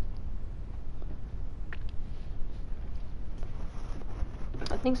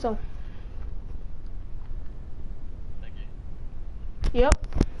 I think so. Yep.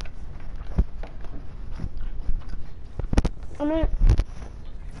 I mean,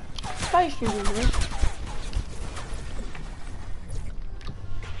 probably streaming, man.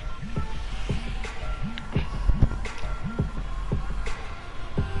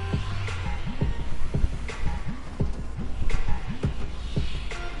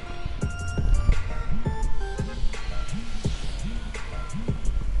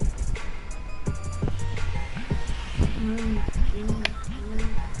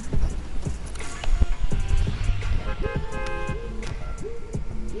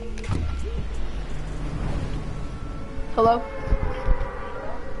 Hello?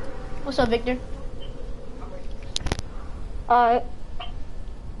 What's up, Victor? Alright.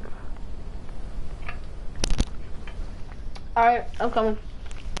 Alright, I'm coming.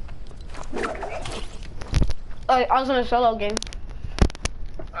 Alright, I was in a solo game.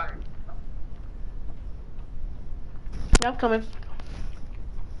 Alright. I'm coming.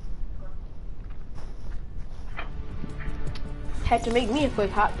 Had to make me a quick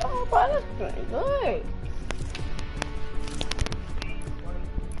hot dog, but that's pretty good.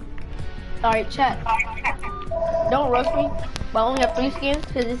 Alright, chat. Don't rush me, but I only have 3 skins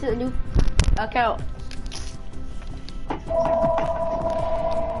because this is a new account.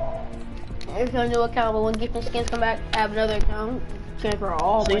 It's a new account, but when gifting skins come back, I have another account. Transfer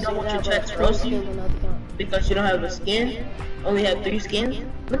all so you don't want your chat to roast you because you don't have a skin? Only have 3 skins?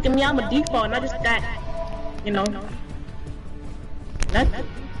 Look at me, I'm a default and I just got, you know, nothing.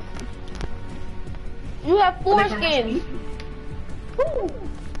 You have 4 skins. Woo.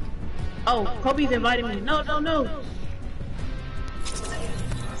 Oh, Kobe's invited me. No, no, no.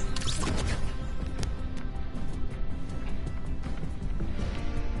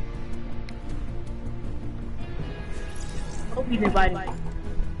 Kobe's invited me.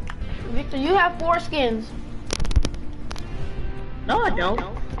 Victor, you have 4 skins. No, I don't.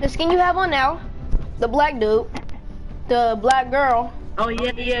 The skin you have on now, the black dude, the black girl. Oh yeah.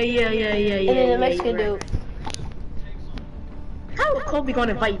 And then the Mexican dude. How is Kobe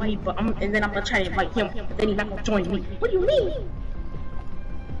gonna invite me, but and then I'm gonna try to invite him, but then he's not gonna join me? What do you mean?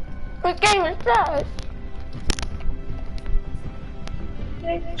 What game is that?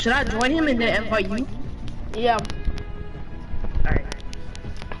 Should I join him and then invite you? Yeah. Alright.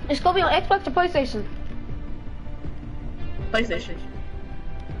 It's gonna be on Xbox or PlayStation? PlayStation.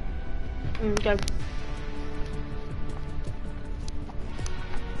 Okay.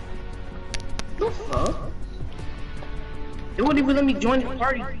 The fuck? It wouldn't even let me join the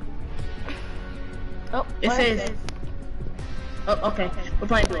party. Oh, it says. Oh, okay. We're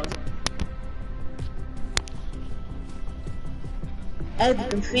playing Duos. As you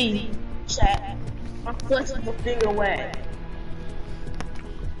can see, chat, I'm flexible finger away.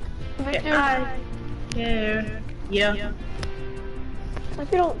 Victor, I care. Yeah.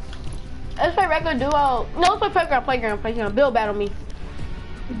 if you don't, let's play regular duo. No, let's play playground. Build battle me.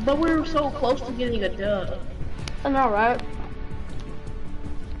 But we were so close to getting a dub. I know, right?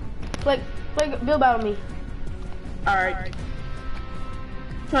 Play build battle me. Alright.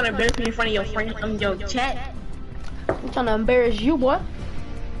 Trying to embarrass me in front of your friend, your chat. I'm trying to embarrass you, boy.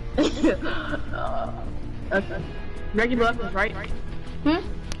 Okay. Regular weapons, right?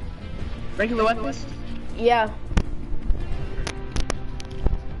 Regular weapons? Yeah.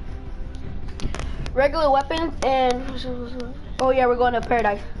 Regular weapons and oh yeah, we're going to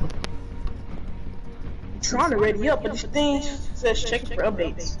paradise. I'm trying to ready up, but this thing says check for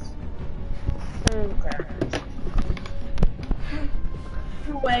updates. Okay.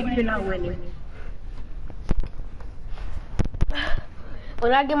 Swag, you're not winning.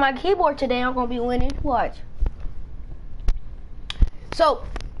 When I get my keyboard today, I'm gonna be winning. Watch. So,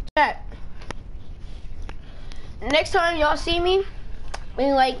 chat. Next time y'all see me,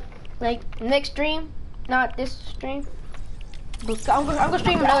 in like next stream, not this stream. I'm gonna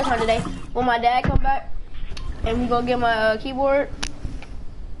stream another time today when my dad come back, and we gonna get my keyboard.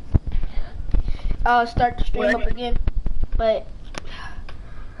 I'll start the stream up again, but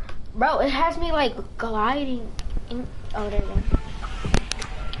bro, it has me like gliding. Oh, there we go.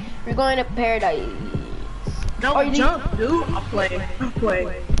 We're going to paradise. No, jump, dude. I'll play.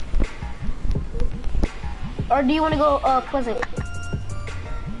 Or do you want to go Pleasant?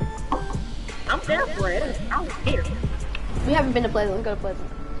 I'm there for it. I don't care. We haven't been to Pleasant. Let's go to Pleasant.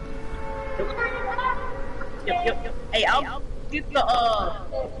 Yep. Hey, I'll get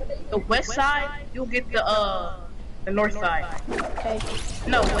the west side. You'll get the north side. Okay.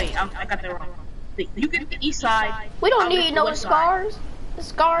 No, wait, I got that wrong. You get the east side. We don't I'll need get the no west side. scars. The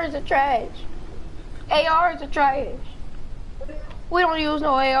scars are trash. ARs are trash. We don't use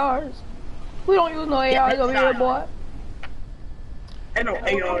no ARs. We don't use no ARs over here, boy. I know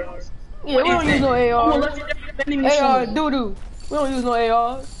ARs. Yeah, we don't use no Oh, ARs. legendary vending machine. AR doo-doo. We don't use no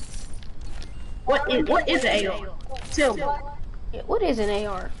ARs. What is an AR? Tell me. Yeah, what is an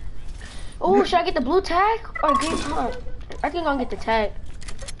AR? Oh, should I get the blue tag or green pump? I think I'll get the tag.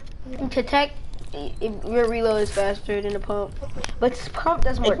 To tag, your reload is faster than the pump, but this pump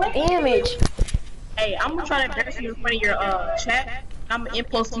does more damage. Hey, I'm gonna try to embarrass you in front of your chat. I'm gonna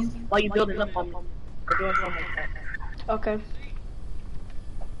impulse you while you build it up on me. Or doing something like that. Okay.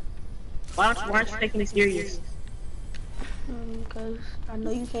 Why aren't you taking me serious? Because I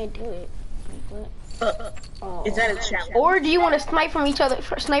know you can't do it. Is that a challenge? Or do you want to snipe from each other,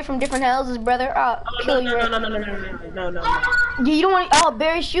 snipe from different houses, brother? I'll kill you. No. You don't want. I'll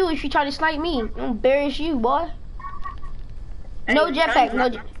embarrass you if you try to snipe me. I'll embarrass you, boy. No jetpack.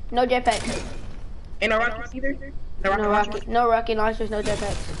 No jetpack. Ain't no rockets either. No rocket launchers. No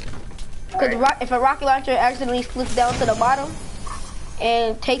jetpacks. Because if a rocket launcher accidentally slips down to the bottom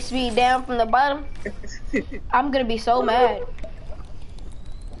and takes me down from the bottom, I'm gonna be so mad.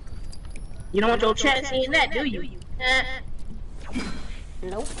 You don't want your chat seeing that, do you?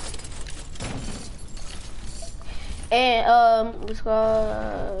 Nope. And let's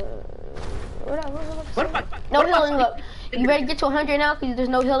go. What about No healing up. You ready to get to 100 now? Cause there's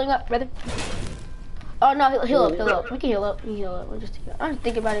no healing up, brother. Oh no, heal up. We can heal up. I'm just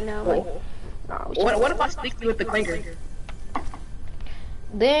thinking about it now. I'm like, nah. What if I stick you with the clinger?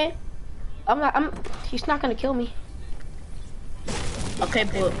 Then he's not gonna kill me. Okay,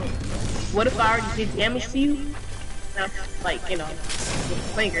 but what if I already did damage to you? Like, you know, with the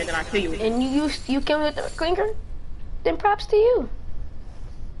clinger, then I kill you. And you kill me with the clinger? Then props to you.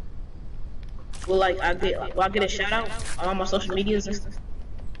 Well, like, will I get a shout out on all my social medias and stuff?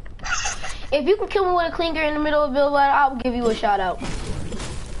 If you can kill me with a clinger in the middle of build battle, I'll give you a shout out.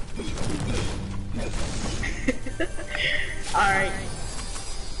 Alright.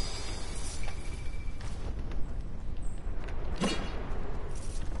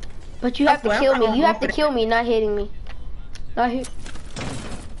 But you have to kill me. You have to kill me, not hitting me. Not hit.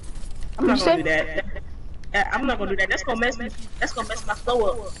 I'm not gonna do that. I'm not gonna do that. That's gonna mess my flow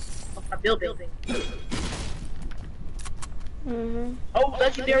up of my building. Oh,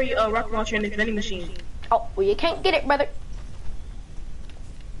 legendary rocket launcher in this vending machine. Oh, well you can't get it, brother.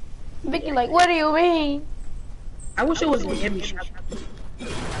 Vicky, like, what do you mean? I wish it was a heavy shot.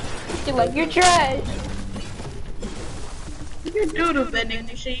 You're like, you're trash. You do the vending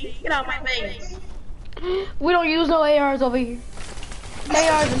machine. Get out my face. We don't use no ARs over here.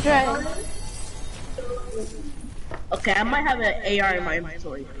 ARs are trash. Okay, I might have an AR in my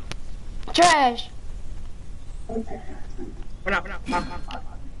inventory. Trash. We're not.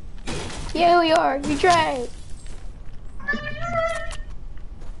 Yeah, we are. You trash.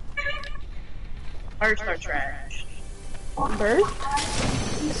 Birds are trash. Birds?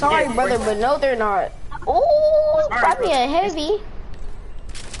 Sorry, Yeah, brother, but no, they're not. Oh, Sorry, probably bro. a heavy.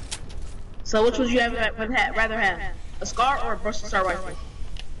 So which would you rather have? A SCAR or a Bristol Star rifle?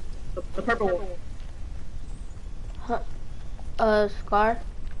 The purple one. Scar.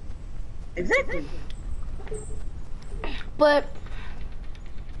 Exactly. But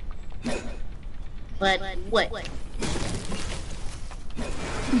what?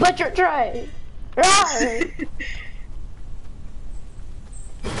 But you're trash. Right.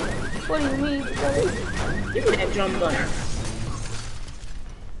 What do you mean, brother? Give me that drum gun.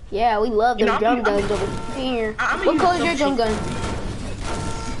 Yeah, we love You those know, drum guns over here. I'm What gonna color is use your drum gun?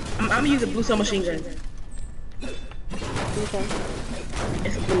 I'm gonna use a blue submachine gun. Okay.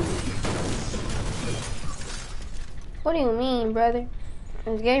 It's blue. What do you mean, brother?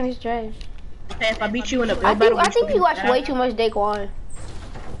 This game is trash. Okay, if I beat you in a build I battle, think you watch way too much Daquan.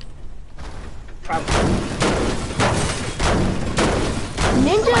 Probably.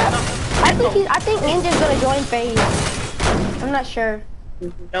 Ninja? I think Ninja's gonna join FaZe. I'm not sure.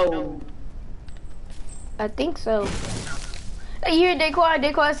 No. I think so. You hear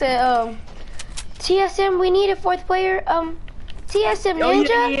Daquan said, TSM, we need a fourth player. TSM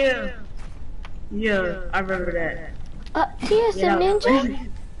Ninja? Yeah, I remember that. TSM Ninja?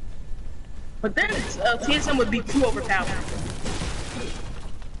 But then TSM would be too overpowered.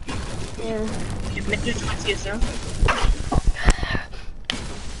 Yeah. If Ninja joined TSM.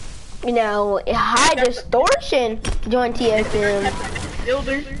 You know, high distortion join TSM.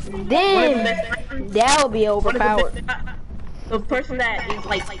 builder. Then that would be overpowered. The person that is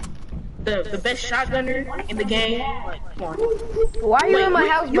like the best shotgunner in the game. Like, come on. Why are you in my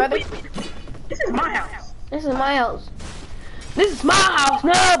house, brother? This is my house. This is my house. This is my house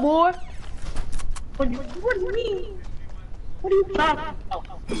now, boy. What do you mean? What are you talking about?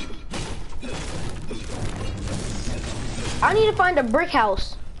 I need to find a brick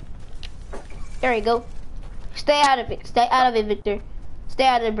house. There you go. Stay out of it. Stay out of it, Victor. Stay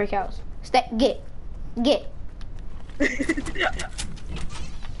out of the brick house. Get.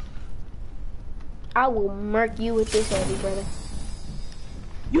 I will murk you with this heavy, brother.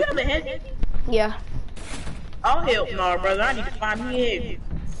 You have a heavy? Yeah. Oh hell no, brother. I need to find me heavy.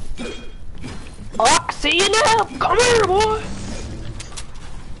 Oh, I see you now. Come here, boy.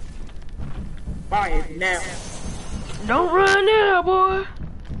 Fire now. Don't run now, boy.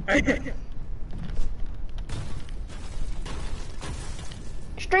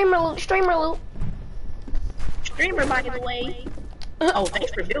 Streamer loot. Streamer, by the way. Oh,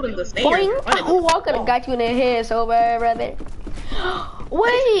 thanks for building the stairs. Boing. Oh, I could have got you in the head so bad, brother.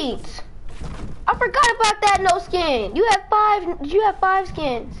 Wait. I forgot about that no skin. You have 5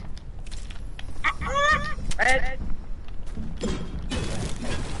 skins.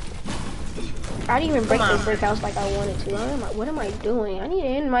 I didn't even break this brick house like I wanted to. What am I doing? I need to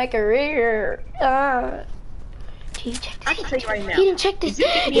end my career. He check this. I can tell you right now. He didn't check this. You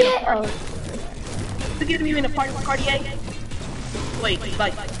give me in a party with Cartier? Wait,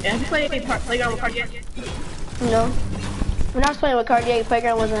 like, have you played a playground with Cartier? No. When I was playing with Cartier,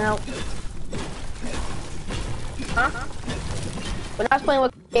 playground wasn't out. Huh? When I was playing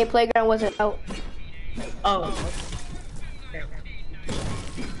with Cartier, playground wasn't out. Oh.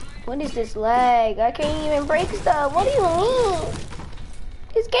 What is this lag? I can't even break stuff. What do you mean?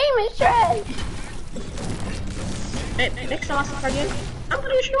 This game is trash. Next time I see Cartier, I'm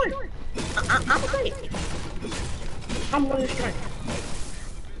gonna destroy it. I'm okay. I'm gonna destroy it.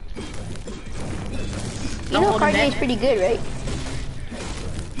 You know Cartier is pretty good, right?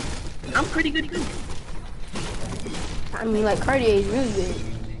 I'm pretty good too. I mean, like, Cartier is really good.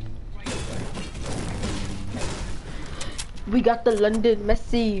 We got the London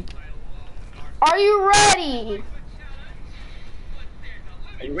Massive. Are you ready?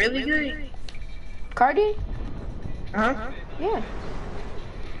 Are you really good? Cartier? Uh-huh. Yeah.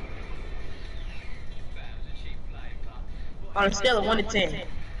 On a scale of 1 to 10.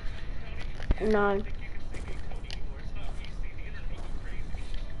 9.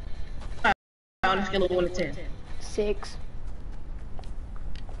 On a scale of 1 to 10. 6.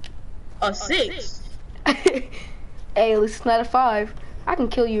 A 6? Hey, at least it's not a 5. I can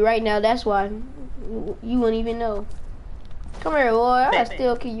kill you right now, that's why. You wouldn't even know. Come here, boy. I can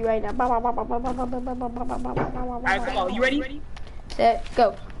still kill you right now. Alright, come on. You ready? Set,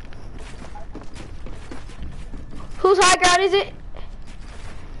 go. Whose high ground is it?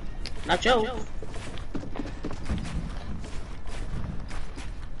 Not yours.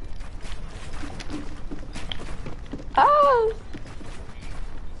 Oh.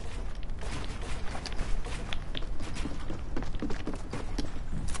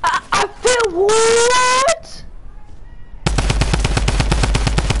 I feel what?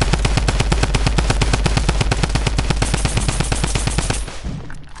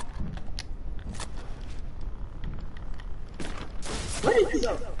 Where did you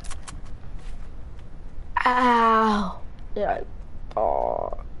go? Ow. Yeah.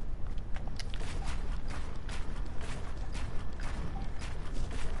 Oh.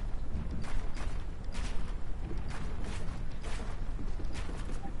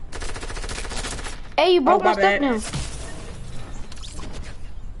 Hey, you broke my stuff now.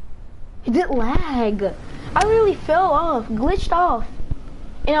 It didn't lag. I really fell off, glitched off.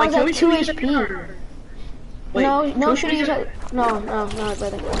 And I was at 2 HP. Wait, no shooting each other. No,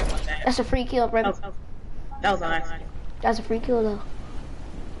 brother. That's a free kill, brother. That was an accident. That's a free kill, though.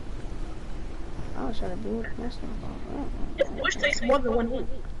 I was trying to do it. That's not Which takes more than 1 hit?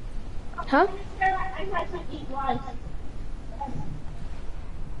 Huh?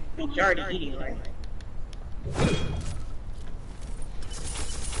 You're already eating, right?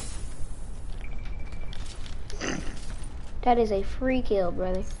 That is a free kill,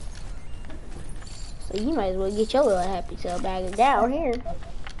 brother. So you might as well get your little happy self back down here.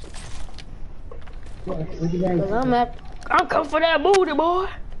 Cause I'm coming for that booty, boy.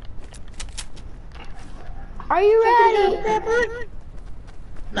 Are you ready?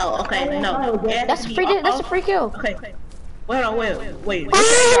 No, okay, no. That's a free. That's a free kill. Okay. Wait.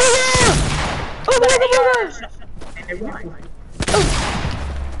 Oh my god!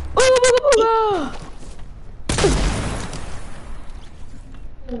 Oh.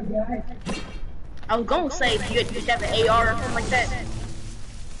 I was gonna say, do you have an AR or something like that?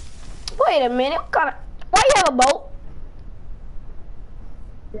 Wait a minute, why you have a boat?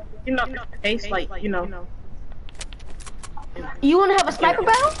 You know, case like, you know. You wanna have a sniper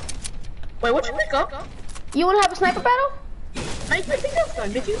battle? Wait, what you pick up? You wanna have a sniper battle? I didn't pick up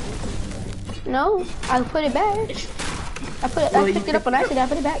something, did you? No, I put it back. I picked it up on accident, I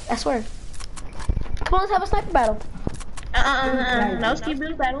put it back, I swear. Come on, let's have a sniper battle. No, Steve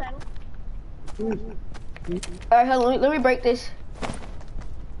Bill battle. Alright, hold on, let me break this.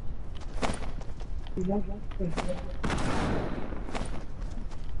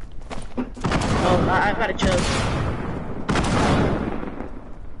 Oh, I gotta choose.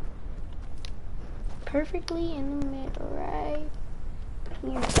 Perfectly in the middle, right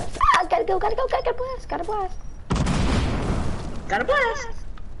here. Ah, gotta go, gotta blast, gotta blast. Gotta blast.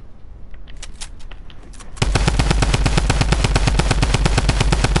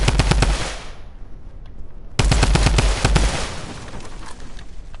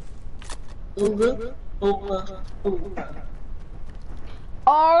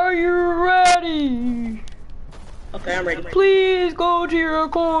 Are you ready? Okay, I'm ready. Please go to your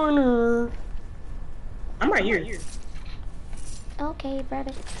corner. I'm right here. Okay,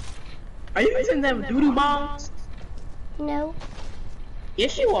 brother. Are you using them doodoo bombs? No.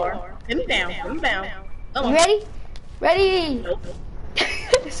 Yes, you are. Pin them down. Pin them down. Come on. You ready? Ready? Nope.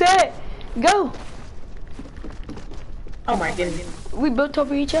 Set. Go. Oh my goodness. We built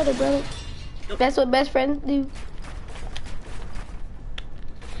over each other, brother. That's what best friends do.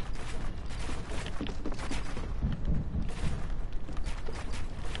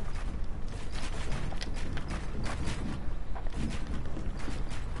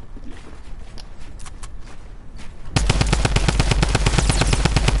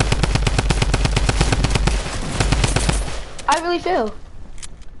 I really feel.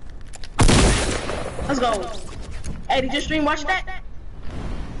 Let's go. Hey, did your stream watch that?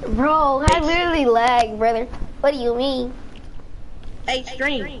 Bro, I literally lag, brother. What do you mean? Hey,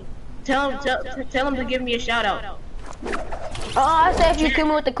 stream. Tell him to give me a shout out. Oh, I said if you kill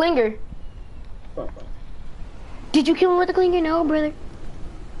me with the clinger. Did you kill me with the clinger? No, brother.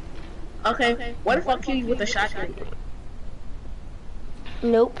 Okay. What if I kill you with a shotgun?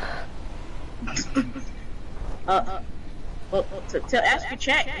 Nope. Well, ask your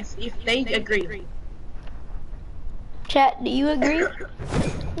chat and see if they agree. Chat, do you agree?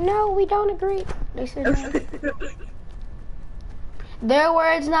 No, we don't agree. They said no. Their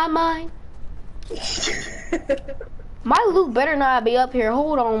words, not mine. My loot better not be up here.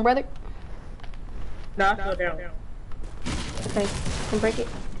 Hold on, brother. Nah, go down. Okay, can break it.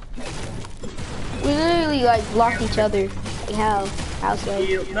 We literally like blocked each other. Like how so?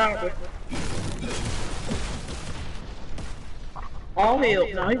 Oh hell,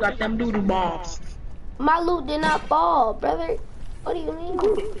 no, he got them doodoo bombs. My loot did not fall, brother. What do you mean?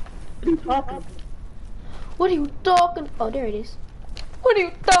 What are you talking about? What are you talking? Oh, there it is. What are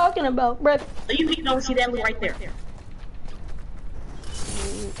you talking about, brother? You don't see that loot right there.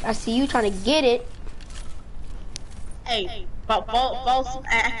 I see you trying to get it. Hey, false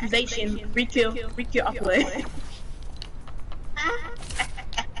accusation, re-kill off the way.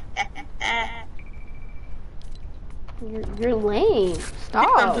 You're lame.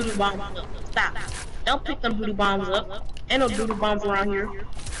 Stop. Pick them doodoo bombs up. Stop. Don't pick them doodoo bombs up. Ain't no doodoo bombs around here.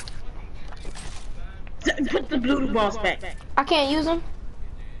 Put the doodoo bombs back. I can't use them?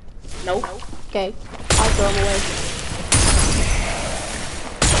 Nope. Okay. I'll throw them away.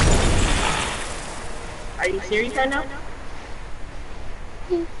 Are you serious right now?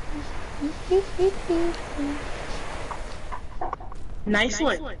 Nice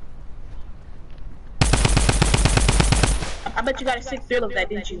one. I bet you got a sick thrill of that,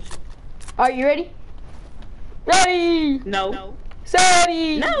 didn't you? Are you ready? Ready! No.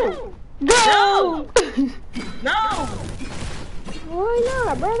 Ready! No! Go! No! Why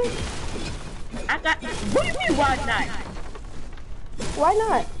not, brother? I got. What do you mean, why not? Why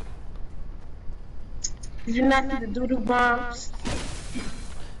not? Did you not see the doodoo bombs?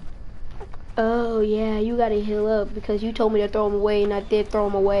 Oh yeah, you gotta heal up because you told me to throw them away and I did throw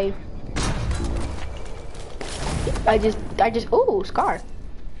them away. I just, ooh, Scar.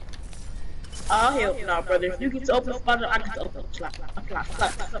 Oh hell no, brother. If you get to open the spot, I get to open the slot.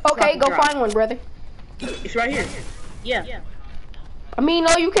 Okay, go find one, brother. It's right here. Yeah. I mean,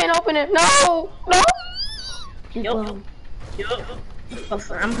 no, you can't open it. No! You bum. Yup.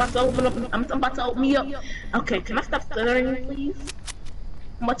 I'm about to open up. I'm about to open me up. Okay, can I stop stuttering, please?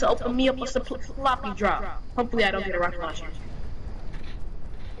 I'm about to open me up a floppy drop. Hopefully, I don't get a rocket launcher.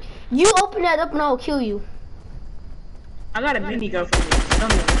 You open that up and I'll kill you. I got a minigun for you.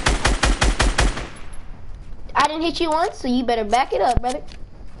 I didn't hit you once, so you better back it up, brother.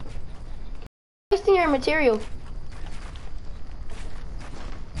 Wasting your material.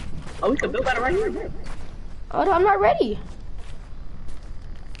 Oh, we can build that right here. Hold on, I'm not ready.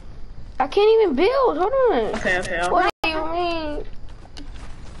 I can't even build. Hold on. Okay. What do you mean?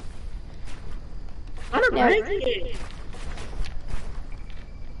 I'm not ready.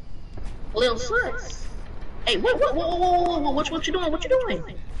 Little sus. Hey, what, what you doing? What you doing?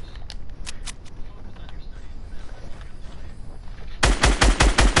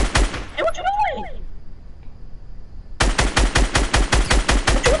 Hey, what you doing?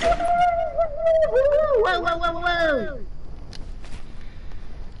 Whoa.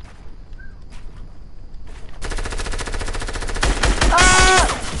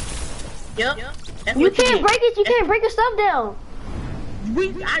 Yep. You can't break it. You can't break your stuff down. We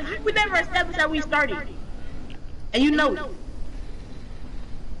never established how we started. And you know it.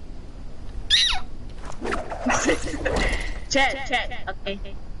 Chat. Okay.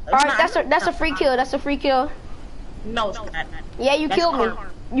 Alright, that's a free kill. That's a free kill. No, it's not. Yeah, you killed me.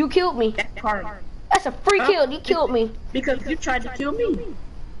 You killed me. That's karma. That's a free kill. You killed me. Because you tried to kill me.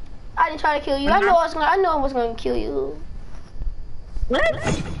 I didn't try to kill you. I know I was gonna kill you.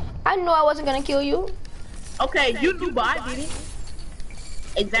 What? I knew I wasn't gonna kill you. Okay, you knew, but I didn't.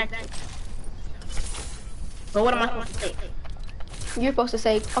 Exactly. So what am I supposed to say? You're supposed to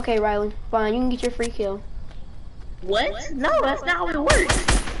say, okay, Riley, fine, you can get your free kill. What? No, that's not how it works.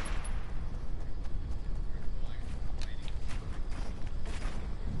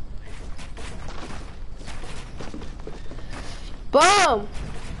 Boom!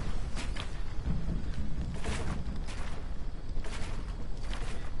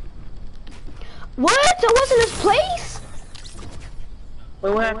 What? That wasn't his place?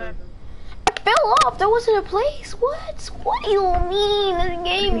 Wait, what happened? I fell off. That wasn't a place. What? What do you mean? This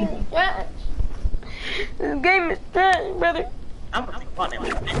game is trash. This game is trash, brother. I'm gonna think about it.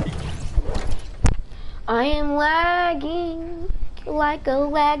 I am lagging like a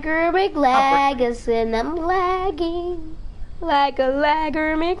lagger McLagason. I'm lagging like a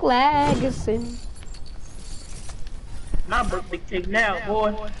lagger McLagason. My birthday cake now,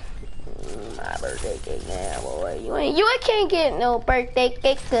 boy. My birthday cake now, boy. You can't get no birthday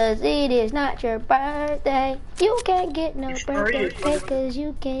cake cause it is not your birthday. You can't get no birthday cake cause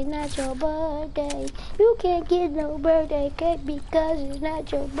you can't, not your birthday. You can't get no birthday cake because it's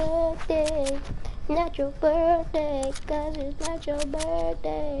not your birthday. Not your birthday cause it's not your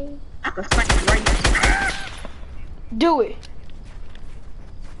birthday. I can smack you right now. Do it.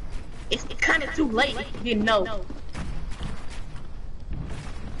 It's kinda too late if you didn't know.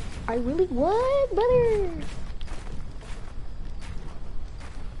 I really what, brother?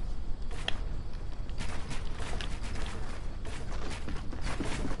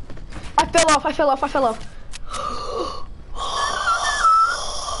 I fell off.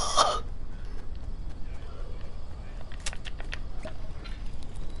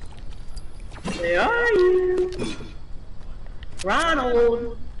 Where are you?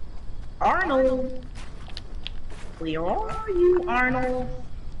 Ronald. Arnold. Where are you, Arnold?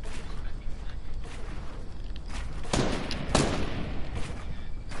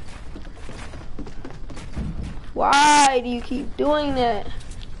 Why do you keep doing that?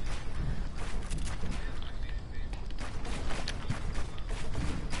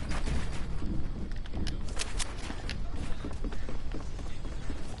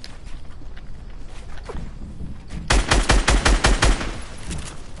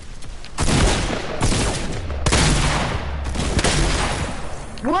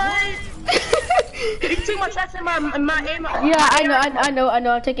 What? You took my shots in my aim. Yeah, I know.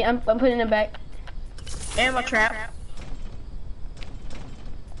 I'm putting it back. And my trap.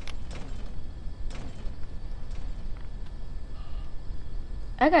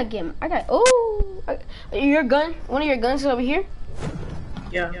 Your gun? One of your guns is over here?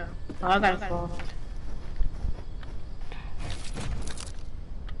 Yeah. Oh, I gotta fall.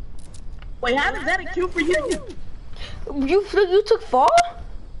 Wait, how is that a kill for you? You took fall?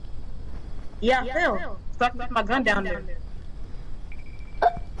 Yeah, I fell. Stuck with my gun down there.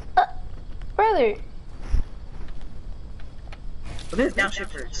 Brother. This down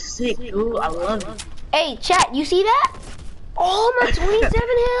shifter is sick, dude. I love it. Hey, chat, you see that? Oh, I'm at 27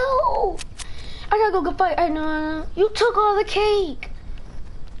 health. I gotta go fight. I know. You took all the cake.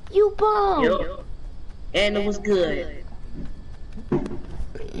 You bum. Yep. And it was good.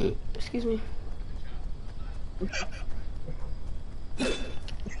 Excuse me.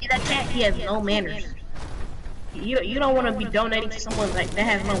 See that cat? He has no manners. You don't want to be donating to someone like that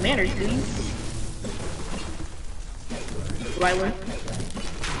has no manners, do you? Rylan?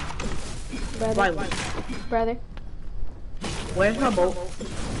 Riley, Brother. where's my boat?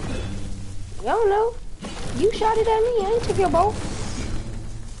 I don't know. You shot it at me. I ain't took your boat.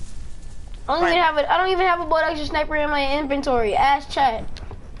 I don't even have a bolt action sniper in my inventory. Ask chat.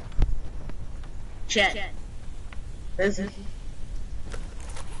 Chat. Listen.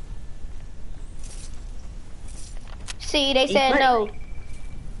 See, they said no.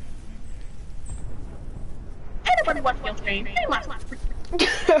 Anybody watching your stream?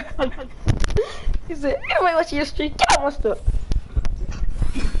 He said, anybody watching your stream? Get out my stuff.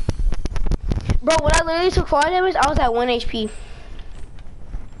 Bro, when I literally took 4 damage, I was at 1 HP.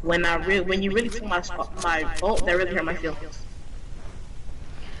 When you really took my bolt, that really hurt my feelings.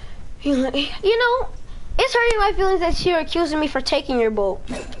 You know, it's hurting my feelings that you're accusing me for taking your bolt.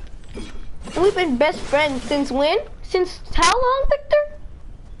 We've been best friends since when? Since how long, Victor?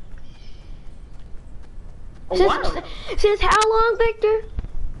 Since how long, Victor?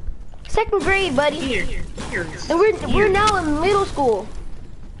 2nd grade, buddy. Years. And we're now in middle school.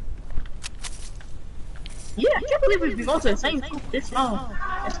 Yeah, I can't believe we've been going to the same school this long.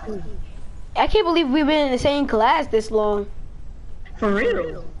 That's cool. I can't believe we've been in the same class this long. For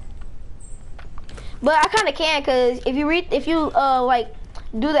real. But I kind of can, cause if you like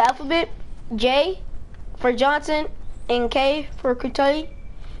do the alphabet, J for Johnson and K for Kentucky,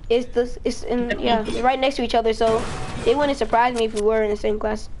 it's right next to each other. So it wouldn't surprise me if we were in the same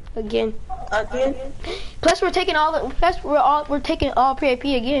class again. Plus we're taking we're taking all PAP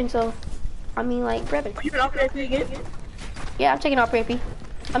again. So I mean, like, brother. You been all PAP again? Yeah, I'm taking all PAP.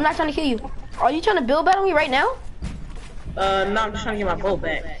 I'm not trying to kill you. Are you trying to build battle me right now? No, I'm just trying to get my bolt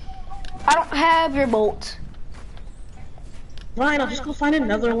back. I don't have your bolt. Fine, I'll just go find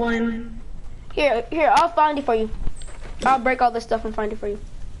another one. Here, I'll find it for you. I'll break all this stuff and find it for you.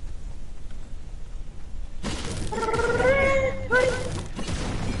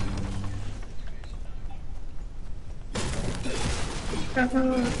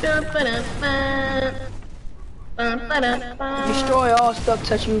 Destroy all stuff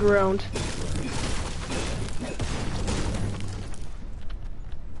touching ground.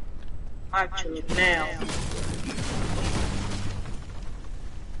 Actually, now.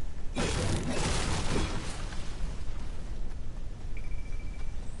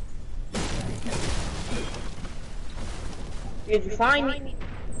 Did you find me?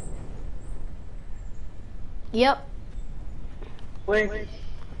 Yep. Where?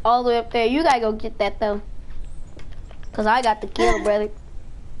 All the way up there. You gotta go get that though. Cause I got the kill, brother.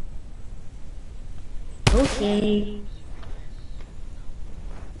 Okay.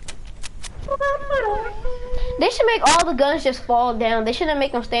 They should make all the guns just fall down. They shouldn't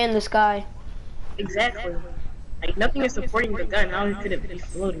make them stay in the sky. Exactly. Like, nothing is supporting the gun. How could it be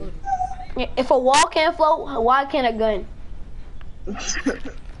floating? Yeah, if a wall can't float, why can't a gun?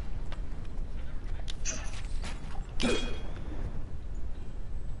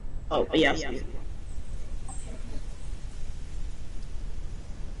 Oh, yeah, I see it.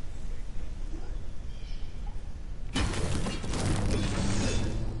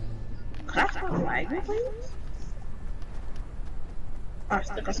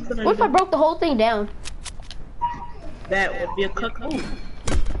 What if I broke the whole thing down? That would be a cook move.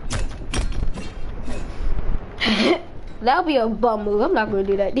 That would be a bum move. I'm not gonna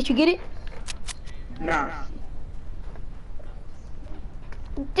do that. Did you get it? Nah.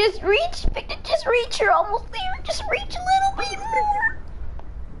 Just reach, Victor. Just reach. You're almost there. Just reach a little bit more.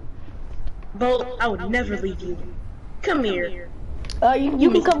 Bo, I would never leave you. Come here. You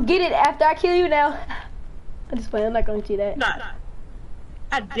can come get it after I kill you now. I'm just playing. I'm not gonna do that. Nah.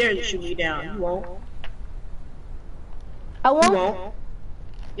 I dare you to shoot me down. You won't. I won't. You won't.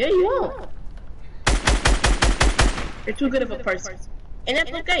 Yeah, you won't. You're too good of a person. And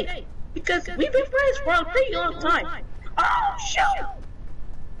that's okay. Because we've been friends for a pretty long time. Oh, shoot!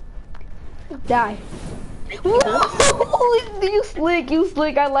 Die. You slick. You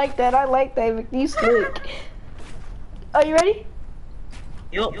slick. I like that. I like that. You slick. Are you ready?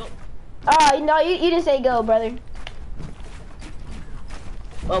 Yup. No, you didn't say go, brother.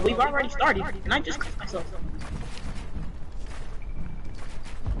 Well, we've already started, and I just clicked myself.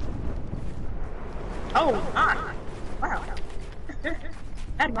 Oh, ah. Wow.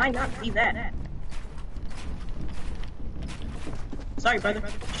 How did I not see that? Sorry, brother.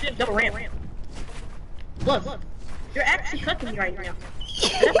 You should have double ramp. Look, you're actually cutting me right now.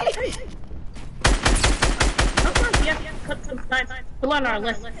 That's okay. Sometimes we have to cut sometimes to learn our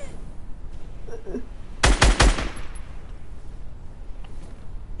lesson.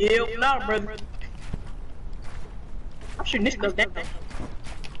 Ew, nah, brother. I'm sure Nick does that though.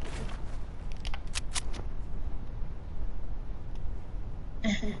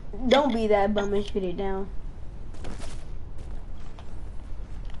 Don't be that bum and shoot it down.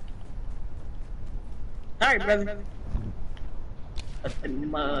 Alright, brother.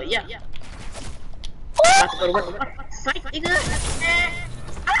 Yeah. About to go to work. Psych, nigga.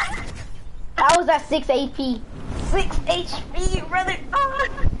 I was at 6 AP. 6 HP, brother.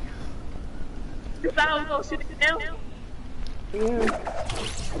 You thought I was gonna shoot it down?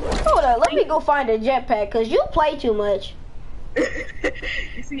 Hold up, let me go find a jetpack, cause you play too much.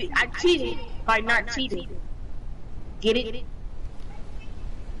 You see, I cheated by not cheating. Get it?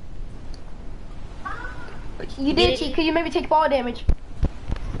 You did cheat, cause you made me take fall damage.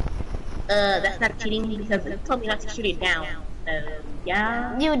 That's not cheating because you told me not to shoot it down.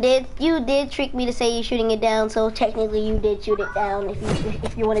 Yeah. You did trick me to say you're shooting it down, so technically you did shoot it down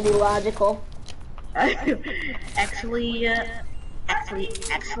if you want to be logical. Actually, I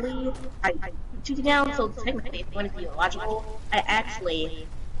shoot it down, so technically if you want to be logical, I actually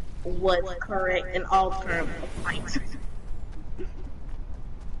was correct in all terms of fight.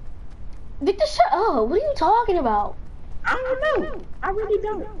 Victor, shut up. What are you talking about? I don't know. I really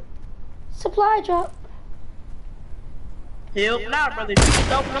don't. Supply drop. Hell nah, brother. You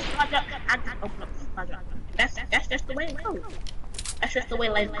can open up supply drop. I can open up supply drop. That's just the way it goes. That's just the way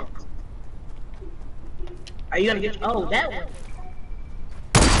life goes. Are you gonna get? Oh, that one.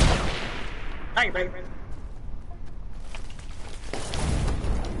 Alright, brother.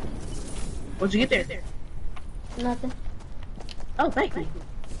 What'd you get there? Nothing. Oh, thank you.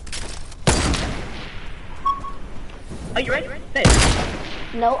 Are you ready? Hey.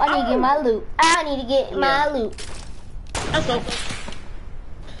 No, I need to get my loot. I need to get my loot. Let's go.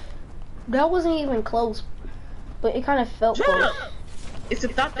 That wasn't even close, but it kind of felt Shut close. up. It's the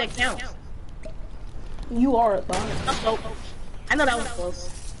thought that counts. You are a thought. Let's go. I know that was close.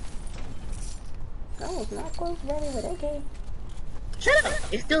 That was not close, brother, but okay. Shut up.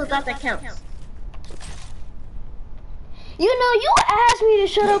 It's still the thought that counts. You know, you asked me to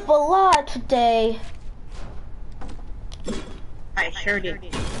shut up a lot today. I sure did.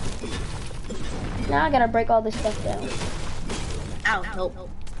 Now I gotta break all this stuff down. I'll help.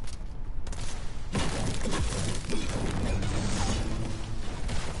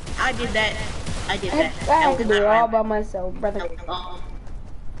 I did that. I had to do it all by myself, brother.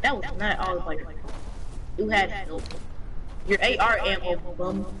 That was not all like you had help. Your AR ammo,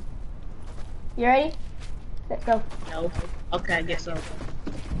 bum. You ready? Let's go. No. Okay, I guess so.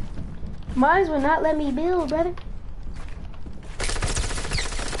 Mines will not let me build, brother.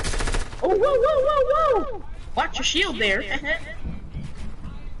 Oh, whoa, whoa, whoa, whoa! Watch your shield there.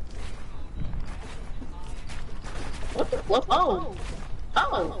 What the flip? Oh.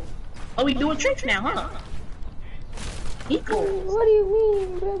 Oh. Oh, we doing tricks now, huh? Equal. What do you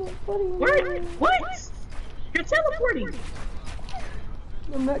mean, brother? What do you mean? What? You're teleporting.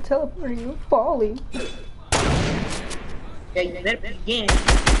 I'm not teleporting, I'm falling. Yeah, you better begin.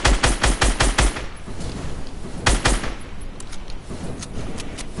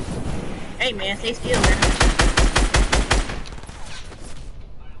 Hey man, stay still, man.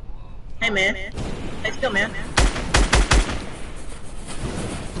 Hey man, stay still, man.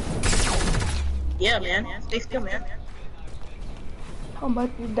 Yeah, man, stay still, man. I'm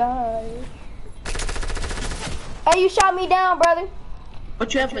about to die. Hey, you shot me down, brother.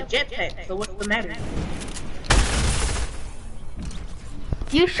 But you have a jetpack, so what's the matter?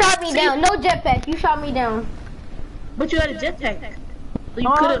 You shot me down. No jetpack. You shot me down. But you had a jetpack. So you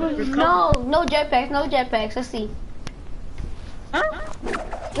could have recovered. No jetpacks. No jetpacks. Let's see. Huh?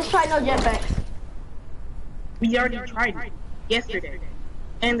 Let's try no jetpacks. We already tried it yesterday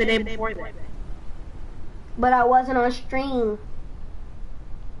and the day before that. But I wasn't on stream.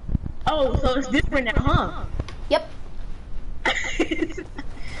 Oh, so it's different now, huh? Yep.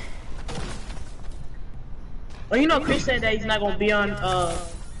 Well, you know, Chris said that he's not gonna be on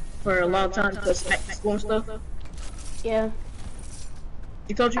for a long time because back to school and stuff. Yeah.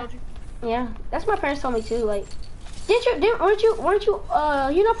 He told you? Yeah. That's what my parents told me too. Like, weren't you?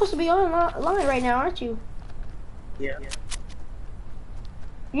 You're not supposed to be online right now, aren't you? Yeah.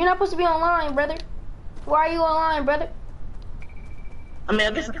 You're not supposed to be online, brother. Why are you online, brother? I mean,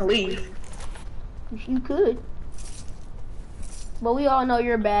 I guess I can leave. You could. But we all know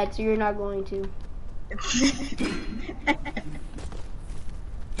you're bad, so you're not going to.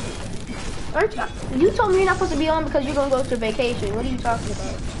 Aren't you told me you're not supposed to be on because you're gonna go to vacation. What are you talking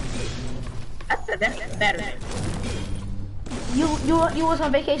about? I said that's Saturday. You was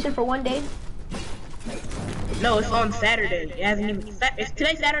on vacation for one day? No, it's on Saturday. It hasn't even. Is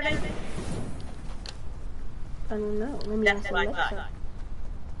today Saturday? I don't know. Let me That's ask what I Alexa. thought.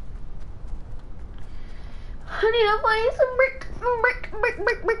 I need to find some bricks.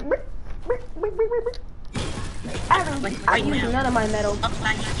 I use none of my metal.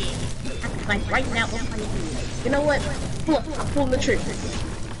 Like right now, you know what? Look, I'm pulling the trigger.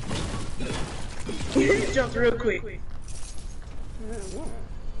 Jumped real quick.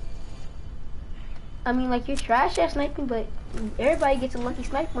 I mean, like, you're trash at sniping, but everybody gets a lucky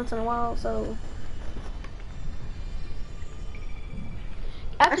snipe once in a while, so.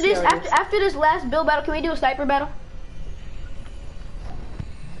 After this last build battle, can we do a sniper battle?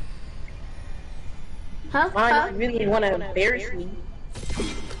 Huh? Mine really want to embarrass me.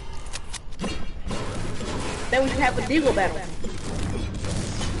 Then we can have a deagle battle.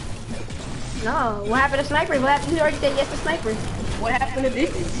 No, what happened to sniper? What happened? You already said yes to sniper. What happened to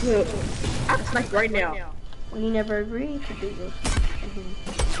deagle? I can snipe right now. Well, you never agreed to deagle.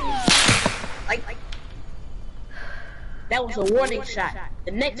 Like, that was a warning shot.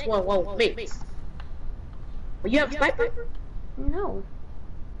 The next one won't mix. Well, you have a sniper? No.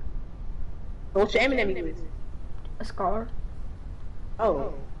 What's your aiming at me with? A scar.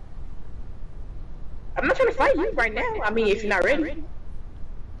 Oh. I'm not trying to fight you right now. I mean, if you're not ready.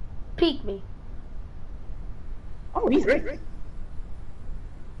 Peek me. Oh, he's ready.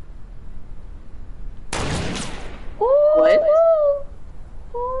 Ooh, What?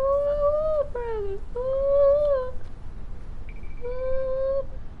 Ooh, brother. Ooh. Ooh.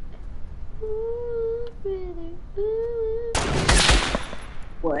 Ooh, brother. Ooh.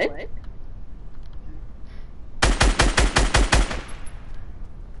 What?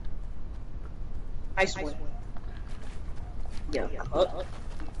 Nice one. Yeah.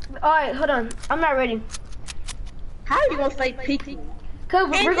 Alright, hold on. I'm not ready. How are you gonna say peeking? Cause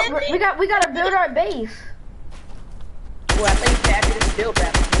we gotta build our base. Well, I think you after this build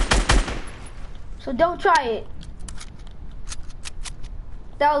battle. So don't try it.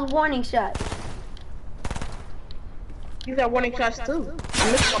 That was warning shot. You got warning shots too.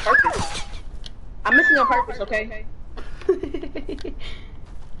 I'm missing on purpose. I'm missing on purpose, okay?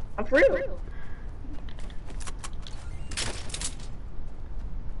 I'm for real.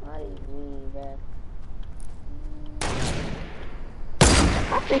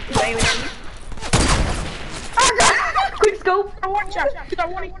 I think he's aiming at me. Quick scope. Warning shot. You got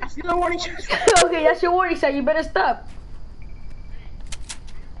warning. I see the warning shot. Okay, that's your warning shot. You better stop.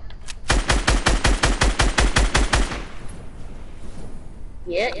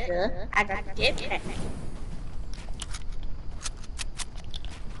 Yeah, I got the jetpack.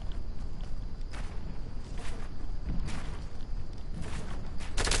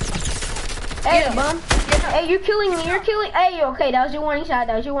 Hey, bum. Hey, you're killing me. You're killing. Hey, okay, that was your warning shot.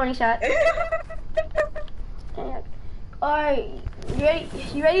 That was your warning shot. Alright, you ready?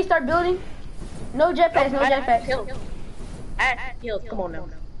 You ready to start building? No jetpacks, no jetpacks. I killed. Come on now.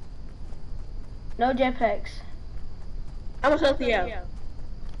 No jetpacks. How much health do you have?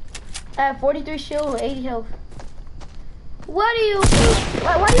 I have 43 shield and 80 health. What are you?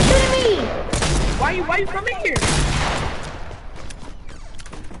 Why are you shooting me? Why you coming here?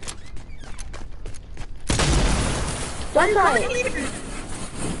 Don't try it.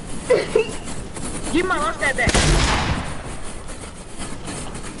 Give my launch pad back.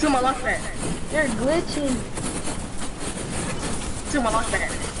 To my launch pad. You're glitching. To my launch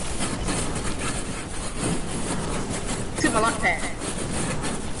pad. To my launch pad.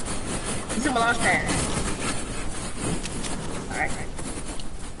 To my launch pad. Alright.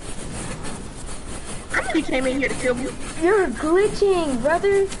 I know you came in here to kill me. You're glitching,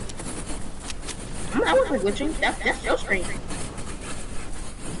 brother. I wasn't glitching. That's your screen.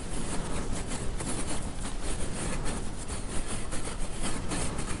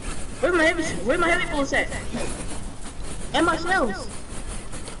 Where's my heavy bullets at? And my shells.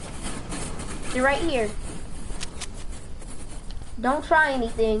 You're right here. Don't try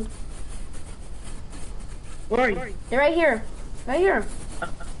anything. Where are you? They're right here. Right here.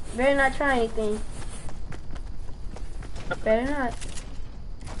 Better not try anything. Better not.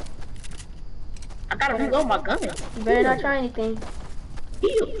 I gotta reload my gun. You better not try anything.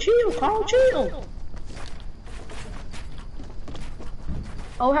 Chill, Carl, chill.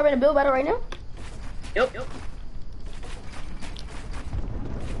 Oh, we're having a build battle right now? Yep.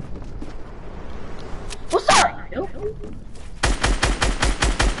 What's up? Yep.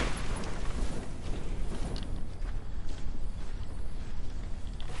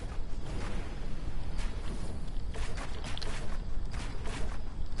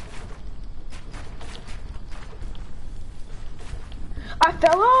 I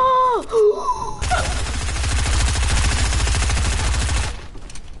fell off!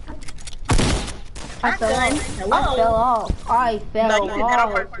 I fell off. I fell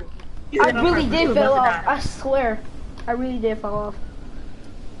off. I really did fell off. I swear. I really did fall off.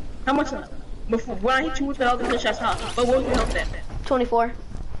 How much? Before when I hit you with the other shots, huh? But what was your health at? 24.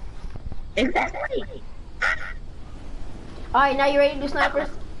 Exactly. Alright, now you ready to do snipers?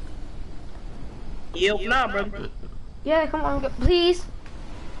 Yep, nah, brother. Yeah, come on, go, please.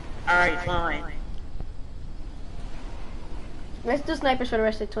 Alright, fine. Let's do snipers for the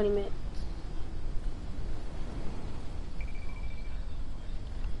rest of the 20 minutes.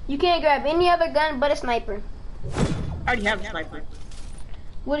 You can't grab any other gun but a sniper. I already have a sniper.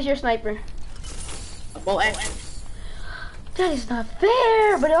 What is your sniper? A bolt action. That is not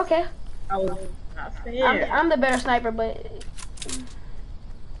fair, but okay. Oh, not fair. I'm the better sniper, but...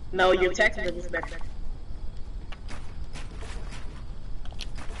 No, your tactics is better.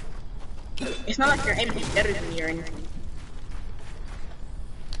 It's not like your aim is better than me or anything.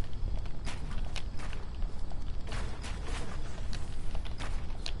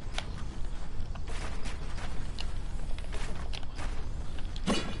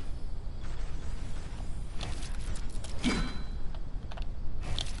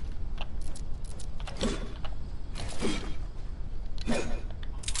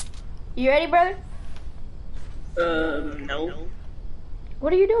 You ready, brother? No.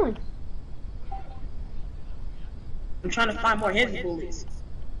 What are you doing? I'm trying to find more heavy bullets.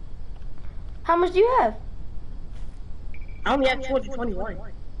 How much do you have? I only have 221.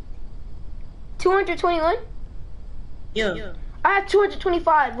 221? Yeah. I have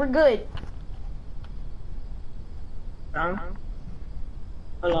 225. We're good.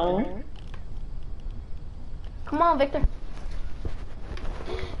 Hello? Come on, Victor.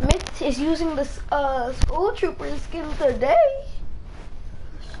 Mitch is using the school trooper skin today.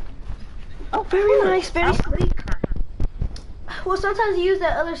 Oh, Very nice, very sleek. Well, sometimes you use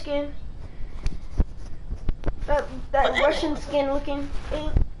that other skin. That Russian skin looking thing.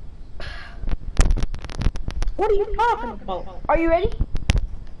 What are you talking about? Are you ready?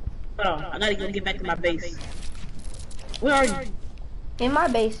 Hold on, I gotta go get back to my base. Where are you? In my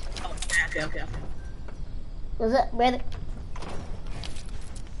base. Oh, okay. What's up, brother?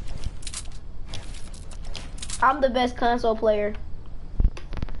 I'm the best console player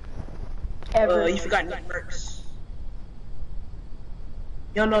ever. You forgot Nick Merckx.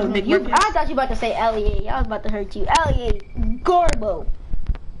 You don't know who Nick Merckx is? I thought you were about to say Elliot. I was about to hurt you. Elliot Garbo.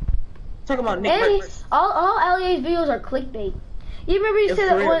 Talk about Nick And Merckx. all Elliot's videos are clickbait. You remember he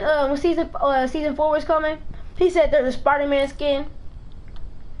said when season 4 was coming? He said there's a Spider-Man skin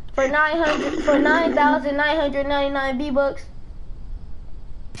for 9,999 V-Bucks.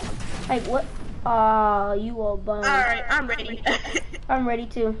 Like what? Ah, you all bum. Alright, I'm ready. I'm ready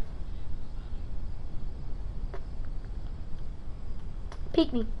too.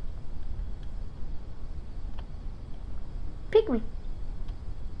 Peek me. Peek me.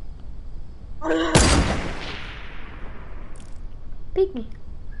 Peek me.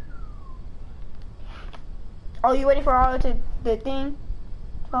 Oh, you ready for all of the thing?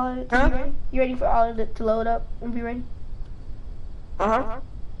 All of it to be ready? You ready for all of it to load up and be ready? Uh-huh.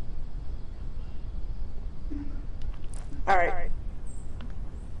 Alright.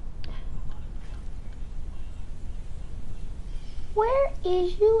 Where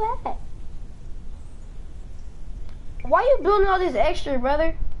is you at? Why you building all this extra,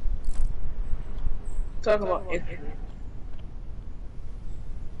 brother? Talk about it.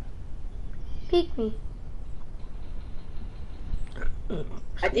 Peek me.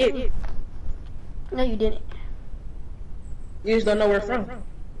 I did. No, you didn't. You just don't know where from.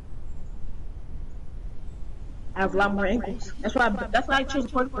 I have a lot more ankles. That's why I chose the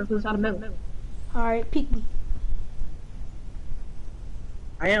first person out of metal. Alright, peek me.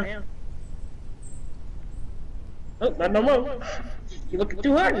 I am. Oh, not no more. You're looking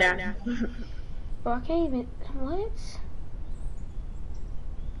too hard now. Bro, I can't even. What?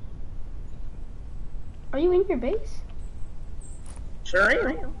 Are you in your base? Sure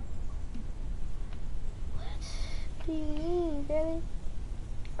am. What do you mean, really?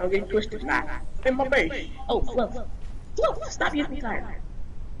 I'm getting twisted. I'm in my base. Oh, Fluff. Fluff, stop getting me tired.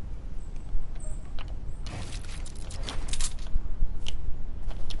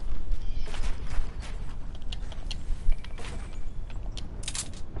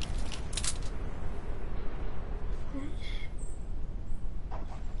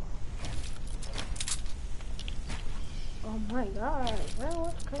 Oh my god, bro,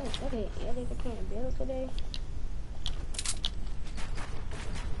 what's kind of okay? I think I can't build today.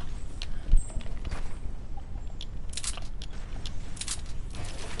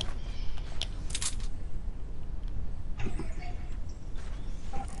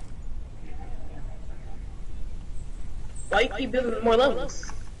 Why you keep building more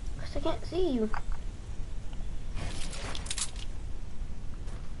levels? Cause I can't see you.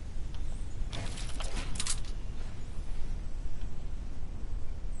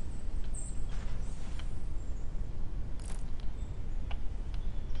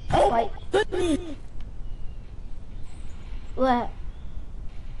 Like, what?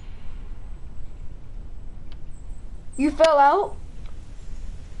 You fell out?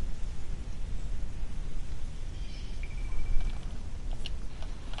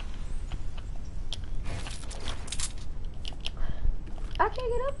 I can't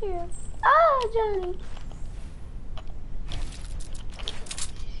get up here. Ah, Johnny.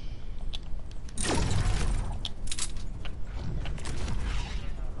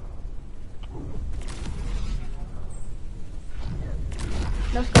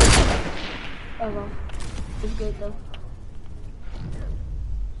 Let's go. Oh well. It's good though.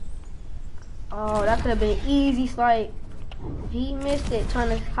 Oh, that could have been an easy snipe. He missed it trying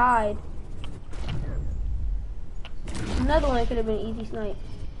to hide. Another one could have been an easy snipe.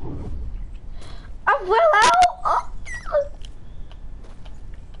 I fell out! Oh.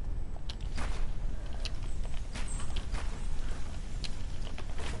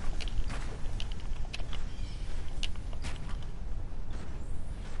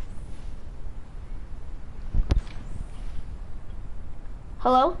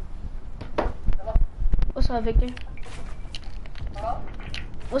 Hello? Hello? What's up, Victor? Hello?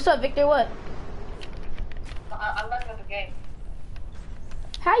 What's up, Victor? What? I left the game.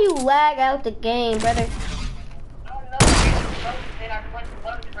 How you lag out the game, brother? I don't know. Then I went to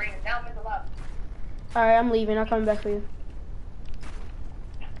load screen and now I'm in the lobby. Alright, I'm leaving. I'll come back for you.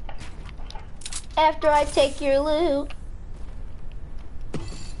 After I take your loot.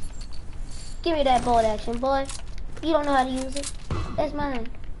 Give me that bolt action, boy. You don't know how to use it. That's mine.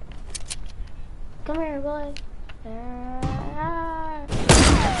 Come here, boy.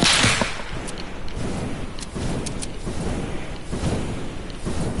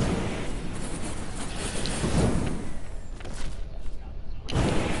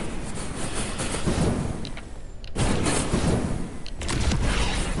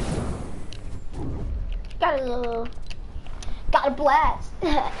 Got a blast.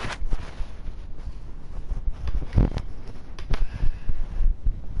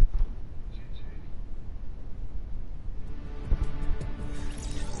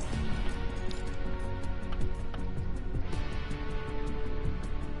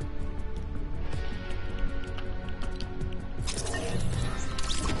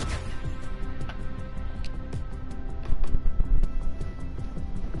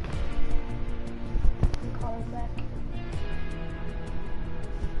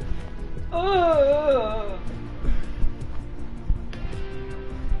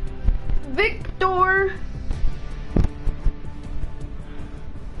 Victor!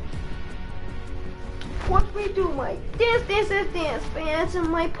 Watch me do my dance pants in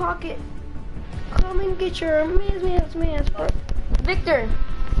my pocket. Come and get your mans, bro. Victor!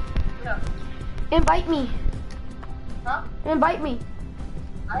 Yeah. Invite me. Huh? Invite me.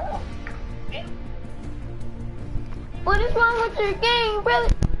 I am. Okay. What is wrong with your game,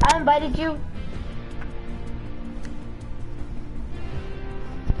 brother? I invited you.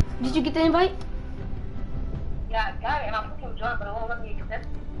 Did you get the invite? Yeah, I got it and I'm fucking drunk, but it won't let me accept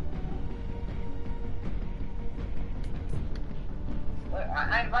it. But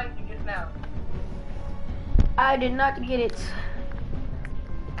I invited you just now. I did not get it.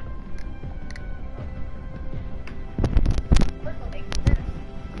 This will make sense,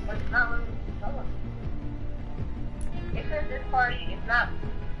 but it's not letting me join. It says this party is not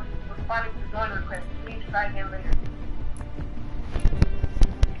responding to join request. Please try again later.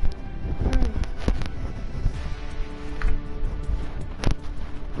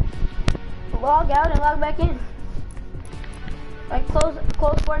 Log out and log back in. Like close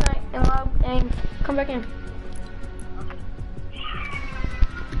Fortnite and log and come back in.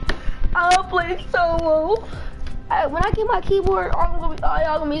 I'll play solo. When I get my keyboard, all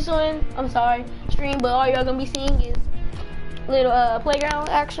y'all gonna be seeing. I'm sorry, stream, but all y'all gonna be seeing is little playground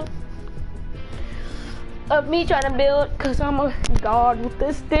action of me trying to build, cause I'm a god with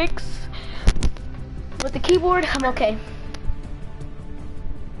the sticks. With the keyboard, I'm okay.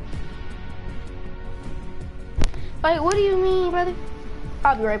 Wait, what do you mean, brother?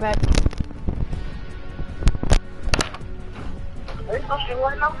 I'll be right back. Are you supposed to be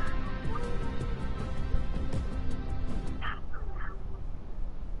right now?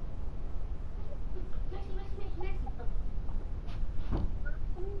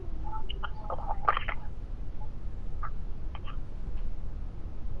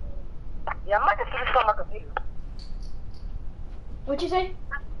 Yeah, I might have to restart my computer. What'd you say?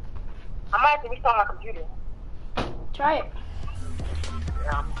 I might have to restart my computer. Try it.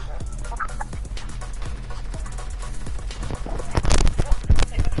 Yeah.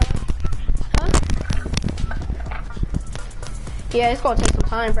 Huh? Yeah, it's gonna take some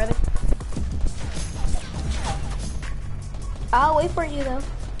time, brother. I'll wait for you though.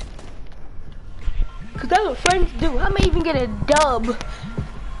 Cause that's what friends do. I may even get a dub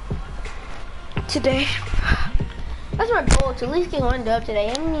today. That's my goal, to at least get one dub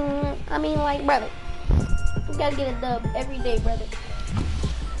today. I mean, like, brother, you gotta get a dub every day, brother.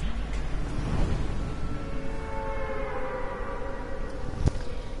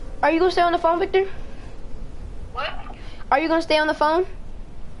 Are you gonna stay on the phone, Victor? What? Are you gonna stay on the phone?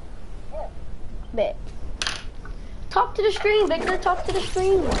 Yeah. Bet. Talk to the stream, Victor. Talk to the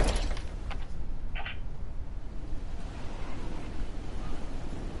stream.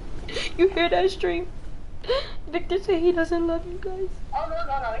 You hear that stream? Victor said he doesn't love you guys. Oh, no.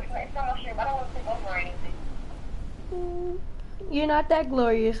 It's not my stream. I don't want to take over or anything. You're not that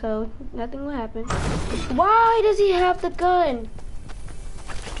glorious, so nothing will happen. Why does he have the gun?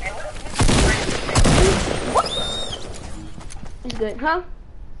 Hey, what It's good, huh?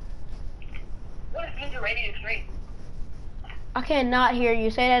 if means you're ready to stream? I cannot hear you.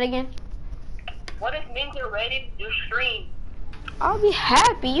 Say that again. What if means you're ready to stream? I'll be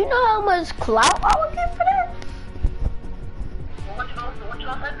happy. You know how much clout I would get for that? Well, what you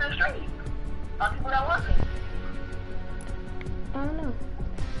gonna say to the stream? People that watching? I don't know.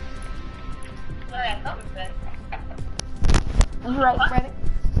 You gotta have something to say. You're right, brother.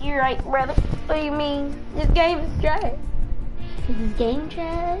 You're right, brother. What do you mean? This game is trash. Is this game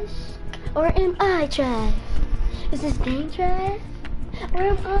trash? Or am I trash? Is this game trash? Or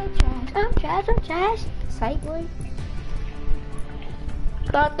am I trash? I'm trash. Sight boy.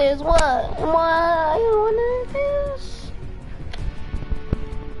 Thought this what? Why you wanna this?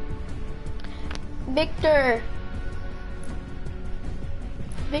 Victor.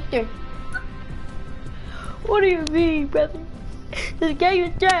 What do you mean, brother? This game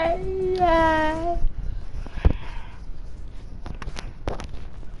is trash.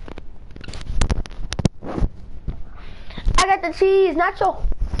 I got the cheese, nacho.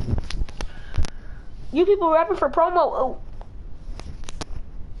 You people rapping for promo. Oh.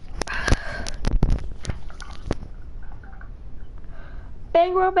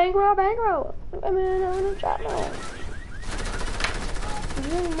 Bankroll. I mean, I'm trying to.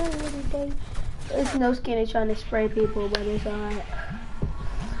 There's no skinny trying to spray people, but it's alright.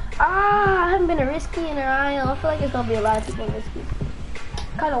 I haven't been a risky in a while. I feel like it's gonna be a lot of people in risky.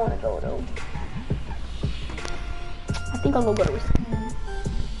 Kinda wanna go though. I think I'm gonna go to risky.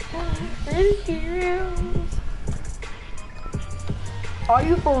 Risky reels. Are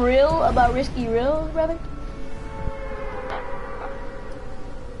you for real about risky reels, brother?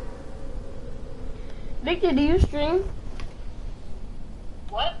 Victor, do you stream?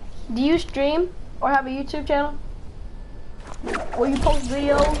 What? Do you stream or have a YouTube channel where you post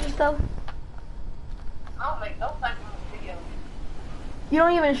videos and stuff? I don't make no type of videos. You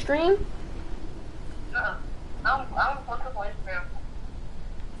don't even stream? I don't post up on Instagram.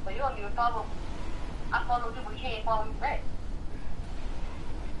 But you don't even follow. I follow people, you can't follow me back.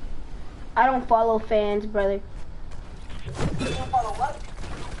 I don't follow fans, brother. You don't follow what?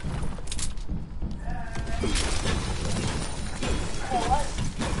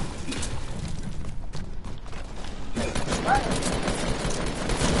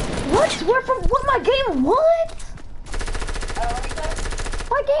 What? What my game? What?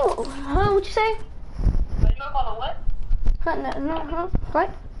 My game? Huh? What you say? You don't follow what? Huh? No. What?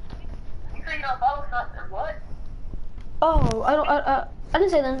 You say you don't follow something. What? Oh, I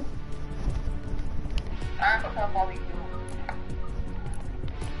didn't say that. I'm gonna follow you.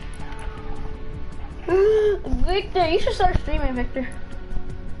 Victor, you should start streaming, Victor.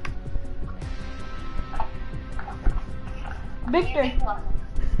 Victor,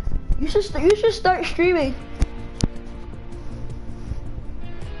 you should start streaming.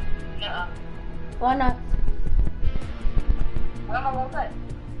 Yeah. Why not? What am I gonna say?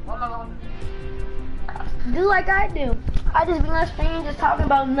 What am I gonna do? Do like I do. I just be on stream just talking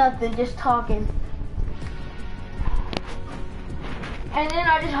about nothing, just talking. And then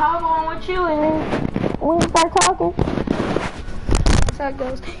I just hop on with you and then we start talking. That's how it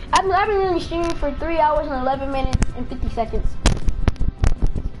goes. I've been really streaming for 3 hours and 11 minutes and 50 seconds.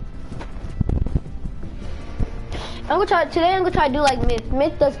 Today I'm gonna try to do like Myth.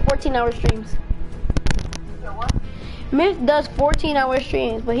 Myth does 14-hour streams. What? Myth does 14-hour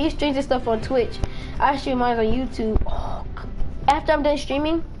streams, but he streams his stuff on Twitch. I stream mine on YouTube. Oh, after I'm done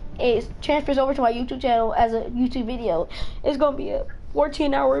streaming, it transfers over to my YouTube channel as a YouTube video. It's gonna be a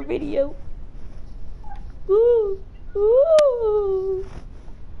 14-hour video. Woo!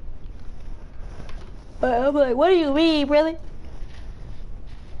 But I'm like, what do you mean, brother?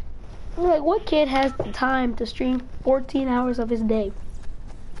 Like, what kid has the time to stream 14 hours of his day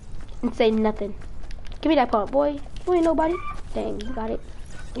and say nothing? Give me that pump, boy. You ain't nobody. Dang, you got it.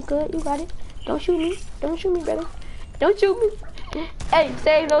 You good? You got it. Don't shoot me. Don't shoot me, brother. Don't shoot me. Hey,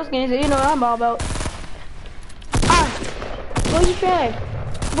 save those games. You know what I'm all about. Ah, boy, you trash.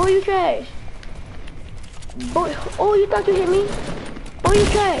 Boy, you trash. Boy, oh, you thought you hit me? Boy, you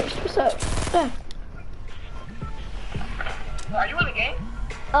trash. What's up? Are you in the game?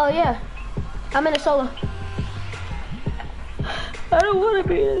 Oh yeah, I'm in a solo. I don't want to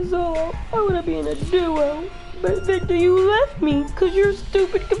be in a solo. I want to be in a duo. But Victor, you left me because your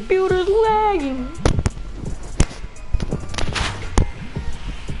stupid computer's lagging.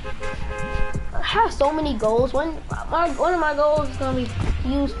 I have so many goals. One of my goals is gonna be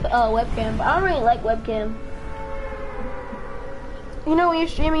use webcam, but I don't really like webcam. You know when you're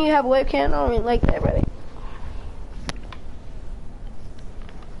streaming, you have a webcam. I don't really like that, brother.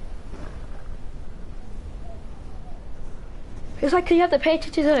 It's like you have to pay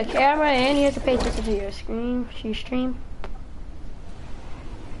attention to the camera and you have to pay attention to your screen, your stream.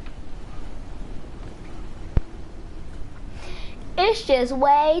 It's just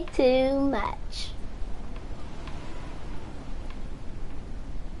way too much.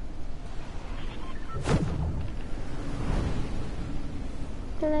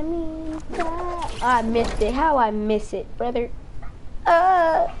 I missed it. How I miss it, brother?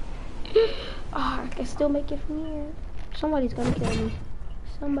 Oh, I can still make it from here. Somebody's gonna kill me.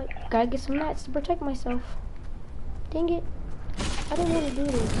 Somebody gotta get some mats to protect myself. Dang it. I don't want to do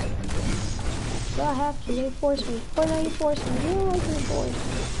this. But I have to. They force me. Oh no, you force me. You don't like being forced.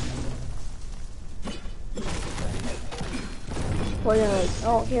 Or they're like, I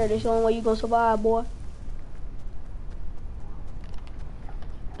don't care. This is the only way you gonna survive, boy.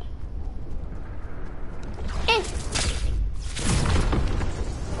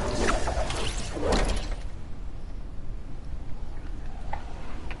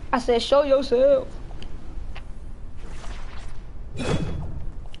 I said, show yourself.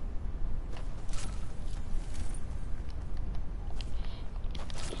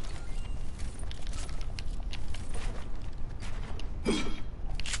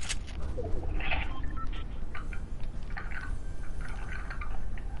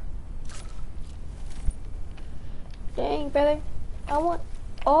 Dang, brother. I want...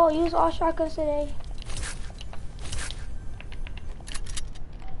 Oh, use all shotguns today.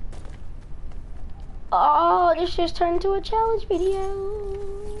 Oh, this just turned into a challenge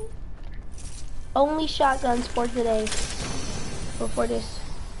video. Only shotguns for today. Or for this.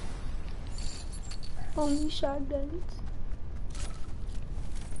 Only shotguns.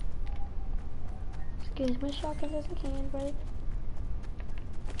 Let's get as much shotguns as I can, right?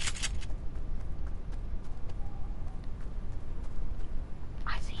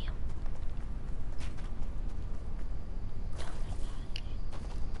 I see him.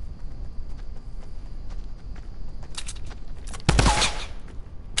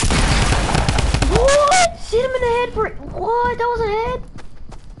 Hit him in the head for what? That wasn't a head?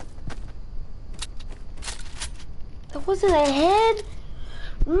 That wasn't a head?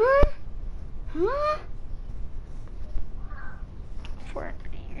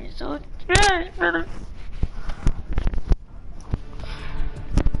 You're so trash, brother.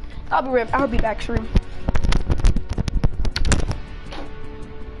 I'll be back soon.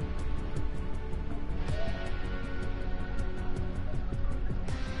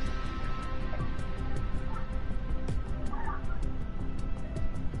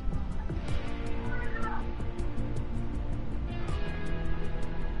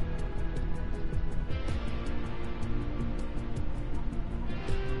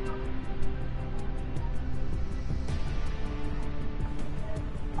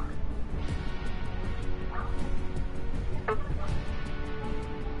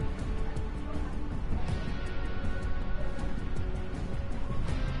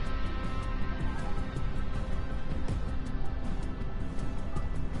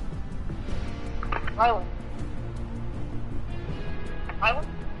 Rylan. Rylan?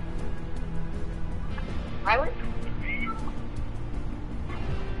 Rylan?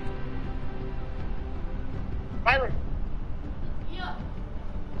 Rylan? Yeah.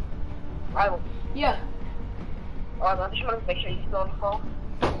 Rylan? Yeah. I just wanted to make sure you're still on the phone.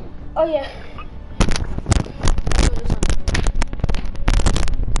 Oh yeah.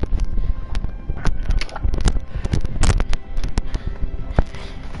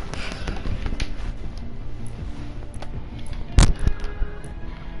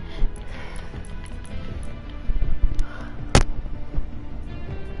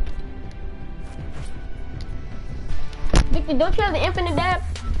 Victor, don't you have the infinite dab?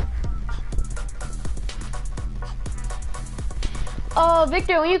 Oh,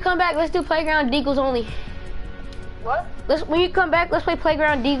 Victor, when you come back, let's do playground deagles only. What? When you come back, let's play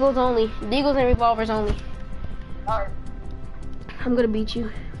playground deagles only. Deagles and revolvers only. Alright. I'm gonna beat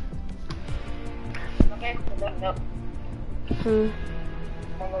you. Okay, let me know.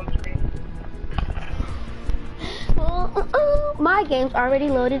 My game's already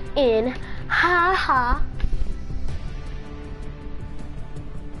loaded in. Ha ha.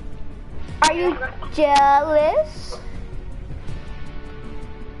 Are you jealous?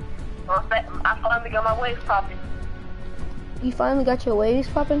 I finally got my waves popping. You finally got your waves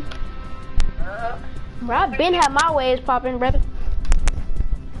popping? Bro, I've been had my waves popping, brother.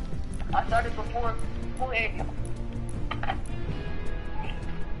 I started before.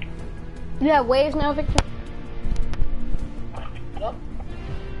 You have waves now, Victor? Yep.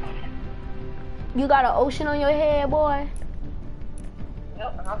 You got an ocean on your head, boy.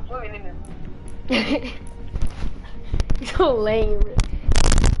 Yep, and I'm swimming in it. You're so lame.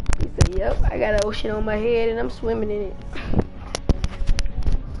 He said, yep, I got an ocean on my head and I'm swimming in it.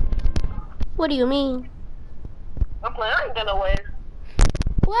 What do you mean? I'm playing, I ain't got no waves.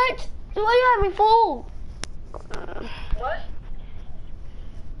 What? Why you have me fooled? What?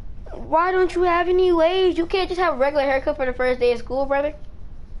 Why don't you have any waves? You can't just have a regular haircut for the first day of school, brother.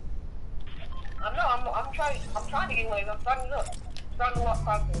 I know, I'm trying to get waves. I'm starting it up. Starting to walk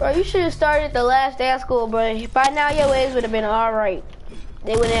properly. Bro, you should have started the last day of school, bro. By now your waves would have been alright.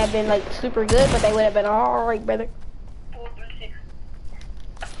 They wouldn't have been like super good, but they would have been alright, brother. 4, 3, 6.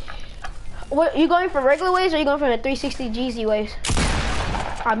 What, you going for regular waves or you going for the 360 GZ waves?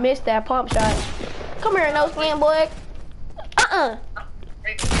 I missed that pump shot. Come here, no skin boy.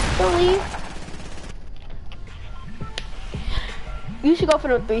 Don't leave. You should go for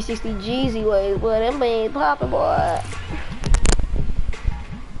the 360 GZ waves, boy. Them ain't popping, boy.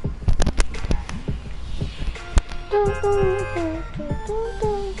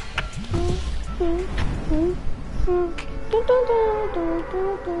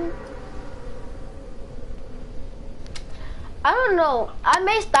 I don't know. I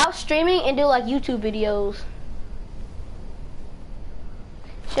may stop streaming and do like YouTube videos.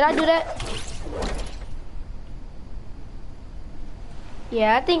 Should I do that?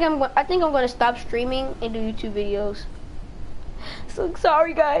 Yeah, I think I'm gonna stop streaming and do YouTube videos. So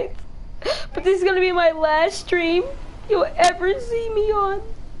sorry, guys, but this is gonna be my last stream you'll ever see me on.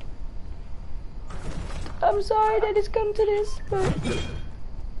 I'm sorry that it's come to this, but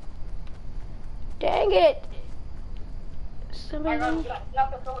dang it. Somebody.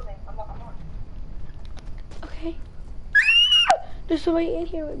 Okay. There's somebody in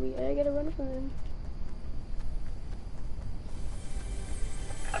here with me. I gotta run from them.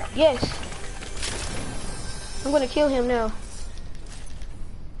 Yes. I'm gonna kill him now.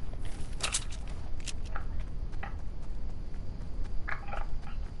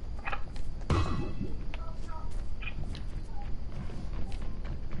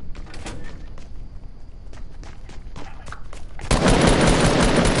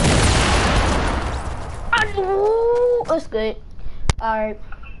 That's good. Alright.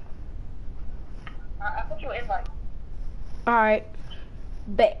 I put you an invite. Alright.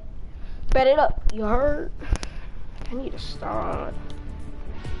 Bet it up. You heard? I need to start.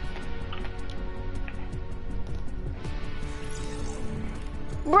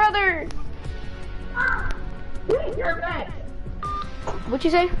 Brother! You're back. What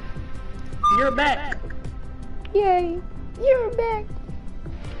you say? You're back. Yay. You're back.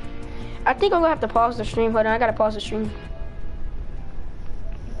 I think I'm gonna have to pause the stream. Hold on, I gotta pause the stream.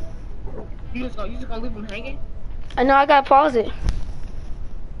 You just gonna leave him hanging? I know, I gotta pause it.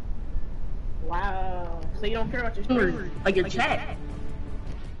 Wow. So you don't care about your stream, like your chat?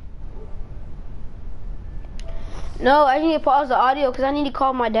 No, I need to pause the audio because I need to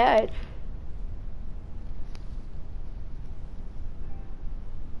call my dad.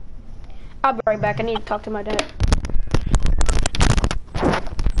 I'll be right back. I need to talk to my dad.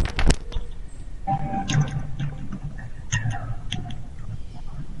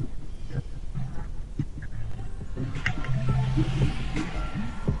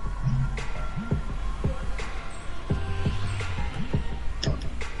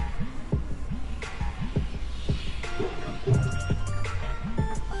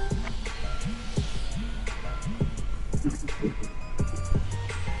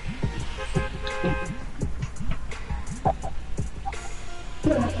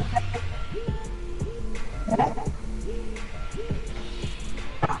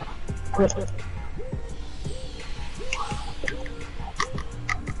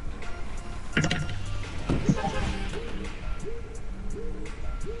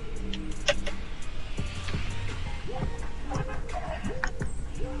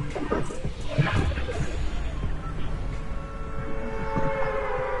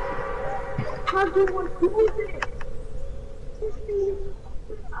 Alright,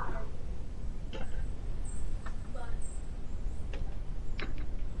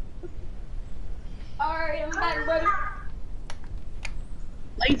 I'm back, buddy.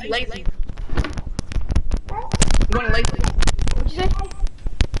 Lazy. I'm going to lazy. What'd you say?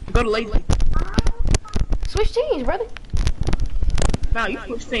 Go to lazy. Switch teams, brother. No, you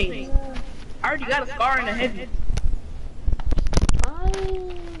switch teams. I already got a scar in the heavy.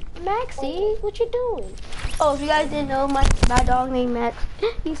 Maxie, what you doing? Oh, if you guys didn't know, my dog named Max.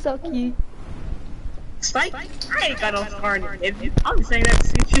 He's so cute. Spike? I ain't got no scar in the heavy. I'm just saying that to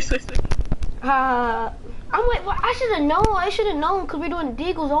see you switch. I'm wait. Well, I should have known. I should have known because we're doing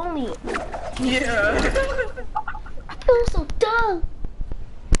Deagles only. Yeah. I feel so dumb.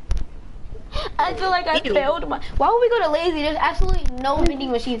 I feel like I failed my. Why would we go to lazy? There's absolutely no vending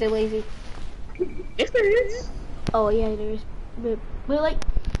machines at lazy. Yes, there is. Oh yeah, there is. But like,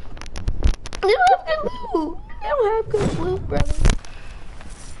 they don't have good loot. They don't have good loot, brother.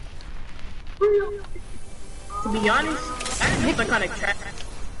 To be honest, that's just kind of trash.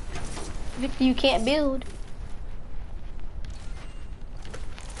 Victor, you can't build.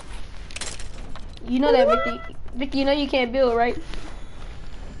 You know that, Victor. Victor, you know you can't build, right?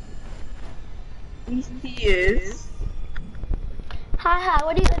 He is. Ha,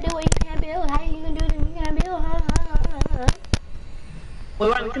 what are you gonna do when you can't build? How are you gonna do it when you can't build? Ha. Wait,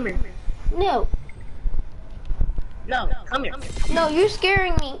 Riley, come here. No. No, come here. No, you're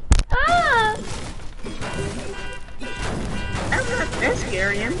scaring me. Ah! That's not that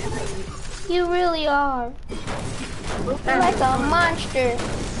scary, him. You really are. You're like a monster.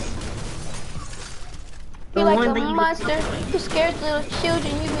 You're like a monster who scares little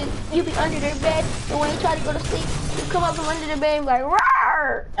children. You be under their bed, and when you try to go to sleep, you come up from under the bed and be like,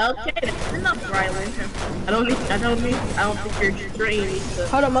 "Rawr!" Okay, that's enough, Rylan. I don't think you're trained.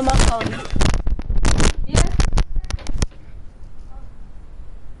 Hold on, my mom's calling me. Yeah.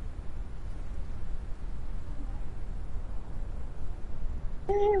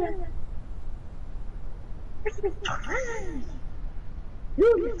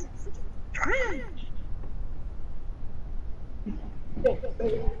 Trash.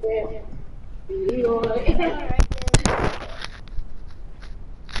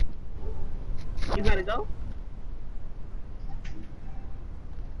 You gotta go?